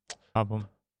ครับผม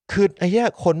คือไอ้เหี้ย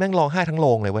คนแม่งร้องไห้ทั้งโร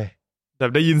งเลยเว้ยแบ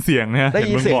บได้ยินเสียงนะได้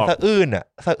ยินเสียงสะอื้นอ่ะ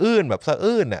สะอื้นแบบสะ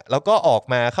อื้นอ่ะแล้วก็ออก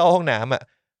มาเข้าห้องน้ำอ่ะ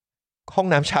ห้อง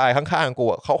น้ำชายข้างๆกู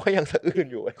อ่ะเขาก็ยังสะอื้น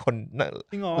อยู่ไอ้คน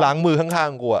ล้างมือข้าง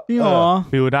ๆกูอ่ะ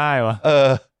ฟิลได้วะ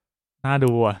น่า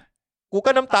ดูอ่ะกู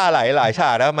ก็น้ำตาไหลหลายฉา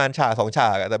กนะประมาณฉาก2 ฉา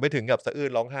กแต่ไม่ถึงกับสะอื้น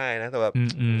ร้องไห้นะแต่แบบ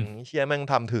เชี่ยแม่ง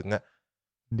ทำถึงอ่ะ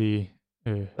ดี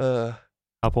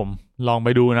ครับผมลองไป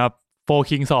ดูนะครับโฟ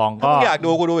คิง2ก็อยากดู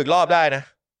กูดูอีกรอบได้นะ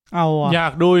อยา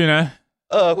กดูอยู่นะ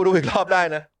กูดูอีกรอบได้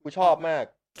นะกูชอบมาก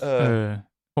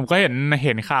ผมก็เ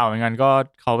ห็นข่าวเหมือนกันก็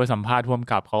เขาไปสัมภาษณ์ผู้ก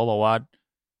ำกับเขาบอกว่า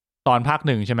ตอนภาค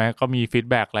1ใช่ไหมก็มีฟีด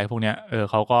แบ็กอะไรพวกเนี้ย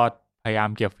เขาก็พยายาม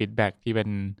เก็บฟีดแบ็กที่เป็น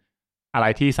อะไร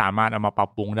ที่สามารถเอามาปรับ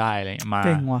ปรุงได้อะไรมา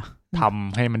ท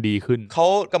ำให้มันดีขึ้นเขา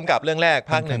กำกับเรื่องแรก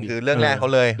ภาค1คือเรื่องแรกเขา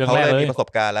เลยมีประสบ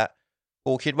การณ์แล้ว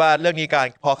กูคิดว่าเรื่องนี้การ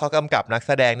พอเขากำกับนักแ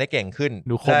สดงได้เก่งขึ้น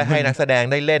ได้ให้นักแสดง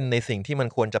ได้เล่นในสิ่งที่มัน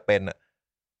ควรจะเป็นอ่ะ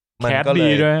มันก็เล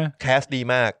ยแคสดี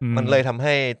มากมันเลยทำใ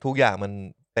ห้ทุกอย่างมัน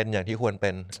เป็นอย่างที่ควรเป็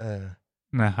น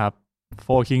นะครับโฟ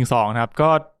คิง2นะครับก็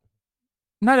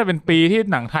น่าจะเป็นปีที่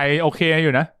หนังไทยโอเคอ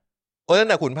ยู่นะตั้ง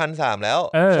แต่ขุนพันธุ์3แล้ว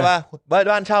ใช่ป่ะ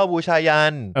บ้านเช่าบูชายั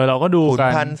นเราก็ดูกั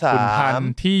นขุนพันธุ์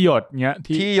3ที่หยดเงี้ย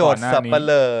ที่หยดสับปะเ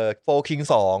ลอโฟคิง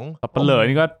2สับปะเลอ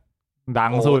นี่ก็ ดั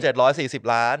งสุด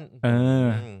740 ล้าน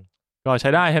ก็ใช้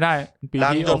ได้ปีดั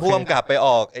งที่จนพ่วงกลับไปอ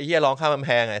อกไอ้เหี้ยร้องข้ามกำแพ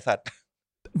งไอ้สัตว์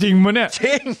จริงมั้ยเนี่ยจ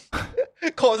ริง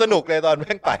โคตรสนุกเลยตอนแ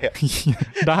ม่งไป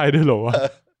ได้ด้วยเหรอวะ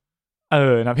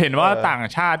นะเห็นว่าต่าง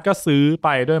ชาติก็ซื้อไป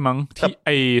ด้วยมั้งที่ไ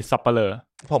อ้สับเปลือ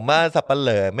ผมว่าสับเป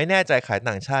ลือไม่แน่ใจขาย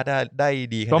ต่างชาติได้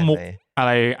ดีขนาดไหนก็มุกอะไ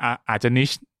รอาจจะนิ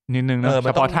ชนิดนึงนะเฉ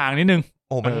พาะทางนิดนึง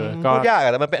โอ้มันพูดยาก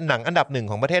แต่มันเป็นหนังอันดับ1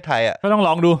ของประเทศไทยอ่ะก็ต้องล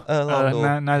องดูลองดู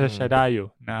น่าจะใช้ได้อยู่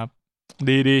นะครับ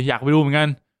ดีอยากไปดูเหมือนกัน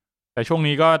แต่ช่วง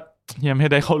นี้ก็ยังไม่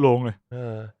ได้เข้าโรงเลย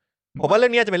ผมว่าเรื่อ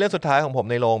งนี้จะเป็นเรื่องสุดท้ายของผม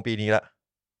ในโรงปีนี้ละ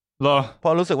เพรา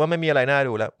ะรู้สึกว่าไม่มีอะไรน่า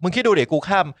ดูแล้วมึงคิดดูเดี๋ยวกู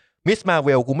ข้ามมิสมาเว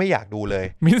ลกูไม่อยากดูเลย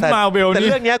มิสมาเวลแต่เ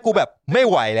รื่องนี้กูแบบไม่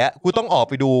ไหวแล้วกูต้องออก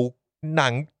ไปดูหนั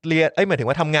งเรียนหมายถึง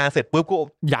ว่าทำงานเสร็จปุ๊บกู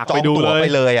อยากไปดู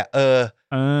เลยอ่ะ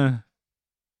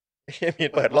มี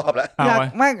เปิดรอบแล้วอยาก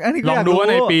มากอันนี้ลองดูว่า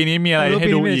ในปีนี้มีอะไรให้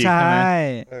ดูอีกใช่ไหม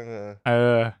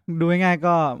ดูง่ายๆ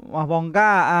ก็วองก้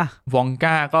าวอง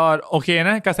ก้าก็โอเคน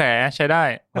ะกระแสใช้ได้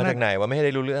มาจากไหนว่าไม่ไ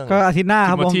ด้รู้เรื่องก็อาทิตย์หน้า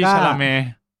ครับวองก้า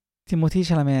ทิโมธี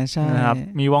ชาลาเมใช่ครับ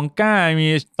มีวองก้ามี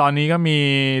ตอนนี้ก็มี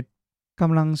ก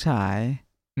ำลังฉาย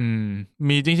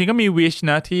มีจริงๆก็มีวิช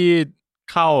นะที่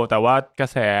เข้าแต่ว่ากระ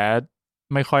แส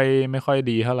ไม่ค่อย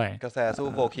ดีเท่าไหร่กระแสสู้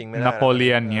โฟคิงไม่ได้นโปเลี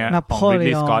ยนเงี้ยของริด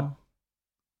ลีย์สก็อต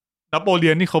นโปเลี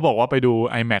ยนนี่เขาบอกว่าไปดู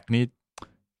IMAX นี่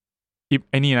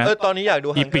ไอ้นี่นะตอนนี้อยากดู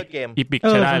Hunger Game อีพิก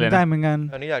ใช้ได้เลยนะได้เหมือนกัน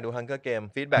ตอนนี้อยากดู Hunger Game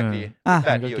ฟีดแบ็กดีแ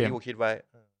ต่อยู่ที่กูคิดไว้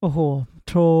โอ้โห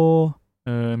โทร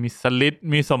มีสลิด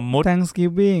มีสมมุติ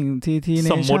Thanksgiving TT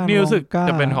Nation สมมุตินี่รู้สึก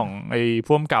จะเป็นของไอ้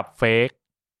พ่วงกับเฟก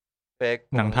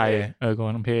หนังไทยกอง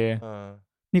น้ำเพ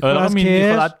แล้วก็มีนิโ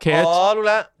คลัสเคจรู้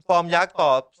แล้วฟอร์มยัก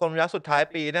ษ์สุดท้าย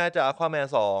ปีน่าจะ Aquaman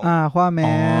 2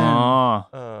 Aquaman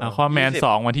Aquaman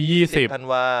 2วันที่20ธัน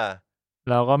วา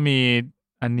แล้วก็มี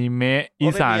อนิเมะอี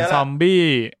สานซอมบี้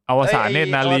อวสานเนตร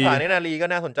นารีก็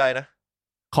น่าสนใจนะ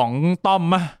ของต้อ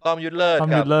มยุทธเลิศ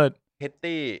กับเฮต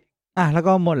ตี้แล้ว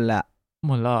ก็หมดแล้ว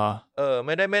เหรอไ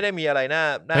ม่ได้มีอะไรน่า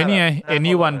นี่ไง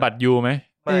Anyone But You ไหม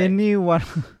Anyone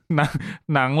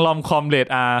หนังลอมคอมเรท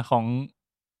อาของ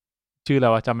ชื่ออะไร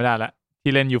วะจำไม่ได้ละ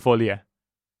ที่เล่นยูโฟเรีย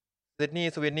ซิดนี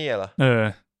ย์สวินนี่เหรอ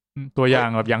ตัวอย่าง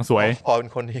แบบอย่างสวยพอเป็น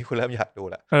คนนี้คุณเริ่มอยากดู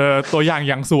แล้วตัวอย่าง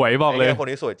อย่างสวยบอกเลยคน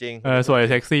นี้สวยจริงสวย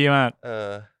เซ็กซี่มาก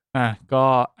ก็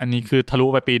อันนี้คือทะลุ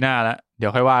ไปปีหน้าแล้วเดี๋ย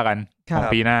วค่อยว่ากันของ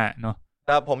ปีหน้าเนาะแ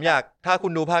ต่ผมอยากถ้าคุ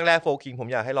ณดูภาคแรกโฟคิงผม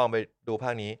อยากให้ลองไปดูภา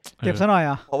คนี้เก็บซะหน่อย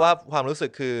เพราะว่าความรู้สึ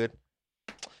กคือ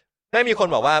ได้มีคน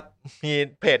บอกว่ามี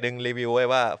เพจหนึ่งรีวิวไว้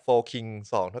ว่าโฟคิง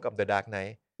2เท่ากับ The Dark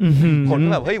Knight คน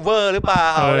แบบเฮ้ยเวอร์หรือเปล่า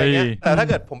อะไรเงี้ยแต่ถ้า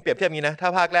เกิดผมเปรียบเทียบงี้นะถ้า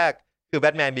ภาคแรกคือ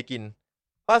Batman Begin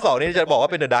ภาค2นี่จะบอกว่า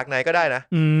เป็น The Dark Knight ก็ได้นะ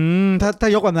ถ้า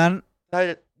ยกแบบนั้นถ้า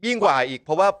ยิ่งกว่าอีกเพ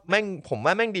ราะว่าผม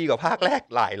ว่าแม่งดีกว่าภาคแรก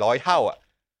หลายร้อยเท่าอ่ะ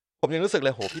ผมยังรู้สึกเล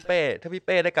ยโหพี่เป้ถ้าพี่เ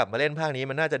ป้ได้กลับมาเล่นภาคนี้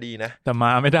มันน่าจะดีนะแต่ม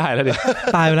าไม่ได้แล้วดิ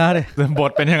ตายไปแล้วดิบ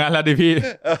ทเป็นอย่างนั้นแล้วดิพี่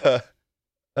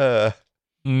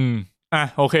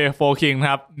โอเคโฟคิงค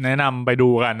รับแนะนำไปดู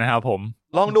กันนะครับผม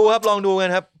ลองดูกัน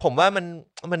ครับผมว่า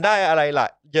มันได้อะไรล่ะ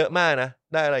เยอะมากนะ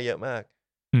ได้อะไรเยอะมาก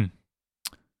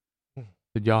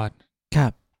สุดยอดค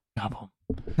รับผม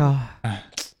ก็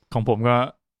ของผมก็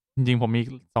จริงๆผมมี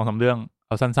 2-3 เรื่องเ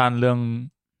อาสั้นๆเรื่อง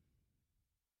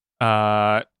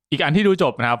อีกอันที่ดูจ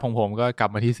บนะครับของผมก็กลับ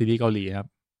มาที่ซีรีส์เกาหลีครับ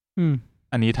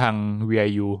อันนี้ทาง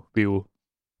VIU View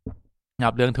นะค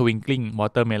รับเรื่อง Twinkling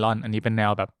Watermelon อันนี้เป็นแน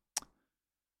วแบบ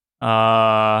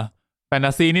แฟนต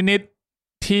าซีนิด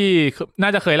ๆที่น่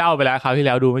าจะเคยเล่าไปแล้วคราวที่แ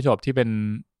ล้วดูไม่จบที่เป็น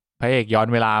พระเอกย้อน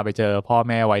เวลาไปเจอพ่อ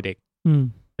แม่วัยเด็ก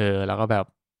แล้วก็แบบ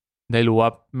ได้รู้ว่า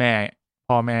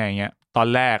พ่อแม่อย่างเงี้ยตอน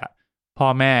แรกพ่อ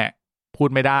แม่พูด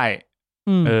ไม่ได้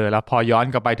แล้วพอย้อน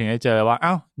กลับไปถึงได้เจอว่าอ้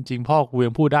าวจริงๆพ่อกูยั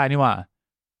งพูดได้นี่หว่า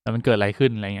แล้วมันเกิดอะไรขึ้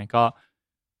นอะไรเงี้ยก็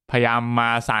พยายามมา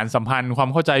สารสัมพันธ์ความ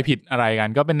เข้าใจผิดอะไรกัน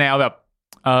ก็เป็นแนวแบบ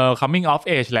coming of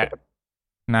age แหละ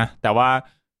นะแต่ว่า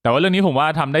เรื่องนี้ผมว่า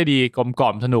ทำได้ดีกลมกล่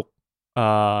อมสนุก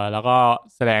แล้วก็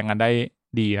แสดงกันได้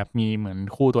ดีครับมีเหมือน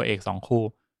คู่ตัวเอก2คู่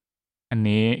อัน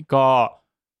นี้ก็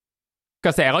ก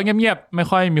ระแสก็เงียบๆไม่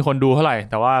ค่อยมีคนดูเท่าไหร่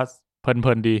แต่ว่าเพ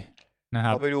ลินดีนะค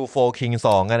รับไปดูโฟคิง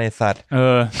2กันไอ้สัตว์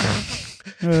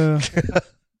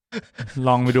ล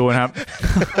องไปดูนะครับ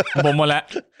ผมหมดแล้ว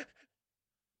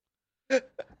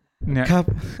เนี่ยครับ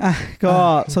ก็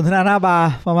สนทนาหน้าบาร์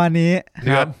ประมาณนี้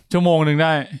ครับชั่วโมงนึงไ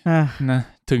ด้นะ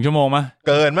ถึงชั่วโมงมั้ย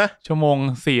เกินมั้ยชั่วโมง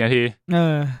4 นาที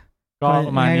ก็ป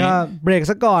ระมาณนี้ก็เบรก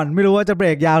ซะก่อนไม่รู้ว่าจะเบร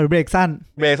กยาวหรือเบรกสั้น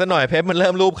เบรกซะหน่อยเพชรมันเริ่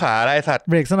มรูปขาได้สัตว์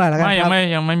เบรกซะหน่อยแล้วกันไม่ยัง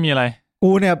ไม่มีอะไร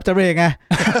กูเนี่ยจะเบรกไง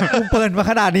กูเปิดมา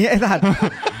ขนาดนี้ไอ้สัตว์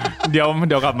เดี๋ย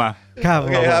วกลับมาครับโอ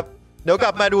เคครับเดี๋ยวก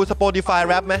ลับมาดู Spotify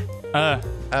Rap มั้ย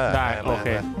ได้โอเค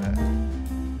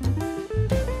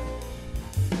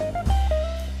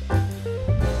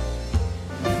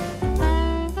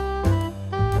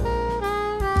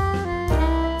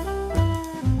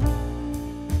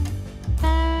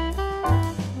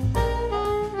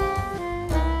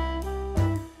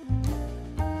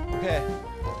เค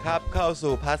ครับเข้า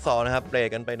สู่พาร์ท 2นะครับเบรก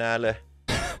กันไปนานเลย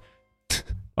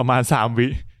ประมาณ3 วิ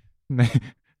ใน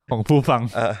ของผู้ฟัง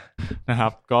นะครั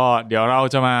บก็เดี๋ยวเรา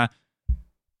จะมา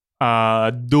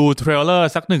ดูเทรลเลอ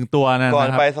ร์สัก1ตัวนะครับก่อน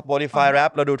ไป Spotify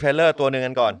Rap เราดูเทรลเลอร์ตัวนึง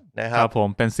กันก่อนนะครับผม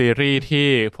เป็นซีรีส์ที่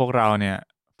พวกเราเนี่ย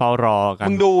เฝ้ารอกัน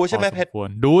มึงดูใช่ไหมเพชร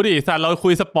ดูดิสัตว์เราคุ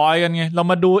ยสปอยกันไงเรา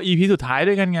มาดู EP สุดท้าย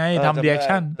ด้วยกันไงทำ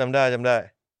reaction จำได้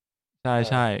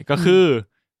ใช่ก็คือ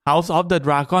House of the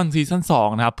Dragon Season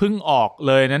 2นะครับเพิ่งออก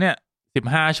เลยนะเนี่ย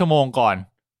15 ชั่วโมงก่อน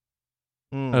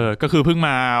ก็คือเพิ่งม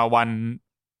า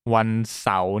วันเส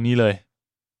าร์นี้เลย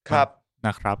ครับน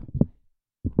ะครับ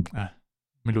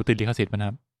ไม่รู้ติดลิขสิทธิ์ป่ะนะค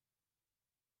รับ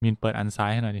มินเปิดอันซ้า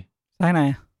ยให้หน่อยดิซ้ายไหน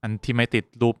อันที่ไม่ติด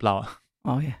รูปเราโ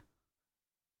อเค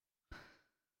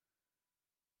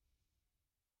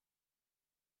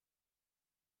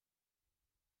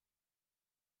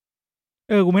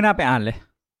กูไม่น่าไปอ่านเลย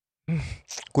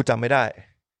กูจำไม่ได้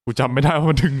ว่า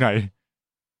มันถึงไหน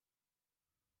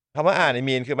คำว่าอ่านไอ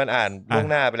มีนคือมันอ่านล่วง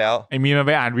หน้าไปแล้วไอมีนมันไ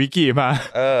ปอ่านวิกิมา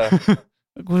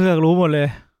กูเลือกรู้หมดเลย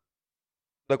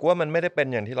แต่กูว่ามันไม่ได้เป็น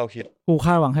อย่างที่เราคิดกูค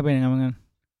าดหวังให้เป็นอย่างนั้นเหมือนกัน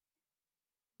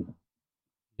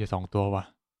2 ตัวว่ะ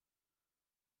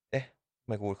ทำ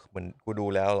ไมกูเหมือนกูดู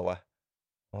แล้วเหรอวะ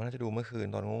น่าจะดูเมื่อคืน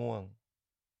ตอนง่วง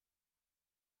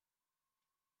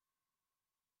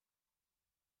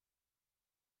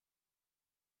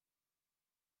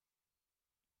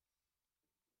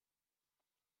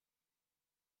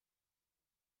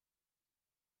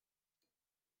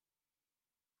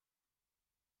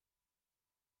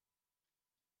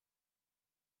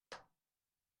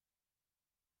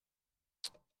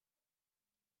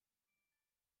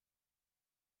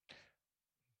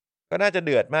ก็น่าจะเ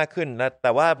ดือดมากขึ้นนะแ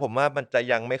ต่ว่าผมว่ามันจะ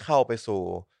ยังไม่เข้าไปสู่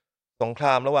สงคร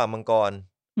ามระหว่างมังกร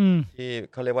ที่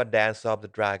เขาเรียกว่า Dance of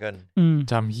the Dragon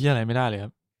จำเหี้ยอะไรไม่ได้เลยค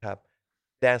รับ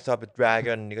Dance of the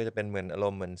Dragon นี่ก็จะเป็นเหมือนอาร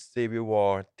มณ์เหมือน Civil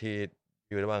War ที่อ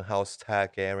ยู่ระหว่าง House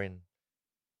Targaryen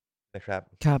นะครับ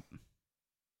ครับ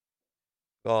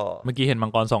ก็เมื่อกี้เห็นมั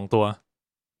งกร2 ตัว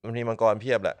มันมีมังกรเ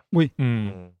พียบแหละอุ้ย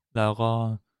แล้วก็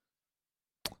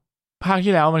ภาค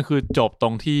ที่แล้วมันคือจบตร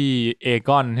งที่เอ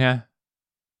กอนใช่ไหม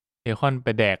เอคอนไป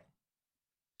แดก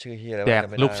ชื่อเฮียอะไรแดก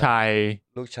ลูกช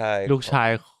าย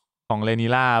ของเรนิ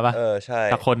ล่าป่ะใช่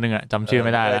สักคนหนึ่งอ่ะจำชื่อไ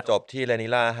ม่ได้แล้วจบที่เรนิ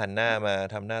ล่าหันหน้ามา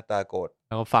ทำหน้าตาโกรธแ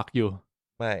ล้วก็ฟักอยู่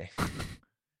ไม่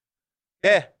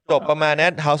จบประมาณนั้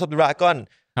น House of the Dragon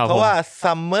เพราะว่า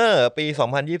ซัมเมอร์ปี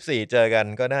2024เจอกัน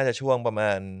ก็น่าจะช่วงประม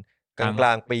าณกล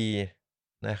างปี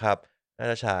นะครับน่า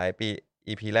จะฉายปี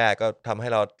EP แรกก็ทำให้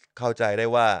เราเข้าใจได้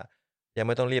ว่ายังไ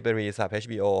ม่ต้องรีบไปรีซับ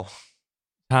HBO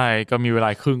ใช่ก็มีเวลา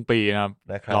ครึ่งปีน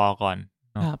ะครับรอก่อน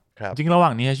ครับจริงระหว่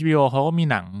างนี้ HBO เขาก็มี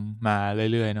หนังมา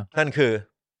เรื่อยๆเนาะนั่นคือ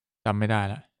จำไม่ได้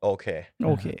ละโอเค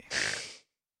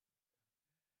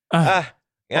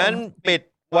งั้นปิด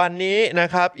วันนี้นะ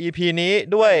ครับ EP นี้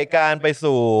ด้วยการไป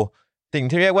สู่สิ่ง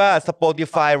ที่เรียกว่า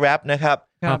Spotify Rap นะครับ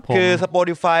คือ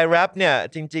Spotify Rap เนี่ย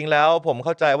จริงๆแล้วผมเ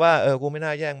ข้าใจว่ากูไม่น่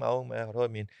าแย่งเมาส์มาขอโทษ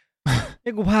มิน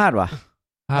กูพลาดว่ะ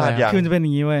คือมันจะเป็นอย่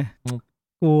างนี้เว้ย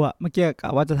กูอะเมื่อกี้ก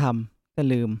ะว่าจะทำแต่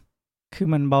ลืมคือ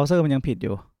มันเบราว์เซอร์มันยังผิดอ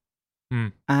ยู่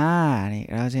นี่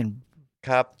แล้วเช่นค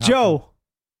รับโจ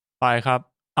ไปครับ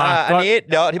อันนี้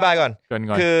เดี๋ยวอธิบายก่อน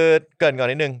คือเกริ่นก่อน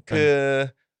นิดนึงคือ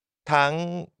ทั้ง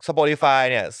Spotify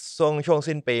เนี่ยช่วง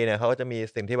สิ้นปีเนี่ยเขาก็จะมี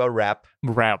สิ่งที่ว่า Rap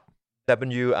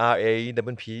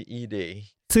WRAPPED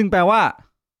ซึ่งแปลว่า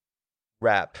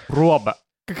Rap รวบอ่ะ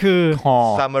ก็คือ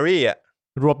Summary อ่ะ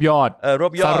รวบยอด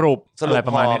สรุปอะไรป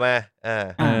ระมาณนี้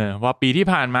ว่าปีที่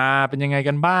ผ่านมาเป็นยังไง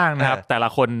กันบ้างนะครับแต่ละ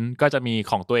คนก็จะมี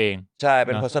ของตัวเองใช่เ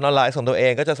ป็น personalize ของตัวเอ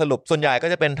งก็จะสรุปส่วนใหญ่ก็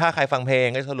จะเป็นถ้าใครฟังเพลง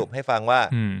ก็จะสรุปให้ฟังว่า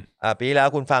ปีแล้ว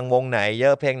คุณฟังวงไหนเยอ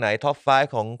ะเพลงไหนท็อป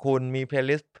 5 ของคุณมีเพลย์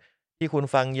ลิสต์ที่คุณ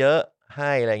ฟังเยอะใ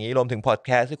ห้อะไรอย่างนี้รวมถึงพอดแค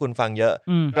สต์ที่คุณฟังเยอะ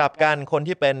กลับกันคน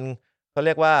ที่เป็นเขาเ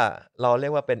รียกว่าเราเรีย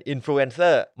กว่าเป็นอินฟลูเอนเซอ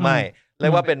ร์ไม่เรี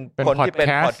ยกว่าเป็นคนที่เป็น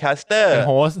พอดแคสเตอร์เป็น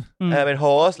โฮสต์เป็นโฮ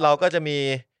สต์เราก็จะมี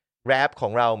แรปขอ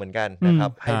งเราเหมือนกันนะครั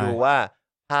บให้ดูว่า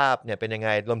ภาพเนี่ยเป็นยังไง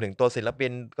รวมถึงตัวศิลปิ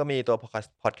นก็มีตัว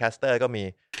พอดแคสเตอร์ก็มี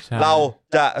เรา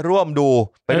จะร่วมดู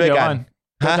ไปด้วยกัน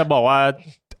จะบอกว่า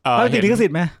ติดลิขสิท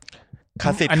ธิ์ไหมค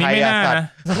าสิทธิ์อันนี้ไม่น่านะ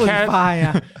แค่ไฟล์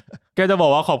แกจะบอ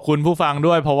กว่าขอบคุณผู้ฟัง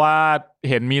ด้วยเพราะว่า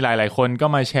เห็นมีหลายๆคนก็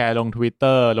มาแชร์ลง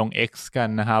Twitter ลง X กัน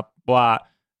นะครับว่า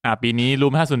ปีนี้รู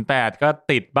ม508ก็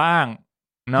ติดบ้าง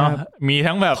เนาะมี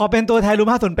ทั้งแบบขอเป็นตัวแทนรูม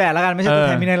508แล้วกันไม่ใช่ตัวแ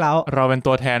ทนมินแล้วเราเป็น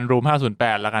ตัวแทนรูม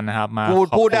508แล้วกันนะครับมา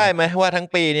พูดได้ไหมว่าทั้ง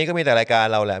ปีนี้ก็มีแต่รายการ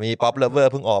เราแหละมี Pop Lover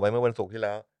เพิ่งออกไปเมื่อวันศุกร์ที่แ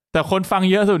ล้วแต่คนฟัง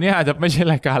เยอะสุดนี่อาจจะไม่ใช่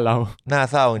รายการเราน่า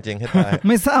เศร้าจริงๆให้ตายไ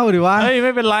ม่เศร้าดิวะเฮ้ยไ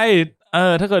ม่เป็นไร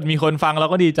ถ้าเกิดมีคนฟังเรา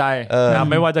ก็ดีใจนะ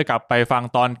ไม่ว่าจะกลับไปฟัง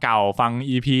ตอนเก่าฟัง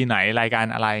EP ไหนรายการ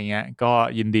อะไรเงี้ยก็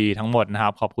ยินดีทั้งหมดนะครั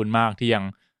บขอบคุณมากที่ยัง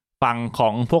ฝั่งขอ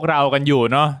งพวกเรากันอยู่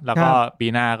เนาะแล้วก็ปี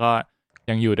หน้าก็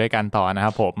ยังอยู่ด้วยกันต่อนะค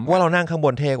รับผมว่าเรานั่งข้างบ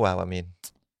นเท่กว่ามิน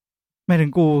ไม่ถึ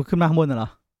งกูขึ้นมาข้างบนเหรอ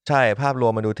ใช่ภาพรว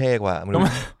มมันดูเท่กว่า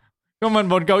ก็มัน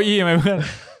บนเก้าอี้ไหมเพื่อน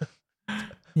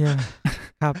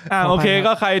ครับโอเค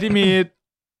ก็ใครที่มี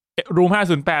Room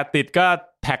 508ติดก็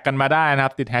แท็กกันมาได้นะค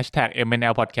รับติด hashtag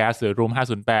MNL podcast หรือ Room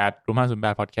 508 Room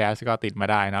 508 podcast ก็ติดมา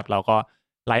ได้นะครับเราก็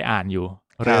ไล่อ่านอยู่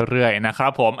เรื่อยๆนะครั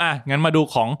บผมงั้นมาดู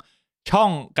ของช่อง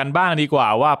กันบ้างดีกว่า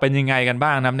ว่าเป็นยังไงกันบ้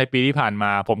างนะในปีที่ผ่านม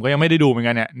าผมก็ยังไม่ได้ดูเหมือน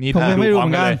กันเนี่ยนี่ผมไม่ดูเห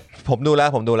มือนกันผมดูแล้ว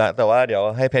แต่ว่าเดี๋ยว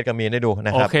ให้เพชรกับมีนได้ดูน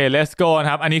ะครับโอเค let's go น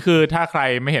ะครับอันนี้คือถ้าใคร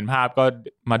ไม่เห็นภาพก็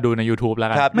มาดูใน YouTube แล้ว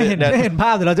กันไม่เห็นภ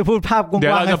าพเดี๋ยวเราจะพูดภาพกว้างๆเดี๋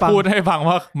ยวเราจะพูดให้ฟัง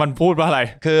ว่ามันพูดว่าอะไร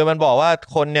คือมันบอกว่า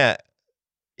คนเนี่ย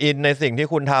อินในสิ่งที่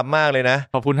คุณทำมากเลยนะ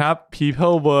ขอบคุณครับ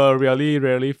people were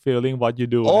really feeling what you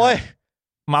do โอ้ย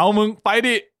เมามึงไป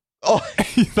ดิโอ้ย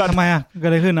ทำไมเกิด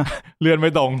อะไรขึ้นเลื่อนไ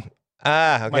ม่ตรง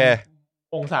โอเค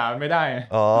องศาไม่ได้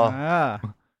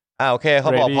โอเคเขา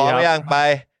บอกพร้อมหรือยังไป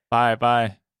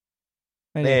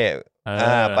นี่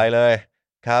ไปเลย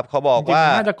ครับเขาบอกว่า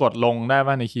น่าจะกดลงได้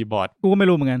ป่ะในคีย์บอร์ดกูก็ไม่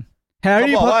รู้เหมือนกันแฮร์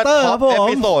รี่พอตเตอร์ครับผมเอ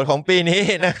พิโซดของปีนี้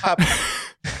นะครับ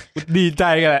ดีใจ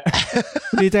กันแหละ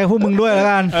ดีใจพวกมึงด้วยแล้ว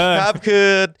กันครับคือ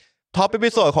ท็อปเอ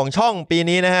พิโซดของช่องปี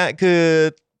นี้นะฮะคือ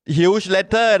Huge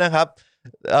Letter นะครับ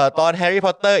ตอน Harry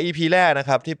Potter EP แรกนะค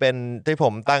รับที่ผ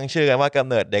มตั้งชื่อกันว่ากำ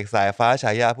เนิดเด็กสายฟ้าฉ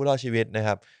ายาผู้รอดชีวิตนะค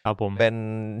รับผมเป็น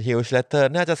Huge Letter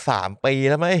น่าจะ3ปี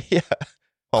แล้วมั้ย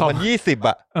ของมัน20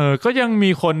อ่ะก็ยังมี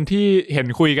คนที่เห็น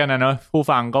คุยกันนะเนาะผู้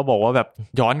ฟังก็บอกว่าแบบ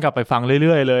ย้อนกลับไปฟังเ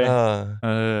รื่อยๆเลย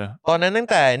ตอนนั้นตั้ง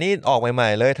แต่นี่ออกใหม่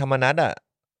ๆเลยธรรมนัสอ่ะ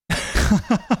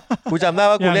กูจำได้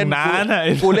ว่ากูเล่น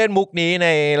มุกนี้ใน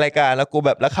รายการแล้วกูแ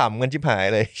บบละขำกันชิบหาย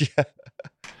เลย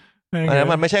อันนั้น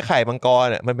มันไม่ใช่ไข่มังกร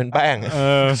มันเป็นแป้ง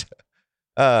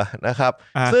นะครับ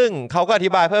ซึ่งเขาก็อธิ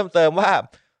บายเพิ่มเติมว่า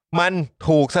มัน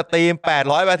ถูกสตรีม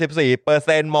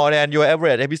 884% more than your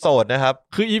average episode นะครับ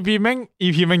คือ EP แ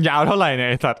ม่งยาวเท่าไหร่เนี่ย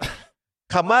ไอ้สัตว์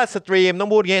คำว่าสตรีมต้อง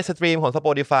พูดงี้สตรีมของ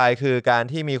Spotify คือการ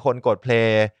ที่มีคนกดเพล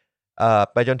ย์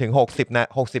ไปจนถึง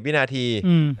60วินาที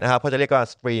นะครับเขาจะเรียกว่า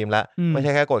สตรีมแล้วไม่ใ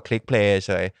ช่แค่กดคลิกเพลย์เ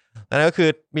ฉยอันนั้นก็คือ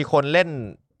มีคนเล่น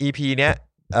EP เนี้ย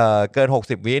เกิน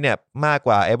60วิเนี่ยมากก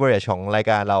ว่า average ของราย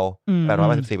การเรา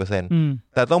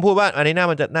 884% แต่ต้องพูดว่าอันนี้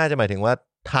น่าจะหมายถึงว่า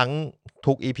ทั้ง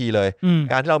ทุก EP เลย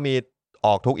การที่เรามีอ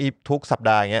อกทุกสัป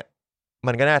ดาห์เงี้ย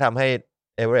มันก็น่าทำให้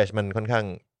average มันค่อนข้าง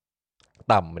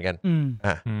ต่ำเหมือนกัน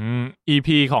EP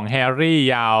ของแฮร์รี่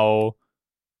ยาว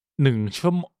1 ชั่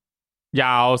วโมงย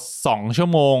าว2 ชั่ว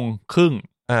โมงครึ่ง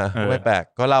ไม่แปลก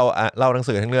ก็เล่าหนัง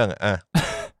สือทั้งเรื่อง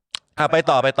ไป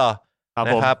ต่อน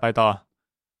ะครับไปต่อ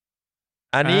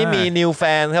อันนี้มี new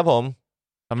fan ครับผม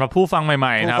สำหรับผู้ฟังให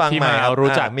ม่ๆนะครับที่มารู้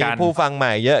จักกันมีผู้ฟังให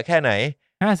ม่เยอะแค่ไหน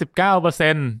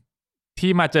 59%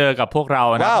 ที่มาเจอกับพวกเรา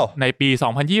นะในปี2023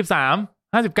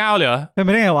 59เลยเหรอเป็นไ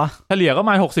ม่ได้ไงวะเฉลี่ยก็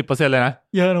มา 60% เลยนะ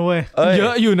เยอะนะเว้ยเยอ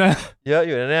ะอยู่นะเ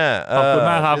นี่ยขอบคุณ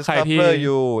มากครับใครที่อ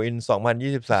ยู่ in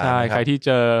 2023ใช่ใครที่เ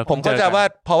จอผมเข้าใจว่า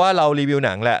เพราะว่าเรารีวิวห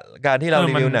นังแหละการที่เรา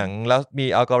รีวิวหนังแล้วมี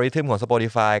อัลกอริทึมของ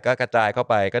Spotify ก็กระจายเข้า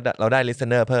ไปก็เราได้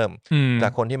listener เพิ่มจา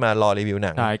กคนที่มารอรีวิวห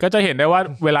นังใช่ก็จะเห็นได้ว่า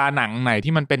เวลาหนังไหน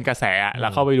ที่มันเป็นกระแสแล้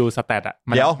วเข้าไปดูสแตท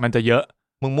มันจะเยอะ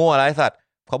มึงมั่วอะไรสัตว์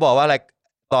เขาบอกว่าอะไร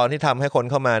ตอนที่ทำให้คน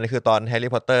เข้ามานี่คือตอน Harry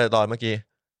Potter ตอนเมื่อกี้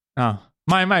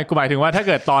ไม่กูหมายถึงว่าถ้าเ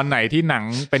กิดตอนไหนที่หนัง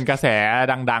เป็นกระแส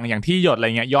ดังๆอย่างที่หยดอะไร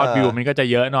เงี้ยยอดวิวมันก็จะ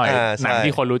เยอะหน่อยหนัง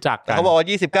ที่คนรู้จักกันเขาบอกว่า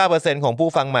 29% ของผู้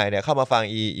ฟังใหม่เนี่ยเข้ามาฟัง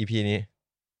EP นี้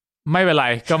ไม่เป็นไร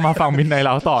ก็มาฟังมินในเร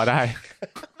าต่อได้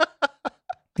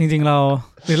จริงๆเรา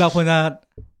หรือเราควรจะ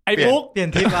ไอ้ปุ๊กเปลี่ยน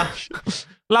ทิศวะ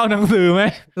เล่าหนังสือไหม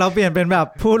เราเปลี่ยนเป็นแบบ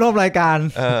ผู้ร่วมรายการ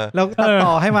แล้วตัด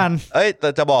ต่อให้มันแต่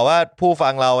จะบอกว่าผู้ฟั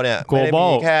งเราเนี่ยไม่ได้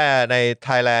มีแค่ใน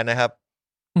Thailand นะครับ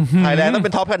ไทยแลนด์ต้องเ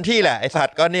ป็นท็อปคันทรีแหละไอสัต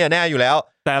ว์ก็เนี่ยแน่อยู่แล้ว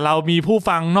แต่เรามีผู้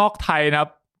ฟังนอกไทยนะครับ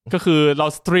ก็คือเรา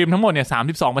สตรีมทั้งหมดเนี่ย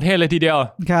32ประเทศเลยทีเดียว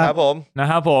ครับผมนะ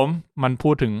ครับผมมันพู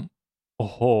ดถึงโอ้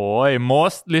โห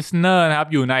most listener นะครับ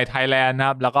อยู่ในไทยแลนด์นะค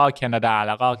รับแล้วก็แคนาดาแ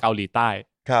ล้วก็เกาหลีใต้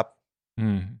ครับ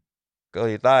เกา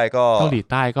หลีใต้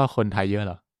ก็คนไทยเยอะเ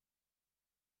หรอ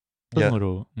เพิ่ง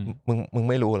รู้มึง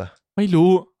ไม่รู้เหรอไม่รู้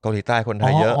เกาหลีใต้คนไท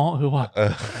ยเยอะว่ะ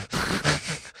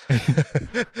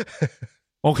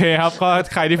โอเคครับก็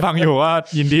ใครที่ฟังอยู่ว่า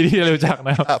ยินดีที่จะรู้จักน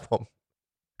ะครับผม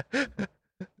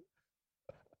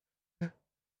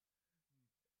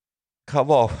เขา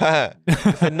บอกว่า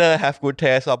listener have good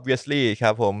taste obviously ค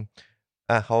รับผม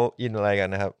เขาอินอะไรกัน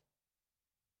นะครับ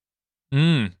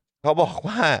เขาบอก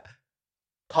ว่า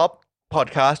ท็อปพอด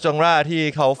แคสต์จงร่าที่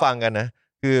เขาฟังกันนะ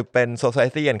คือเป็น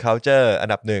society and culture อัน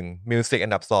ดับ1 music อั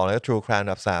นดับ2แล้วก็ true crime อั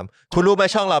นดับ3คุณรู้ไหม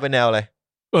ช่องเราเป็นแนวอะไร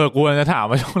กูจะถาม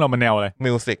ว่าช่องเราเป็นแนวอะไร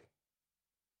music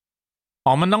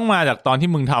มันต้องมาจากตอนที่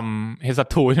มึงทำเฮซัต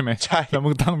ทูใช่ไหมใช่แล้วมึ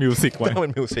งตั้งมิวสิกไว้ต้องเ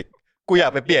ป็นมิวสิก กูอยา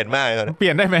กไปเปลี่ยนมากเลยตอนนี้ เป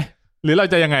ลี่ยนได้ไหมหรือเรา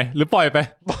จะยังไงหรือปล่อยไป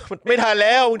ไม่ทันแ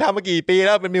ล้วมึงทำมากี่ปีแ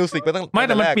ล้วเป็นมิวสิกมาตั้งไม่แ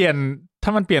ต่มันเปลี่ยนถ้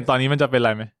ามันเปลี่ยนตอนนี้มันจะเป็นอะไ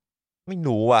รไหมไม่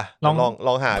รู้ว่ะล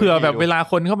องหาเผื่อแบบเวลา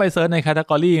คนเข้าไปเซิร์ชในแคตตา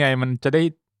กรีไงมันจะได้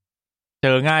เจ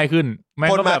อง่ายขึ้น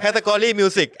คนมาแคตตากรีมิว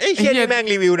สิกไอ้เหี้ยแม่ง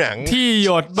รีวิวหนังที่หย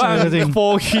ดบ้างโฟ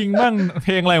คิงบ้างเพ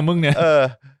ลงอะไรของมึงเนี่ย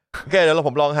โอเคเดี๋ยวผ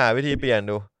มลองหาวิธีเปลี่ยน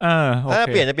ดูถ้าเ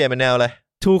ปลี่ยนจะเปลี่ยนเป็นแนวอะไร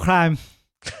True Crime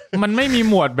มันไม่มี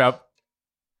หมวดแบบ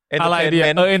อะไรเดียว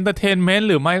entertainment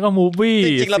หรือไม่ก็ movie จ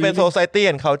ริงๆเราเป็น society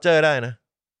and culture ได้นะ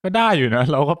ก็ได้อยู่นะ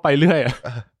เราก็ไปเรื่อย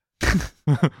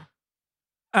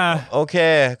โอเค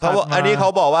เขาบอกอันนี้เขา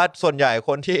บอกว่าส่วนใหญ่ค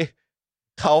นที่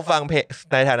เขาฟังเพลง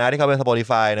ในฐานะที่เขาเป็น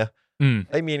Spotify นะ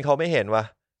ไอ้มีนเขาไม่เห็นว่ะ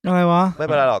อะไรวะไม่เ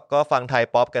ป็นไรหรอกก็ฟังไทย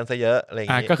ป๊อปกันซะเยอะอะไรอย่าง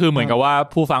งี้ก็คือเหมือนกับว่า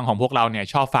ผู้ฟังของพวกเราเนี่ย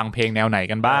ชอบฟังเพลงแนวไหน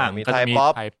กันบ้างมีไทยป๊อ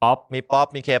ปมีป๊อป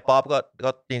มีเคป๊อปก็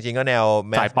จริงๆก็แนว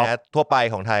แมสทั่วไป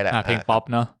ของไทยแหละเพลงป๊อป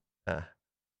เนาะ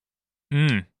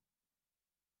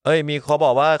มีเขาบ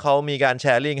อกว่าเขามีการแช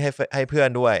ร์ลิงก์ให้เพื่อน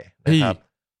ด้วยนะครับ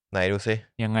ไหนดูสิ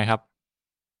ยังไงครับ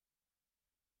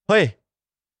เฮ้ย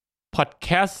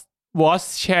podcast was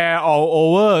share all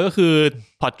over ก็คือ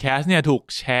podcast เนี่ยถูก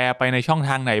แชร์ไปในช่องท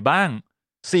างไหนบ้าง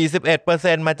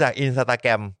 41% มาจาก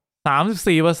Instagram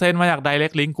 34% มาจาก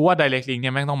direct link กูว่า direct link เ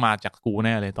นี่ยแม่งต้องมาจากกูแ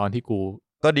น่เลยตอนที่กู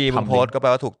ก็ดีมึงโพสต์ก็แปล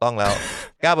ว่าถูกต้องแล้ว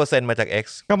 9% มาจาก X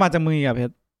ก็มาจากมือกับเพช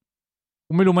ร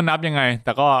กูไม่รู้มันนับยังไงแ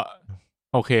ต่ก็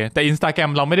โอเคแต่ Instagram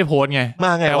เราไม่ได้โพสต์ไง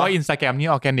แต่ว่า Instagram นี่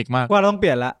ออร์แกนิกมากว่าต้องเป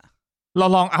ลี่ยนละเรา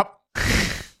ลองอัพ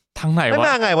ทางไหนวะไม่ม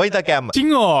าไงวะ Instagram จริง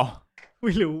เหรอไ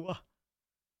ม่รู้อ่ะ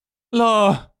เหรอ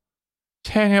แ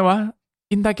ช่ไงวะ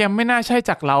Instagram ไม่น่าใช่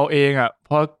จากเราเองอ่ะเพ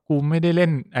ราะกูไม่ได้เล่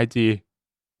น IG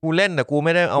กูเล่นแต่กูไ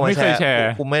ม่ได้เอามาแชร์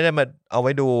กูไม่ได้มาเอาไ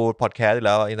ว้ดูพอดแคสต์แ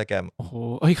ล้ว Instagram โอ้โห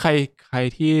ใคร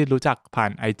ที่รู้จักผ่า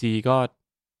น IG ก็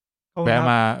แว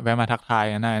ะมาทักทาย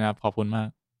กันได้นะครับขอบคุณมาก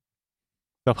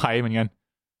เซอร์ไพรส์เหมือนกัน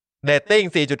เรตติ้ง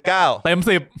 4.9 เต็ม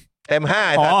10เต็ม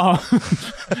5อ๋อ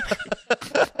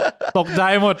ตกใจ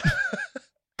หมด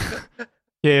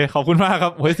โอเคขอบคุณมากครั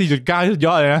บโอ้ย 4.9 สุดย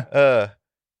อดเลยนะ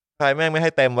ใครแม่งไม่ใ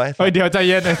ห้เต็มไว้เดี๋ยวใจเ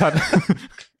ย็นไอ้สัตว์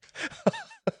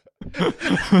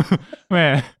แหม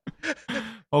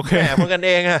โอเคแหมพวกกันเ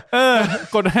องอะ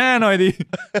กด5หน่อยดิ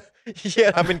เหี้ย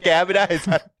ทำเป็นแก๊ปไม่ได้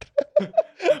สัตว์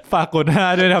ฝากกด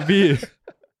5ด้วยนะพี่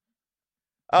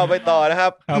เอาไปต่อนะครั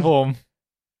บครับผม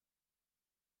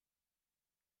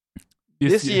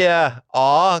This year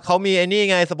เขามีไอ้นี่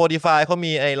ไง Spotify เขา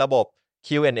มีไอ้ระบบ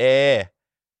Q&A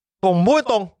ผมพูด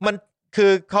ตรงมันคื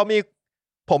อ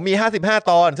ผมมี55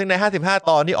ตอนซึ่งใน55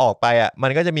ตอนที่ออกไปอ่ะมั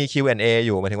นก็จะมี Q&A อ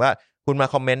ยู่หมายถึงว่าคุณมา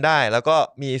คอมเมนต์ได้แล้วก็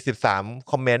มี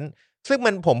13คอมเมนต์ซึ่ง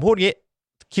ผมพูดงี้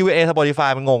Q&A Spotify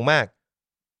มันงงมาก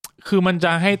คือมันจ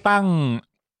ะให้ตั้ง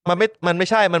มันไม่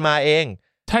ใช่มันมาเอง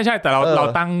ใช่แต่เรา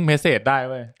ตั้งเมสเสจได้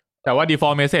เว้ยแต่ว่า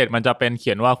default message มันจะเป็นเ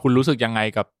ขียนว่าคุณรู้สึกยังไง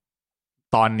กับ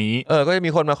ตอนนี้ก็จะ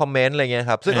มีคนมาคอมเมนต์อะไรเงี้ย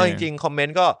ครับซึ่งจริงๆคอมเมน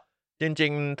ต์ก็จริ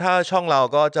งๆถ้าช่องเรา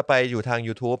ก็จะไปอยู่ทาง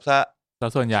YouTube ซะ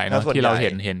ส่วนใหญ่นะที่เราเ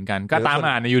ห็นกันก็ตาม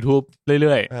อ่านใน YouTube เ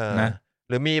รื่อยๆนะ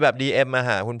หรือมีแบบ DM มาห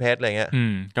าคุณเพชรอะไรเงี้ย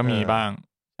ก็มีบ้าง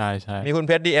ใช่มีคุณเ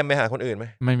พชร DM ไปหาคนอื่นไหม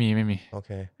ไม่มีโอเค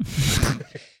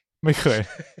ไม่เคย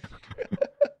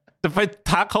จะไป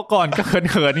ทักเขาก่อนก็เ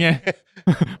ขินๆไง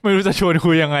ไม่รู้จะชวน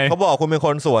คุยยังไงเขาบอกคุณเป็นค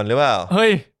นสวนหรือเปล่าเฮ้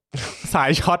ยสาย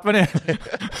ช็อตปะเนี่ย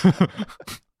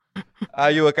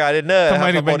Are you a gardener ทำไม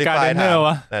ถึงเป็น gardener ว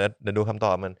ะเดี๋ยวดูคำต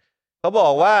อบมันเขาบอ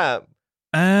กว่า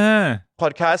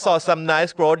podcast saw some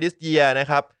nice growth this year นะ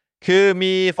ครับคือ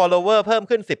มี follower เพิ่ม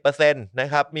ขึ้น 10% นะ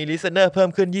ครับมี listener เพิ่ม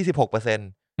ขึ้น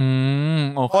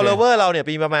 26%โอเค follower เราเนี่ย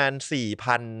ปีประมาณ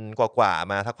 4,000 กว่า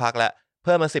มาสักพักแล้วเ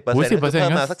พิ่มมา 10% เพิ่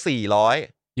มมาสัก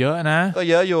400เยอะนะก็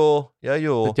เยอะอยู่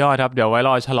สุดยอดครับเดี๋ยวไว้ร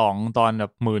อฉลองตอนแบ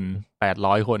บ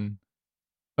 1,800 คน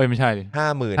ไม่ใช่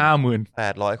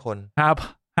 50,800 คน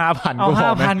5,000 ก็พอ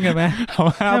ไหม 5,000 กันไหม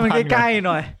ให้มันใกล้ๆ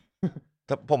หน่อย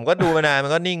ผมก็ดูมานานมั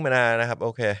นก็นิ่งมานานนะครับโอ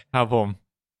เคครับผม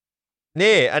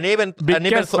นี่อันนี้เป็น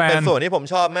ส่วนที่ผม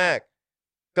ชอบมาก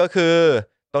ก็คือ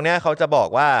ตรงเนี้ยเขาจะบอก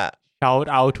ว่า shout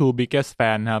out to biggest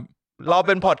fan ครับเราเ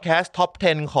ป็นพอดแคสต์ท็อป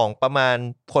 10 ของประมาณ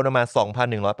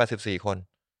 2,184 คน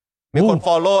มีคน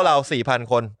follow เรา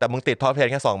 4,000 คนแต่มึงติดท็อป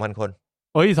 10 แค่ 2,000 คน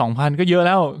2,000 ก็เยอะแ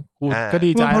ล้วกูก็ดี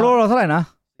ใจ follow เราเท่าไหร่นะ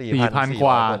 4,000 ก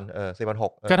ว่า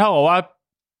4,600 ก็เท่ากับว่า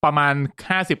ประมาณ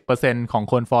 50% ของ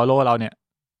คน follow เราเนี่ย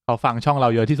เขาฟังช่องเรา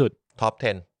เยอะที่สุดท็อป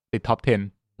 10 ติดท็อป 10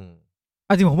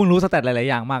จริงผมเพิ่งรู้สแตทหลายๆ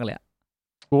อย่างมากเลย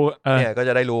กูเนี่ยก็จ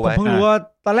ะได้รู้ไว้ผมเพิ่งรู้ว่า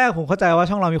ตอนแรกผมเข้าใจว่า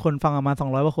ช่องเรามีคนฟังประมาณ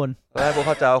200กว่าคนตอนแรกกูเ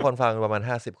ข้าใจว่าคนฟังประมาณ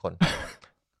50 คน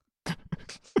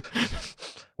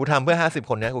กู กูทำเพื่อ50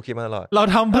คนเนี้ยกูคิดมาตลอดเรา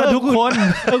ทำเพื่อทุกคน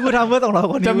กูทำเพื่อ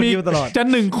200 คนจะมีตลอดจะ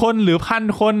1 คนหรือ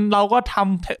1,000 คนเราก็ท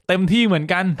ำเต็มที่เหมือน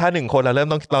กันถ้า1 คนเร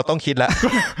าต้องคิดแล้ว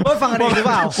ว่าฟังกันเองหรือเ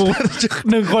ปล่า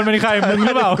1 คนเป็นใครมึงห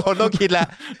รือเปล่าคนต้องคิดแล้ว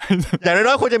อย่าง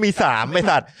น้อยๆควรจะมี3ไม่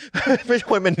สัตว์ไม่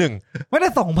ควรเป็น1ไม่ได้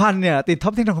 2,000 เนี่ยติดท็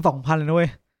อป10ของ 2,000 เลยนะเว้ย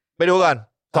ไปดูก่อน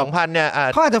 2,000 เนี่ย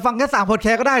เขาอาจจะฟังแค่3พอดแค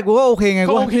สต์ก็ได้กูก็โอเคไง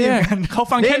กูโอเคเขา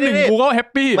ฟังแค่1กูก็แฮป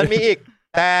ปี้มันมีอีก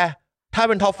แต่ถ้าเ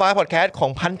ป็นท็อป5พอดแคสต์ขอ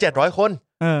ง 1,700 คน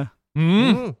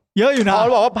เยอะอยู่นะพอ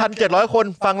บอกว่า 1,700 คน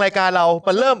ฟังรายการเรา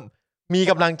มันเริ่มมี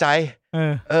กำลังใจ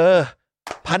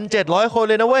1,700 คน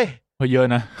เลยนะเว้ยเยอะ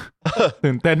นะ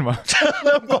ตื่นเต้นว่ะเ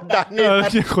ริ่มกดดันนี่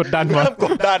กดดันว่ะเริ่มก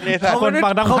ดดันนี่คนฟั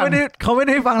งทั้งเขาไม่ไ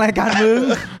ด้ฟังรายการมึง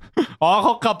อ๋อเข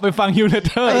ากลับไปฟังฮิวเลเ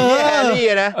ตอร์แฮร์รี่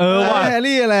นะว่าแฮร์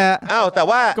รี่แหละอ้าวแต่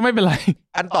ว่าก็ไม่เป็นไร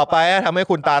อันต่อไปทำให้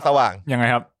คุณตาสว่างยังไง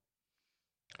ครับ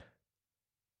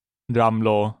ดรัมโล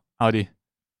เอาดิ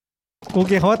กูเ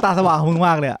กลียดคำว่าตาสว่างของมึงม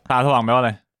ากเลยตาสว่างแปลว่าอะไ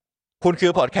รคุณคื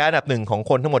อพอดแคสต์อันดับ1ของ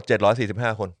คนทั้งหมด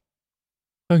745คน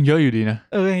เยอะอยู่ดีนะ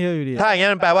เยอะอยู่ดีถ้าอย่างงี้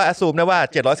มันแปลว่าอสูมนะว่า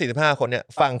745คนเนี่ย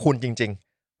ฟังคุณจริง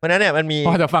ๆเพราะนั้นเนี่ยมันมี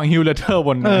พอจะฟังฮิวเลเตอร์บ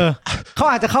นเขา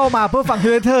อาจจะเข้ามาเพื่อฟังฮิ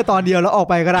วเลเตอร์ตอนเดียวแล้วออก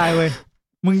ไปก็ได้เว้ย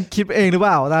มึงคิดเองหรือเป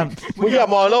ล่าท่านมึงอย่า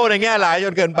มองโลกในแง่ร้ายจ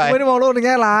นเกินไปไม่ได้มองโลกในแ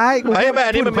ง่ร้ายไอ้แม่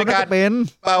นี่มันเป็นการ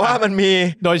แปลว่ามันมี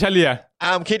โดยเฉลี่ย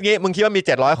คิดงี้มึงคิดว่ามี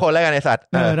700คนแล้วกันไอ้สัตว์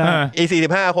อี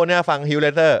45คนเนี่ยฟังฮิวเล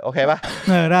เตอร์โอเคป่ะ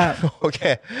ได้โอเค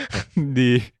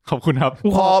ดีขอบคุณครับ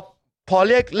พอ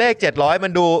เรียกเลข700มั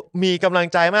นดูมีกำลัง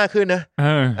ใจมากขึ้นนะ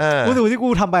รู้สึกที่กู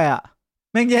ทำไปอ่ะ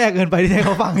แม่งแย่เกินไปที่ให้เข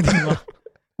าฟังจริงๆว่ะ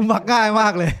มักง่ายมา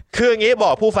กเลยคืออย่างงี้บ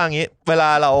อกผู้ฟังงี้เวลา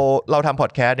เราทำพอ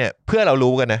ดแคสต์เนี่ยเพื่อเรา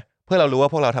รู้กันนะเพื่อเรารู้ว่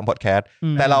าพวกเราทำพอดแคสต์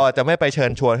แต่เราจะไม่ไปเชิ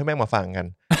ญชวนให้แม่งมาฟังกัน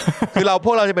คือพ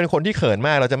วกเราจะเป็นคนที่เขินม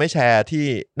ากเราจะไม่แชร์ที่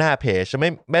หน้าเพจจะไ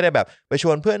ม่ได้แบบไปช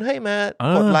วนเพื่อนให้มา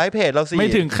กดไลค์เพจเราสิไม่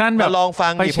ถึงขั้นแบบลองฟั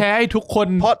งไปแชร์ให้ทุกคน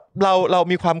เพราะเรา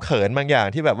มีความเขินบางอย่าง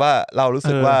ที่แบบว่าเรารู้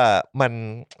สึกว่ามัน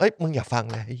มึงอย่าฟัง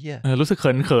เลยไอ้เหี้ยรู้สึกเ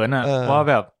ขินอ่ะว่า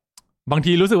แบบบาง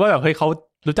ทีรู้สึกว่าแบบเฮ้ยเขา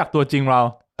รู้จักตัวจริงเรา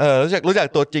รู้จัก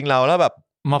ตัวจริงเราแล้วแบบ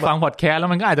มาฟังพอดแคสต์แล้ว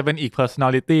มันก็อาจจะเป็นอีก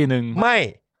personality นึงไม่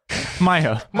เหร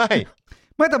อไ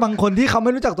ม่แต่บางคนที่เขาไ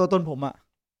ม่รู้จักตัวตนผมอ่ะ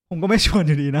ผมก็ไม่ชวนอ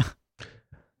ยู่ดีนะ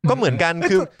ก็เหมือนกัน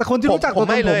คือแต่คนที่รู้จักตัว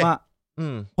ตนผมอ่ะ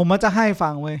ผมจะให้ฟั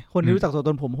งเว้ยคนที่รู้จักตัวต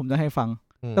นผมจะให้ฟัง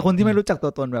แต่คนที่ไม่รู้จักตั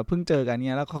วตนแบบเพิ่งเจอกันเ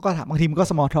นี่ยแล้วเขาก็ถามบางทีมันก็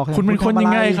small talk คุณเป็นคนยั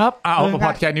งไงครับเอาพ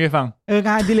อดแคสต์นี้ไปฟังง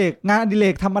านอดิเร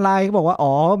กทำอะไรเขาบอกว่า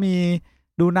อ๋อมี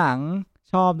ดูหนัง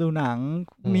ชอบดูหนัง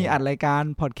มีอัดรายการ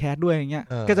พอดแคสต์ด้วยอย่างเงี้ย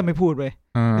ก็จะไม่พูดเลย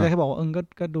ก็จะแค่บอกว่า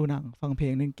ก็ดูหนังฟังเพล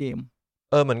งเล่นเกม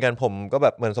เหมือนกันผมก็แบ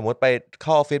บเหมือนสมมติไปเข้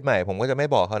าออฟฟิศใหม่ผมก็จะไม่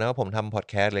บอกเขานะว่าผมทำพอด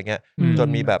แคสต์อะไรเงี้ยจน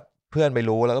มีแบบเพื่อนไป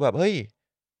รู้แล้วก็แบบเฮ้ย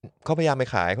เขาพยายามไป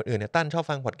ขายคนอื่นเนี่ยตั้นชอบ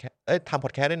ฟังพอดแคสต์ทำพ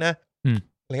อดแคสต์ด้วยนะ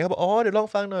อะไรเงี้ยบอกอ๋อเดี๋ยวลอง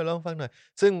ฟังหน่อย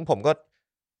ซึ่งผมก็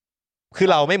คือ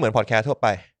เราไม่เหมือนพอดแคสต์ทั่วไป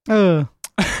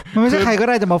มันไม่ใช่ใครก็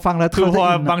ได้จะมาฟังแล้วคือพอ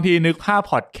บางทีนึกภาพ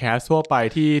พอดแคสต์ทั่วไป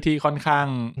ที่ค่อนข้าง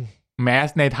แมส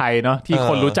ในไทยเนาะที่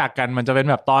คนรู้จักกันมันจะเป็น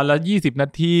แบบตอนละ20 นา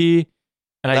ที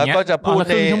อะไรเงี้ยแล้วก็จะพูด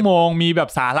ใน1 ชั่วโมงมีแบบ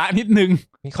สาระนิดนึง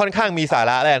ค่อนข้างมีสา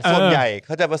ระแหละส่วนใหญ่เข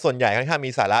าจะส่วนใหญ่ค่อนข้าง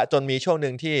มีสาระจนมีช่วงนึ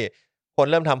งที่คน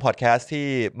เริ่มทำพอดแคสต์ที่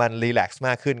มันรีแลกซ์ม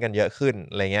ากขึ้นกันเยอะขึ้น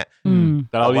อะไรเงี้ย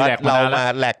แต่เรามา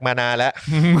แหลกมานานแล้ว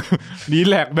รี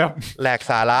แลกแบบแหลก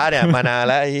สาระเนี่ยมานาน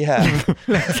แล้วไอ้เหี้ย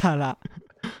แหลกสาระ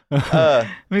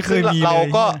ไม่เคยมีเรา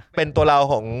ก็เป็นตัวเรา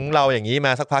ของเราอย่างนี้ม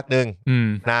าสักพักนึง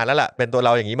นานแล้วล่ะเป็นตัวเร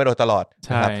าอย่างนี้มาโดยตลอด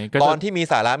ตอนที่มี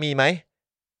สาระมีไหม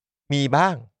มีบ้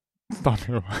างตอนไ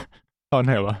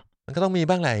หนวะมันก็ต้องมี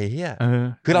บ้างแหละเฮีย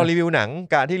คือเรารีวิวหนัง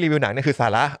การที่รีวิวหนังเนี่ยคือสา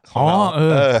ระของเรา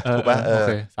ถูกป่ะ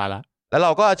สาระแล้วเร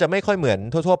าก็จะไม่ค่อยเหมือน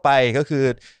ทั่วๆไปก็คือ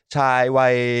ชายวั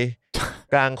ย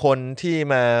กลางคนที่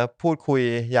มาพูดคุย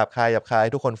หยาบคาย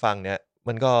ทุกคนฟังเนี่ย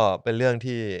มันก็เป็นเรื่อง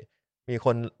ที่มีค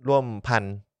นร่วม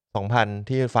1,000-2,000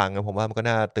ที่ฟังผมว่ามันก็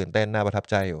น่าตื่นเต้นน่าประทับ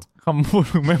ใจอยู่คำพูด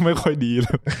ไม่ค่อยดีเล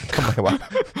ยทำไมวะ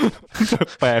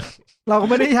แปลกเราก็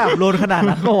ไม่ได้หยาบโลนขนาด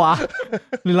นั้นก็วะ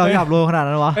หรือเราหยาบโลนขนาด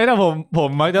นั้นวะแต่ผม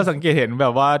มักจะสังเกตเห็นแบ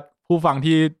บว่าผู้ฟัง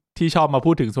ที่ชอบมา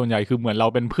พูดถึงส่วนใหญ่คือเหมือนเรา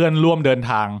เป็นเพื่อนร่วมเดิน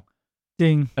ทางจ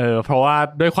ริงเพราะว่า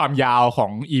ด้วยความยาวขอ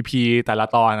ง EP แต่ละ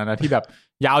ตอนนะที่แบบ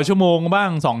ยาวชั่วโมงบ้าง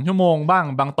2 ชั่วโมงบ้าง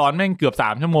บางตอนแม่งเกือบ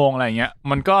3 ชั่วโมงอะไรเงี้ย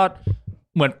มันก็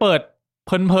เหมือนเปิดเ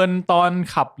พลินตอน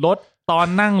ขับรถตอน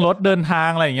นั่งรถเดินทาง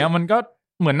อะไรอย่างเงี้ยมันก็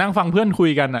เหมือนนั่งฟังเพื่อนคุย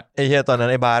กันอ่ะไอ้เหี้ยตอนนั้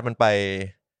นไอ้บาสมันไป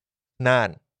น่าน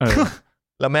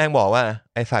แล้วแม่งบอกว่า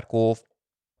ไอ้สัตว์กู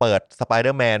เปิดสไปเดอ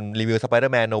ร์แมนรีวิวสไปเดอ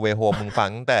ร์แมนโนเวย์โฮมมึงฟัง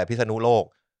ตั้งแต่พิษณุโลก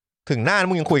ถึงน่าน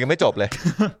มึงยังคุยกันไม่จบเลย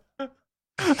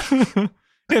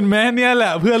เห็นไหมเนี่ยแหล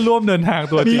ะเพื่อนร่วมเดินทาง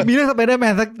ตัวจริงมีเรื่องสไปเดอร์แม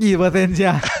นสักกี่เปอร์เซ็นต์เชี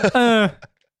ย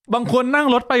บางคนนั่ง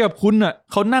รถไปกับคุณอ่ะ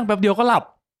เขานั่งแป๊บเดียวก็หลับ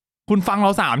คุณฟังเร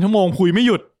า3 ชั่วโมงคุยไม่ห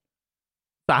ยุด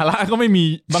สาระก็ไม่มี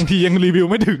บางทียังรีวิว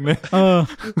ไม่ถึงเลย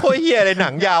โคตรเหี้ยเลยหนั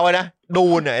งยาวนะดู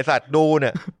เนี่ยไอ้สัตว์ดูเนี่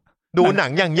ยดูหนั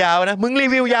งอย่างยาวนะมึงรี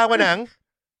วิวยาวกว่าหนัง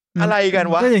อะไรกัน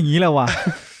วะก็อย่างนี้แหละวะ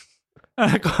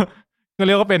ก็เ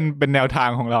รียกว่าเป็นแนวทาง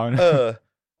ของเรานะ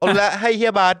เอาละให้เฮี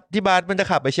ยบาสที่บาสมันจะ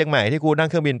ขับไปเชียงใหม่ที่กูนั่ง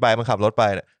เครื่องบินไปมันขับรถไป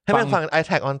เนี่ยให้มันฟัง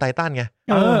Attack on Titan ไง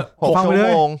6 ชั่วโ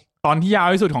มงตอนที่ยาว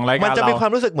ที่สุดของรายการมันจะมีควา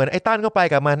มรู้สึกเหมือนไอ้ตั้นก็ไป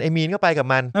กับมันไอ้มีนก็ไปกับ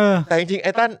มันแต่จริงๆไ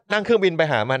อ้ตั้นนั่งเครื่องบินไป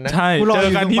หามันนะใช่เจอ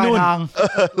กันที่นู่น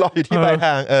รออยู่ที่ปลายท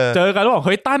างเจอกันแล้วบอกเ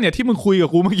ฮ้ยตั้นเนี่ยที่มึงคุยกับ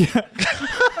กูเมื่อกี้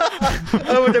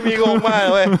มันจะมีงงมาก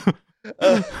เว้ย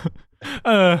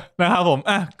นะครับผม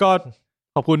ก็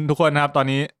ขอบคุณทุกคนนะครับตอน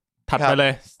นี้ถัดไปเล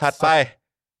ยถัดไป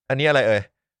อันนี้อะไร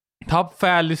Top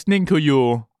fan listening to you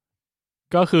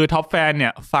ก็คือ Top fan เนี่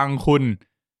ยฟังคุณ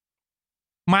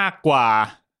มากกว่า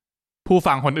ผู้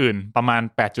ฟังคนอื่นประมาณ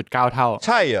 8.9 เท่าใ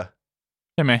ช่เหรอ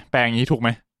ใช่ไหมแปลงอย่างนี้ถูกไหม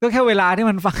ก็แค่เวลาที่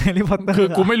มันฟัง Harry Potter คือ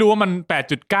กูไม่รู้ว่ามัน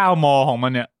 8.9 มของมั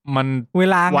นเนี่ยมันเว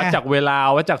ลาวัดจากเวลา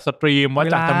วัดจากสตรีมวัด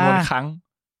จากจำนวนครั้ง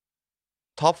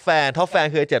Top fan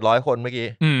คือ700คนเมื่อกี้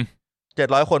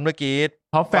700คนเมื่อกี้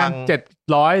ท็อปแฟน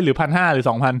700หรือ 1,500 หรือ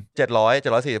 2,000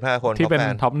 745คนที่เป็น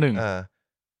ท็อป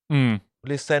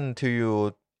1listen to you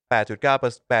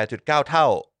 8.9 เท่า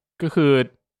ก็คือ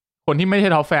คนที่ไม่ใช่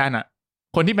ท็อปแฟนอ่ะ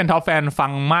คนที่เป็นท็อปแฟนฟั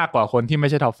งมากกว่าคนที่ไม่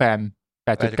ใช่ท็อปแฟน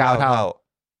 8.9 เท่า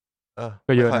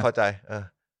ก็เยอะนะเข้าใจ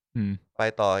ไป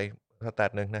ต่ออีกสแต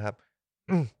ทนึงนะครับ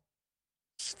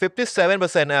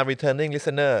57% are returning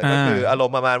listener ก็คืออารม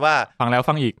ณ์ประมาณว่าฟังแล้ว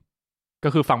ฟังอีกก็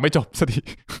คือฟังไม่จบสักที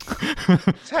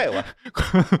ใช่เหรอ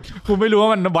กูไม่รู้ว่า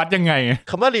มันวัดยังไง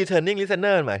คำว่า returning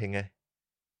listener หมายถึงไง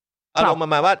อารมณ์ปร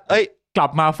ะมาณว่าเอ้ยกลั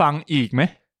บมาฟังอีกไหม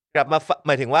กลับมาห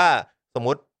มายถึงว่าสม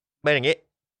มุติเป็นอย่างงี้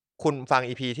คุณฟัง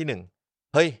EP ที่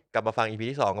1เฮ้ยกลับมาฟัง EP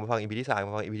ที่2กลับมาฟัง EP ที่3กลับ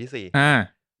มาฟัง EP ที่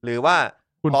4หรือว่า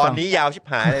ตอนนี้ยาวชิบ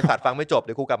หายเลยสัตว์ฟังไม่จบเ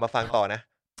ดี๋ยวกูกลับมาฟังต่อนะ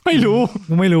ไม่รู้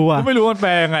กูไม่รู้อ่ะไม่รู้มันแป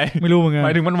ลยังไงไม่รู้เหมือนกันหม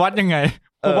ายถึงมันวัดยังไง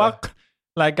เพราะว่า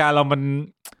รายการเรามั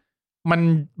น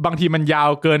บางทีมันยาว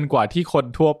เกินกว่าที่คน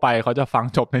ทั่วไปเขาจะฟัง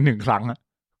จบใน1ครั้งอ่ะ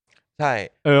ใช่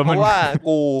เพราะว่า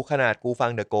กูขนาดกูฟั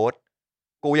ง The Ghost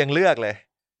กูยังเลือกเลย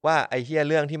ว่าไอ้เหี้ย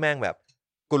เรื่องที่แม่งแบบ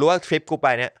กูรู้ว่าทริปกูไป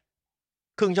เนี่ย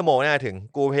ครึ่งชั่วโมงน่าถึง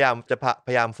กูพยา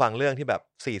ยามฟังเรื่องที่แบบ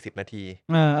40นาที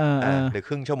หรือค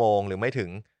รึ่งชั่วโมงหรือไม่ถึง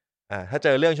ถ้าเจ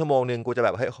อเรื่องชั่วโมงนึงกูจะแบ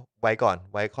บเฮ้ยไว้ก่อน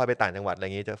ไว้ค่อยไปต่างจังหวัดอะไรอ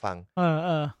ย่างงี้จะฟัง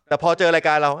แต่พอเจอรายก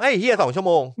ารเราไอ้เหี้ย2ชั่วโ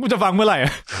มงกูจะฟังเมื่อไหร่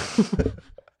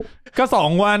ก็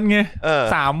2วันไง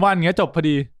3วันเงี้ยจบพอ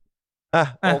ดี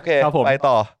โอเคไป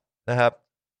ต่อนะครับ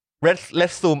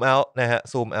let's zoom out นะฮะ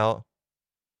zoom out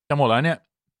จะหมดแล้วเนี่ย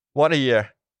what a year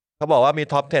เขาบอกว่ามี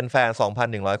top 10 แฟน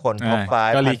 2,100 คน top 5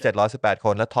 1,718 ค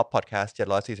นและ top podcast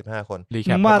 745 คนรีแค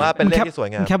ปว่าเป็นเลขที่สวย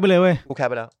งามแคปไปเลยเว้ยกูแคป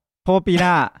ไปแล้วเพราะว่าปีห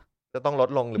น้าจะต้องลด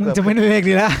ลงหรือเพิ่มจะไม่ได้เลข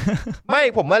ดีแล้วไม่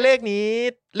ผมว่าเลขนี้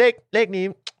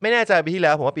ไม่แน่ใจปีที่แล้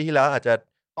วผมว่าปีที่แล้วอาจจะ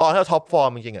ตอนที่ท็อปฟอร์ม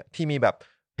จริงๆอ่ะที่มีแบบ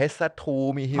เฮสซัตทู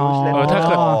มีฮิวช์เล่นถ้าเ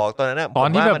กิดออกตอนนั้นตอน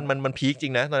ที่แบบมันพีคจริ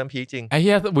งนะตอนนั้นพีคจริงไอ้เ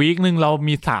หี้ยวีคนึงเรา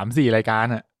มี 3-4 รายการ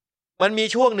อ่ะมันมี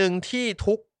ช่วงนึงที่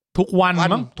ทุกวัน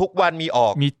มั้งทุกวันมีออ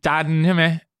กมีจันทร์ใช่ไหม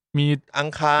มีอัง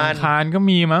คารก็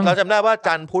มีมั้งเราจำได้ว่า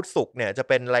จันทร์พุธศุกร์เนี่ยจะ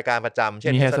เป็นรายการประจำเ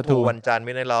ช่นเฮสซัตทูวันจันทร์ไ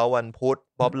ม่ได้ล้อวันพุธ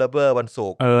บ๊อบเลเวอร์วันศุ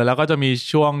กร์แล้วก็จะมี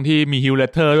ช่วงที่มีฮิวเล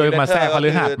เตอร์ด้วยมาแทรกพฤ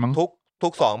หัสมั้ง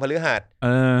ทุก2พฤหัส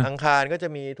อังคารก็จะ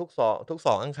มีทุก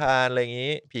2อังคารอะไรอย่าง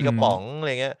งี้ผีกระป๋องอะไร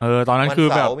เงี้ยตอนนั้นคือ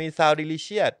แบบมีซาวดิลิเ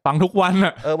ชียสฟังทุกวันอ่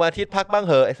ะวันอาทิตย์พักบ้าง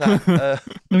เหอะไอ้สัส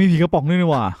มันมีผีกระป๋องด้วยนี่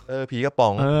หว่าผีกระป๋อ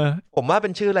งผมว่าเป็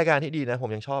นชื่อรายการที่ดีนะผม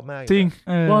ยังชอบมากจริง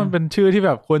ว่ามันเป็นชื่อที่แ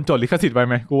บบควรจดลิขสิทธิ์ไป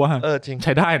ไหมกูว่าจริงใ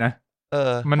ช้ได้นะ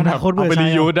มันแบบเอาไปรี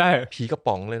ยูสได้ผีกระ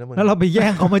ป๋องเลยนะมึงแล้วเราไปแย่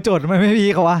งเขามาจดไม่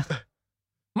พี่เขาวะ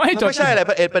ไม่ใช่อะไร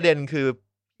ประเด็นคื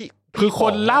อค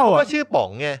นเล่าก็ชื่อป๋อง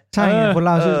ไงใช่คนเ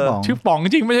ล่าชื่อป๋องจ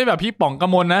ริงไม่ใช่แบบพี่ป๋องก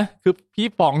มลนะคือพี่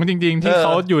ป๋องจริงๆที่เข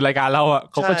าอยู่รายการเราอ่ะ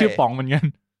เขาก็ชื่อป๋องเหมือนกัน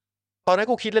ตอนนั้น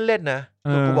กูคิดเล่นๆนะ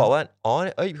กูบอกว่า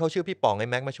เขาชื่อพี่ป๋องไอ้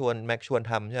แม็กชวน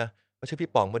ทำใช่ไหมเขาชื่อพี่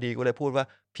ป๋องพอดีกูเลยพูดว่า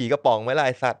ผีกระป๋องไม่ละไ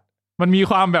อ้สัตว์มันมี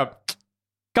ความแบบ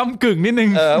ก้ำกึ่งนิดนึง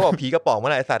บอกผีกระป๋องเมื่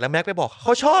อไหร่สัตว์แล้วแม็กไปบอกเข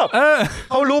าชอบ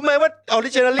เขารู้ไหมว่าออริ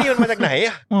จินัลลี่มันมาจากไหน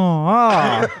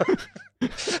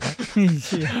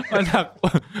มาจาก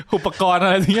อุปกรณ์อะ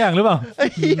ไรทุกอย่างหรือเปล่า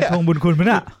ทงบุญคุณมั้ย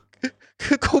น่ะ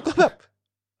คือกูก็แบบ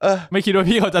ไม่คิดว่า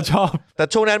พี่เขาจะชอบแต่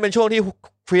ช่วงนั้นเป็นช่วงที่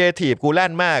ครีเอทีฟกูแล่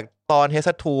นมากตอนเฮส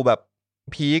ทูแบบ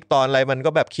พีคตอนอะไรมันก็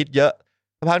แบบคิดเยอะ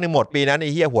สักพักนึงหมดปีนั้นไอ้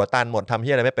เหี้ยหัวตันหมดทำเ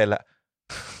หี้ยอะไรไม่เป็นละ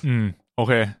โอ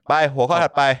เคไปหัวข้อถั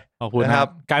ดไปขอบคุณครับ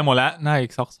ใกล้หมดแล้วน่าอี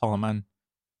กสัก2-3 อัน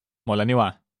หมดแล้วนี่หว่า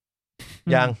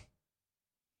ยัง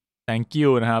thank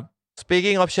you นะครับ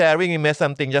speaking of sharing we made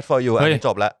something just for you อันนี้จ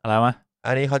บแล้วอะไรวะ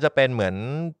อันนี้เขาจะเป็นเหมือน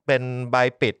เป็นใบ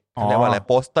ปิดเรียกว่าอะไร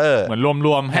โปสเตอร์เหมือนร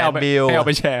วมๆให้เอาไ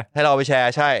ปแชร์ให้เราไปแช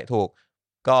ร์ใช่ถูก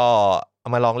ก็ เอา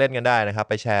มาลองเล่นกันได้นะครับ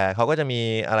ไปแชร์เขาก็จะมี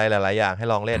อะไรหลายๆอย่างให้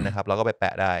ลองเล่นนะครับเราก็ไปแป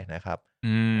ะได้นะครับ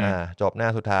จบหน้า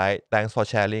สุดท้าย thanks for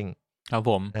sharing ครับ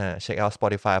ผมcheck out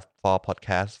Spotify for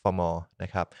podcast for more นะ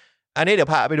ครับอันนี้เดี๋ยว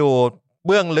พาไปดูเ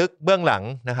บื้องลึกเบื้องหลัง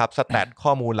นะครับสแตทข้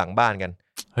อมูลหลังบ้านกัน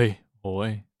เฮ้ยโอ้ย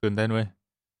ตื่นเต้นเว้ย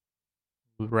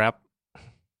แรป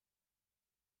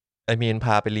ไอมีนพ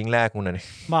าไปลิงก์แรกกูหน่อย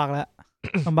บากแล้ว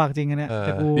ลำบากจริงอันเนี้ยแ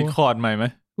ต่กู Discord ใหม่ไหม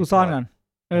กูซ่อนก่อน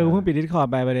กูเพิ่งปิด Discord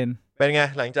ไปประเด็นเป็นไง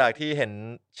หลังจากที่เห็น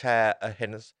แชร์เห็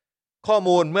นข้อ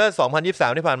มูลเมื่อ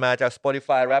2023ที่ผ่านมาจาก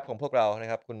Spotify Rap ของพวกเรานะ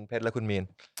ครับคุณเพชรและคุณมีน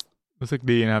รู้สึก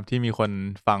ดีนะครับที่มีคน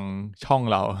ฟังช่อง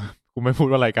เรากูไม่พูด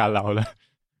ว่ารายการเราแล้ว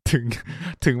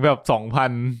ถึงแบบ 2,000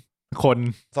 ค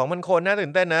นน่าตื่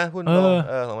นเต้นนะพูดตรง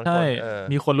2,000 คน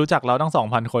มีคนรู้จักเราตั้ง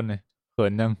 2,000 คนเลยเขิ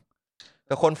นจังแ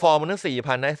ต่คนฟอร์มมันตั้ง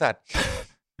 4,000 นะไอ้สัตว์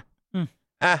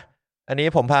อันนี้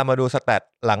ผมพามาดูสแตท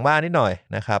หลังบ้านนิดหน่อย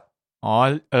นะครับ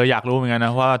อยากรู้เหมือนกันน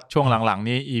ะว่าช่วงหลังๆ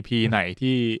นี้ EP ไหน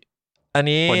ที่อัน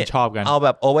นี้คนชอบกันเอาแบ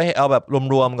บ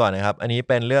รวมๆก่อนนะครับอันนี้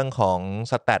เป็นเรื่องของ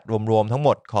สแตทรวมๆทั้งหม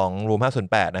ดของ Room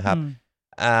 508นะครับ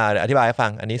เดี๋ยวอธิบายให้ฟั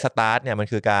งอันนี้สตาร์ทเนี่ยมัน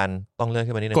คือการต้องเลื่อน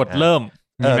ขึ้นมานิดนึงกดเริ่ม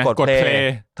กด play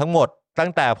ทั้งหมดตั้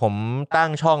งแต่ผมตั้ง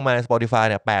ช่องมาใน Spotify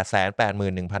เนี่ย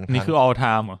 881,000 ครั้งนี่คือ all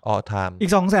time เหรอ all time อี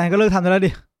ก 200,000 ก็เลิกทำแล้ว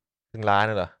ดิถึงล้าน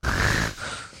เหรอ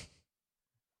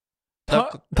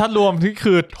ถ้ารวมที่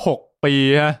คือ6 ปี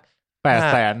ฮะ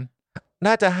800,000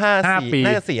น่าจะ5-4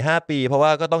น่าจะ 4-5 ปีเพราะว่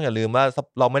าก็ต้องอย่าลืมว่า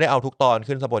เราไม่ได้เอาทุกตอน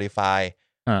ขึ้น Spotify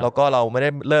แล้วก็เราไม่ได้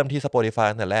เริ่มที่ Spotify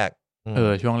ตั้งแต่แรก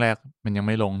ช่วงแรกมันยังไ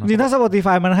ม่ลงจริงถ้า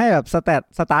Spotify มันให้แบบส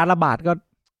ตาร์ทละบาทก็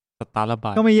สตาร์ทละบ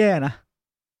าทก็ไม่แย่นะ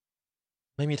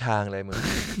ไม่มีทางเลยมึง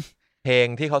เพลง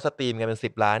ที่เขาสตรีมกันเป็น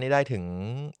10 ล้านนี่ได้ถึ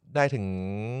ง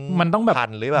มันต้องแบบ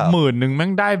1,000หรือเปล่า10,000แม่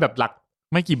งได้แบบหลัก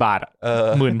ไม่กี่บาท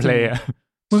10,000 เพลย์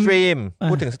สตรีม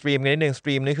พูดถึงสตรีมกันนิดนึงสต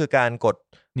รีมนี่คือการกด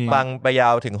ฟังไปยา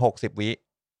วถึง60 วิ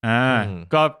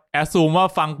ก็แอสซูมว่า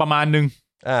ฟังประมาณนึง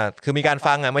คือมีการ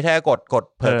ฟังไม่ใช่กด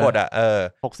เผลอกด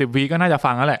60 วิก็น่าจะ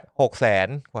ฟังแล้วแหละ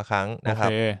 600,000 กว่าครั้งนะครับ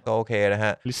ก็โอเคนะฮ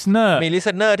ะ listener มี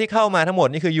listener ที่เข้ามาทั้งหมด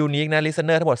นี่คือ unique นะ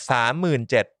listener ทั้งหมด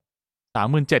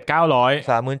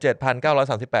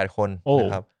 37,938 คนนะ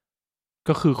ครับ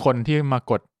ก็คือคนที่มา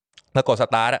กดส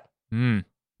ตาร์ท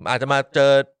อาจจะมาเจ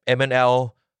อ MNL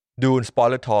Dune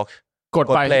Spoiler Talk กด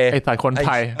ไปไอ้สายคนไ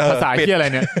ทยภาษาที่อะไร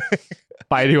เนี่ย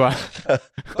ไปดีกว่า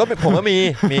ก็ผมก็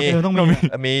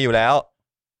มีอยู่แล้ว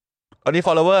ตอนนี้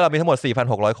follower เรามีทั้งหมด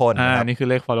 4,600 คนนี่คือ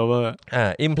เลข follower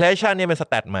impression เนี่ยเป็นส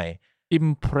แตทใหม่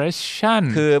impression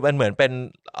คือมันเหมือนเป็น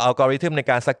อัลกอริทึมใน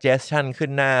การ suggestion ขึ้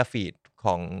นหน้าฟีดข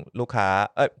องลูกค้า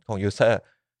ของ user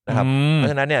นะครับเพรา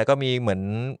ะฉะนั้นเนี่ยก็มีเหมือน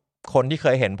คนที่เค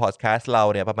ยเห็น podcast เรา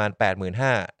เนี่ยประมาณ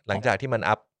 85,000 หลังจากที่มั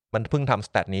นเพิ่งทำส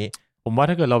แตทนี้ผมว่า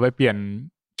ถ้าเกิดเราไปเปลี่ยน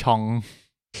ช่อง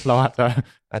เรา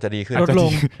อาจจะดีขึ้นลดล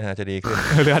งอาจจะดีขึ้น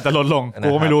หรืออาจจะลดลงกู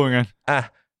ก็ไม่รู้เหมือนกัน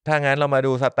ถ้างั้นเรามา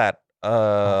ดูสแตท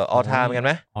all time กันไห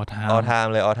ม all time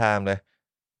เลย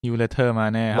newsletter มา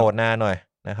แน่โหลดหน้าหน่อย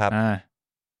นะครับ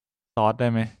ซอสได้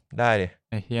ไหมได้ดิ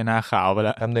ไอ้เหี้ยหน้าขาวไปแ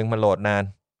ล้วแป๊บนึงมันโหลดนาน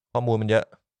ข้อมูลมันเยอะ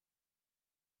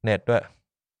เน็ตด้วย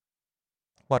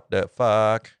what the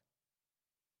fuck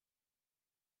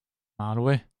มาด้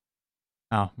วย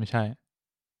ไม่ใช่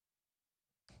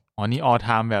นี่ all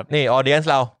time แบบนี่ audience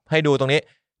เราให้ดูตรงนี้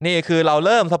นี่คือเราเ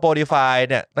ริ่ม Spotify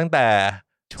เนี่ยตั้งแต่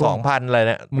 2,000 เลยเ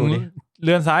นี่ยดูนี่เ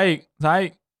ลื่อนซ้ายอีก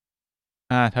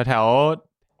แถ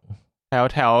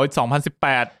ว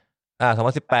2018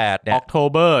 2018เนี่ย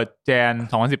October Jan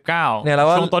 2019เนี่ยเรา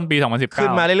ช่วงต้นปี2019ขึ้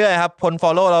นมาเรื่อยๆครับคน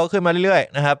follow เราขึ้นมาเรื่อย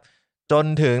ๆนะครับจน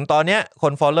ถึงตอนเนี้ยค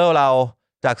น follow เรา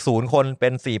จาก0 คนเป็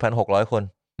น 4,600 คน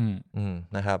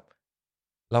นะครับ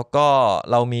แล้วก็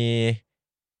เรามี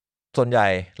ส่วนใหญ่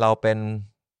เราเป็น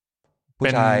ผู้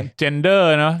ชาย gender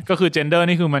เนอะก็คือ gender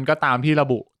นี่คือมันก็ตามที่ระ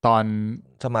บุตอน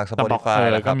สมัคร Spotify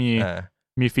แล้วก็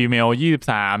มี female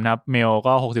 23นะครับ male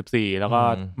ก็64แล้วก็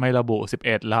ไม่ระบุ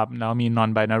11แล้วครับแล้วมี non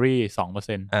binary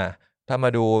 2% ถ้ามา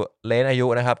ดูเลนอายุ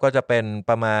นะครับก็จะเป็น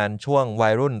ประมาณช่วงวั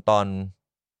ยรุ่นตอ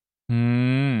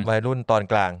น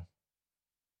กลาง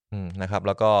นะครับแ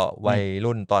ล้วก็วัย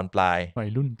รุ่นตอนปลาย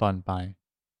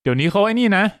เดี๋ยวนี้เขาไอ้นี่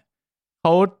นะเข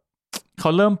า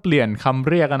เริ่มเปลี่ยนคำ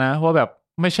เรียกนะว่าแบบ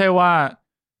ไม่ใช่ว่า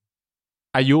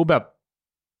อายุแบบ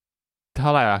เท่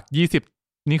าไหร่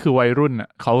20นี่คือวัยรุ่น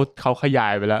เขาขยา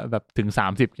ยไปแล้วแบบถึง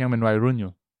30ยังเป็นวัยรุ่นอ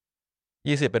ยู่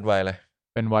20เป็นวัยอะไร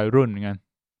เป็นวัยรุ่นเหมือนกัน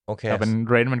โอเคแต่เป็น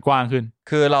เรนจ์มันกว้างขึ้น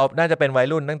คือเราน่าจะเป็นวัย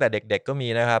รุ่นตั้งแต่เด็กๆก็มี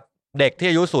นะครับเด็กที่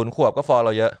อายุ0 ขวบก็ฟอลเร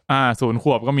าเยอะ0 ข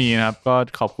วบก็มีนะครับก็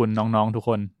ขอบคุณน้องๆทุกค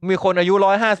นมีคนอายุ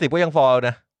150ก็ยังฟอลน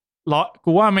ะ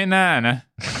กูว่าไม่น่านะ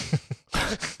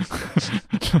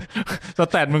ส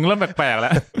แตทมึงเริ่มแปลกๆแล้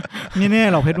วนี่แน่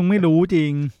หรอกเพชรมึงไม่รู้จริ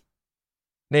ง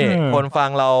นี่คนฟัง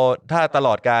เราถ้าตล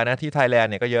อดกาลนะที่ไทยแลนด์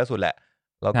เนี่ยก็เยอะสุดแหละ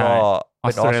แล้วก็ เ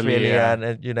ป็นออสเตรเลีย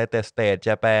ยูไนเต็ดสเตทส์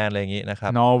ญี่ปุ่นอะไรอย่างงี้นะครั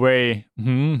บนอร์เวย์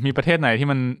มีประเทศไหนที่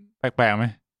มันแปลกๆไหม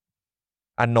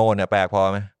อันโนนเนี่ยแปลกพอ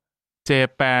ไหมญี่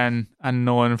ปุ่นอันโน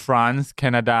นฟรานซ์แค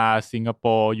นาดาสิงคโป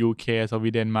ร์ UK สวี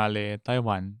เดนมาเลไต้ห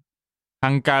วันฮั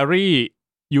งการี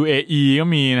UAE ก็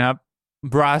มีนะครับ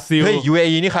บราซิลเฮ้ย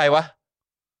UAE นี่ใครวะ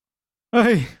เฮ้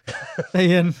ยใจ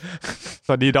เย็นส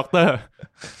วัสดีด็อกเตอร์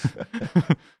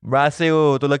บราซิล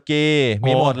ตุรกี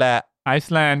มีหมดแหละไอ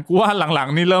ซ์แลนด์กูว่าหลัง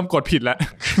ๆนี่เริ่มกดผิดแล้ว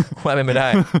ว่าเป็นไม่ได้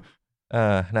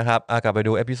นะครับกลับไป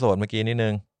ดูเอพิโซดเมื่อกี้นิดนึ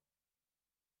ง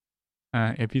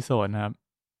เอพิโซดนะครับ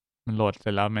มันโหลดเส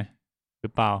ร็จแล้วไหมหรื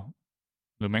อเปล่า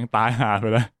หรือแม่งตายหาไป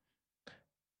แล้ว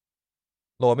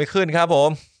โหลดไม่ขึ้นครับผม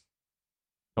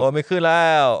โหลดไม่ขึ้นแล้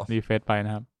วรีเฟรชไปน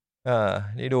ะครับ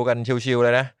นี่ดูกันชิวๆเล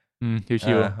ยนะ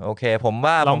ชิวโอเคผม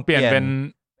ว่าลองเปลี่ยนเ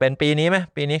ป็นปีนี้ไหม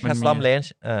ปีนี้คัสตอมเลน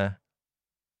จ์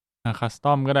คัสต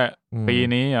อมก็ได้ปี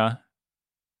นี้เหรอ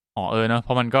เนอะเพ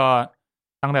ราะมันก็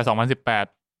ตั้งแต่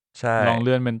2018ใช่ลองเ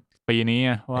ลื่อนเป็นปีนี้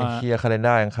ว่าเคลียร์คาเลนด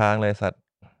าร์ค้างเลยสัตว์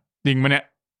จริงมั้ยเนี่ย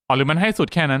หรือมันให้สุด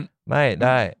แค่นั้นไม่ไ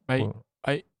ด้ไป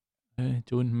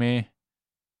จูนเมย์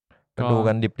ก็ดู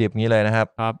กันดิบๆงี้เลยนะครับ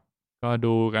ครับก็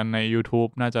ดูกันใน YouTube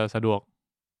น่าจะสะดวก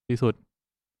ที่สุด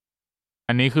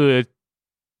อันนี้คือ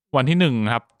วันที่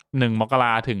1ครับ1 มกร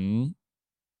าถึง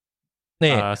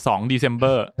นี่2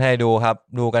 December ให้ดูครับ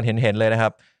ดูกันเห็นเลยนะครั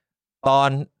บตอน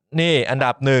นี่อัน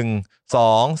ดับ1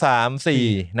 2 3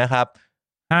 4นะครับ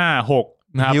5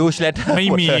 6นะครับไม่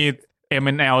มี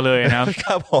MNL เลยนะครับค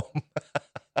รับผม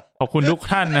ขอบคุณทุก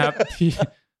ท่านนะครับที่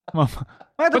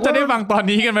ก็จะได้ฟังตอน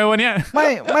นี้กันไหมวันเนี้ยไม่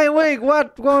เว้ยว่า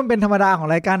มันเป็นธรรมดาของ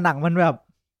รายการหนังมันแบบ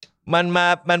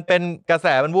มันเป็นกระแส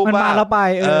มันวูบว่ามันมาแล้วไป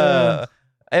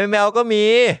MNL ก็มี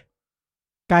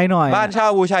ไกลหน่อยบ้านเช่า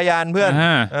บูชายันเพื่อน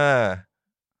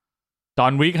จอ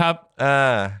ห์นวิกครับ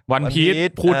วันพีซ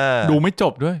พูดดูไม่จ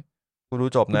บด้วยกูดู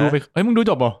จบนะมึงดู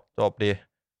จบเหรอจบดิ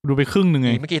ดูไปครึ่งนึงไง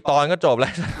ไม่กี่ตอนก็จบแล้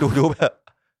วดูแบบ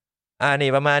นี่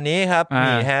ประมาณนี้ครับ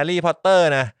นี่แฮร์รี่พอตเตอร์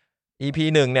นะ EP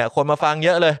 1เนี่ยคนมาฟังเย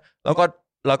อะเลยแล้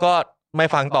วก็ไม่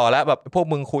ฟังต่อแล้วแบบพวก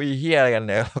มึงคุยเหี้ยอะไรกัน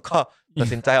เนี่ยแล้วก็ตัด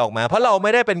สินใจออกมาเพราะเราไ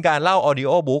ม่ได้เป็นการเล่าออดิโ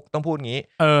อบุ๊กต้องพูดงี้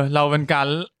เราเป็นการ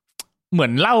เหมือ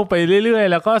นเล่าไปเรื่อย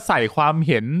ๆแล้วก็ใส่ความ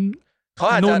เห็นเขา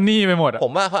อาจจะนู่นนี่ไปหมดผ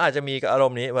มว่าเขาอาจจะมีอาร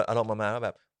มณ์นี้อารมณ์ประมาณว่าแบ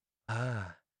บ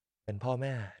เป็นพ่อแ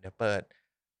ม่เดี๋ยวเปิด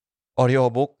ออดิโอ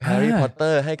บุ๊กแฮร์รี่พอตเตอ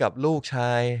ร์ให้กับลูกช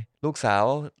ายลูกสาว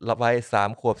วัย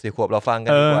3 ขวบ 4 ขวบเราฟังกั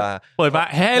นดีกว่าเปิดมา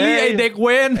แฮร์รี่ไอเด็กเว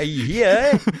นไอ้เหี้ย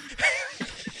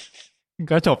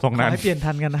ก็จบตรงนั้นให้เปลี่ยน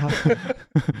ทันกันนะครับ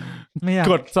ไม่อยาก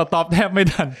กดสต็อปแทบไม่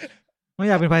ทันไม่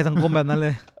อยากเป็นภัยสังคมแบบนั้นเล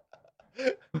ย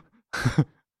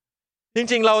จ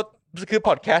ริงๆเราคือพ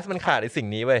อดแคสต์มันขาดไอ้สิ่ง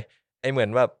นี้เว้ยไอ้เหมือน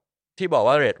แบบที่บอก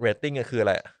ว่าเรตติ้งคืออะ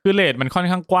ไรคือเรทมันค่อน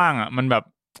ข้างกว้างมันแบบ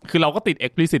คือเราก็ติด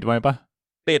explicit ไว้ปะ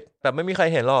ติดแต่ไม่มีใคร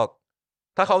เห็นหรอก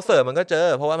ถ้าเขาเสิร์ชมันก็เจอ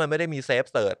เพราะว่ามันไม่ได้มีเซฟ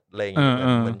เสิร์ชอะไรอย่างเงี้ย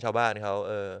เหมือนชาวบ้านเขา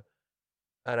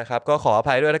นะครับก็ขออ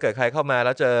ภัยด้วยถ้าเกิดใครเข้ามาแ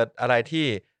ล้วเจออะไรที่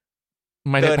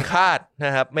เกินคาดน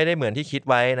ะครับไม่ได้เหมือนที่คิด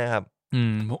ไว้นะครับ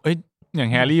อย่าง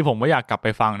แฮร์รี่ผมก็อยากกลับไป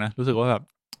ฟังนะรู้สึกว่าแบบ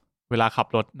เวลาขับ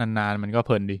รถนานๆมันก็เ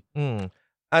พลินดี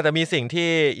แต่มีสิ่งที่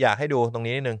อยากให้ดูตรง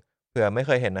นี้นิดนึงเผื่อไม่เ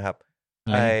คยเห็นนะครับ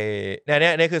เ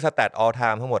นี่ยคือสแตท all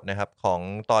time ทั้งหมดนะครับของ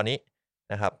ตอนนี้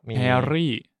นะครับมีแฮร์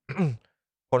รี่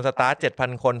คนสตาร์ท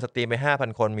 7,000 คนสตรีมไป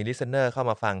 5,000 คนมีลิสเทนเนอร์เข้า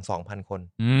มาฟัง 2,000 คน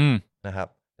นะครับ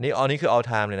อันนี้คือ all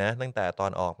time เลยนะตั้งแต่ตอ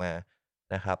นออกมา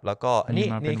นะครับแล้วก็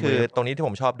นี่คือตรงนี้ที่ผ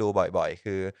มชอบดูบ่อยๆ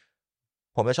คือ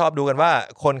ผมจะชอบดูกันว่า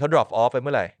คนเขา drop off ไปเ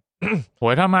มื่อไหร่โห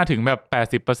ยถ้ามาถึงแบบ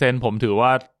 80% ผมถือว่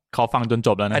าเขาฟังจนจ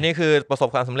บแล้วนะอันนี้คือประสบ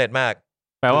ความสำเร็จมาก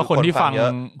แปลว่าคนที่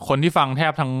ฟังแท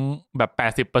บทั้งแบบ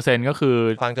 80% ก็คือ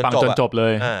ฟังจนจบเล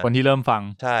ยคนที่เริ่มฟัง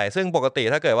ใช่ซึ่งปกติ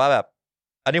ถ้าเกิดว่าแบบ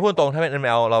อันนี้พูดตรงถ้าเป็น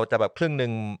ML เราจะแบบครึ่งนึ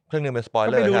งเป็นสปอย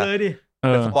เลอร์ครับไปดูเลยดิ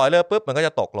เป็นสปอยเลอร์ปุ๊บมันก็จ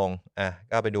ะตกลง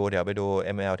ก็ไปดูเดี๋ยวไปดู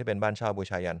ML ที่เป็นบ้านเช่าบู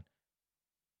ชายัน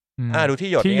ดูที่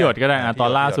หยดก็ได้ตอ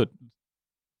นล่าสุด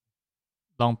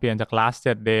ลองเปลี่ยนจาก last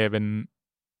 7 day เ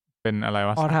ป็นอะไร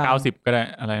วะ90ก็ได้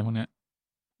อะไรพวกเนี้ย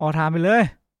ออทามไปเลย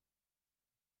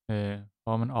เพรา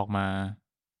ะมันออกมา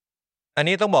อัน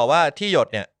นี้ต้องบอกว่าที่หยด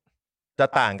เนี่ยจะ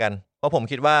ต่างกันเพราะผม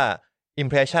คิดว่า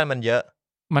impression มันเยอะ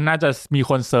มันน่าจะมี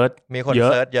คนเซิร์ช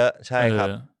เยอะใช่ครับ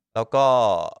แล้ว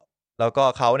ก็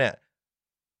เขาเนี่ย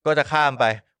ก็จะข้ามไป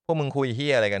พวกมึงคุยเหี้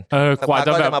ยอะไรกันกว่าจ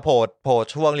ะแบบมาโผล่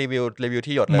ช่วงรีวิว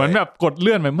ที่หยดเลยเหมือนแบบกดเ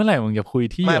ลื่อนไปเมื่อไหร่มึงจะคุย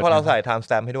ที่ไม่เพราะเราใส่ time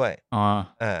stamp ให้ด้วย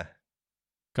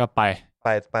ก็ไป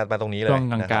ตรงนี้เลยช่ว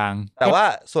งกลางๆแต่ว่า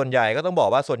ส่วนใหญ่ก็ต้องบอก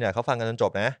ว่าส่วนใหญ่เขาฟังกันจนจ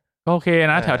บนะโอเค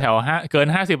นะแถวเกิน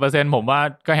 50% ผมว่า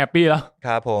ก็แฮปปี้แล้วค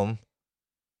รับผม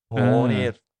โหนี่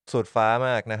สุดฟ้าม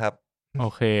ากนะครับโอ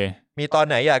เคมีตอน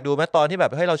ไหนอยากดูไหมตอนที่แบ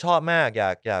บเฮ้ยเราชอบมากอ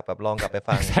ยากแบบลองกลับไป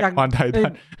ฟังอยากตอนไททั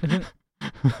น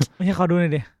ไม่ใช่เขาดูหน่อ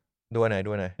ยดิ ดูไหน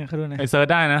เขาดูไหนไอเซิร์ช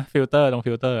ได้นะฟิลเตอร์ตรง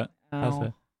ฟิลเตอร์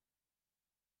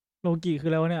โลกิคื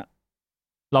อแล้วเนี่ย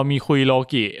เรามีคุยโล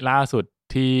กิล่าสุด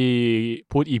ที่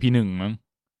พูด EP 1มั้ง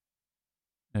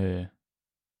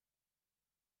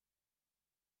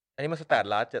อันนี้มันสแตท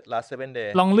last 7 day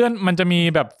ลองเลื่อนมันจะมี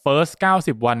แบบ first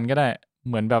 90 วันก็ได้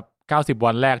เหมือนแบบ90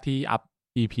 วันแรกที่อัพ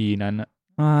EP นั้นอ่ะ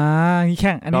นี่แ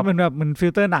ข่งอันนี้มันแบบมันฟิ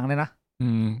ลเตอร์หนังเลยนะ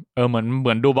เห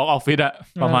มือนดูบ็อกออฟฟิศอะ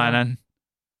ประมาณนั้น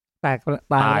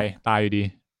ตายอยู่ดี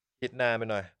คิดนานไป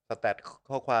หน่อยสแตท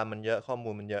ข้อความมันเยอะข้อมู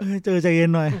ลมันเยอะใจเย็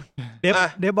นหน่อยเ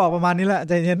ดี๋ยวบอกประมาณนี้แหละใ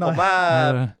จเย็นหน่อยผมว่า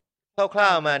คร่า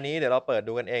วๆมานี้เดี๋ยวเราเปิด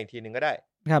ดูกันเองทีนึงก็ได้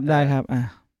ครับได้ครับ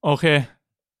โอเค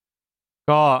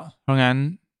ก็เพราะงั้น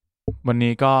วัน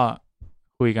นี้ก็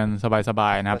คุยกันสบา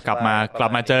ยๆนะครับกลั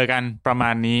บมาเจอกันประมา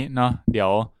ณนี้เนาะเดี๋ย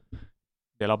ว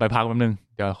เราไปพักแป๊บนึง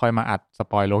เดี๋ยวค่อยมาอัดส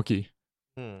ปอยโลกิ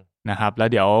นะครับแล้ว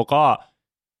เดี๋ยวก็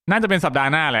น่าจะเป็นสัปดา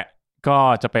ห์หน้าแหละก็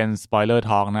จะเป็นสปอยเลอร์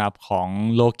ทอล์กนะครับของ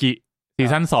โลกิซี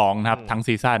ซั่น2นะครับทั้ง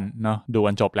ซีซั่นเนาะดู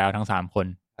กันจบแล้วทั้ง3คน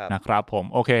นะครับผม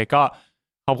โอเคก็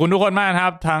ขอบคุณทุกคนมากนะค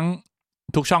รับทั้ง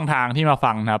ทุกช่องทางที่มา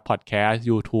ฟังนะครับพอดแคสต์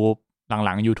YouTube ห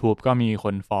ลังๆ YouTube ก็มีค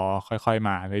นฟอลค่อยๆม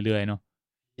าเรื่อยๆเนาะ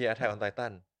ที่ Attack on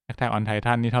Titan Attack on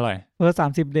Titan นี่เท่าไหร่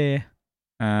30 day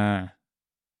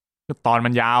ตอนมั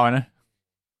นยาวนะ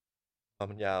ตอน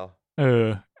มันยาว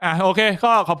โอเค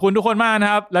ก็ขอบคุณทุกคนมากนะ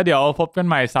ครับแล้วเดี๋ยวพบกัน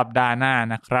ใหม่สัปดาห์หน้า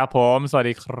นะครับผมสวัส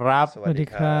ดีครับสวัสดี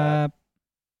ครับ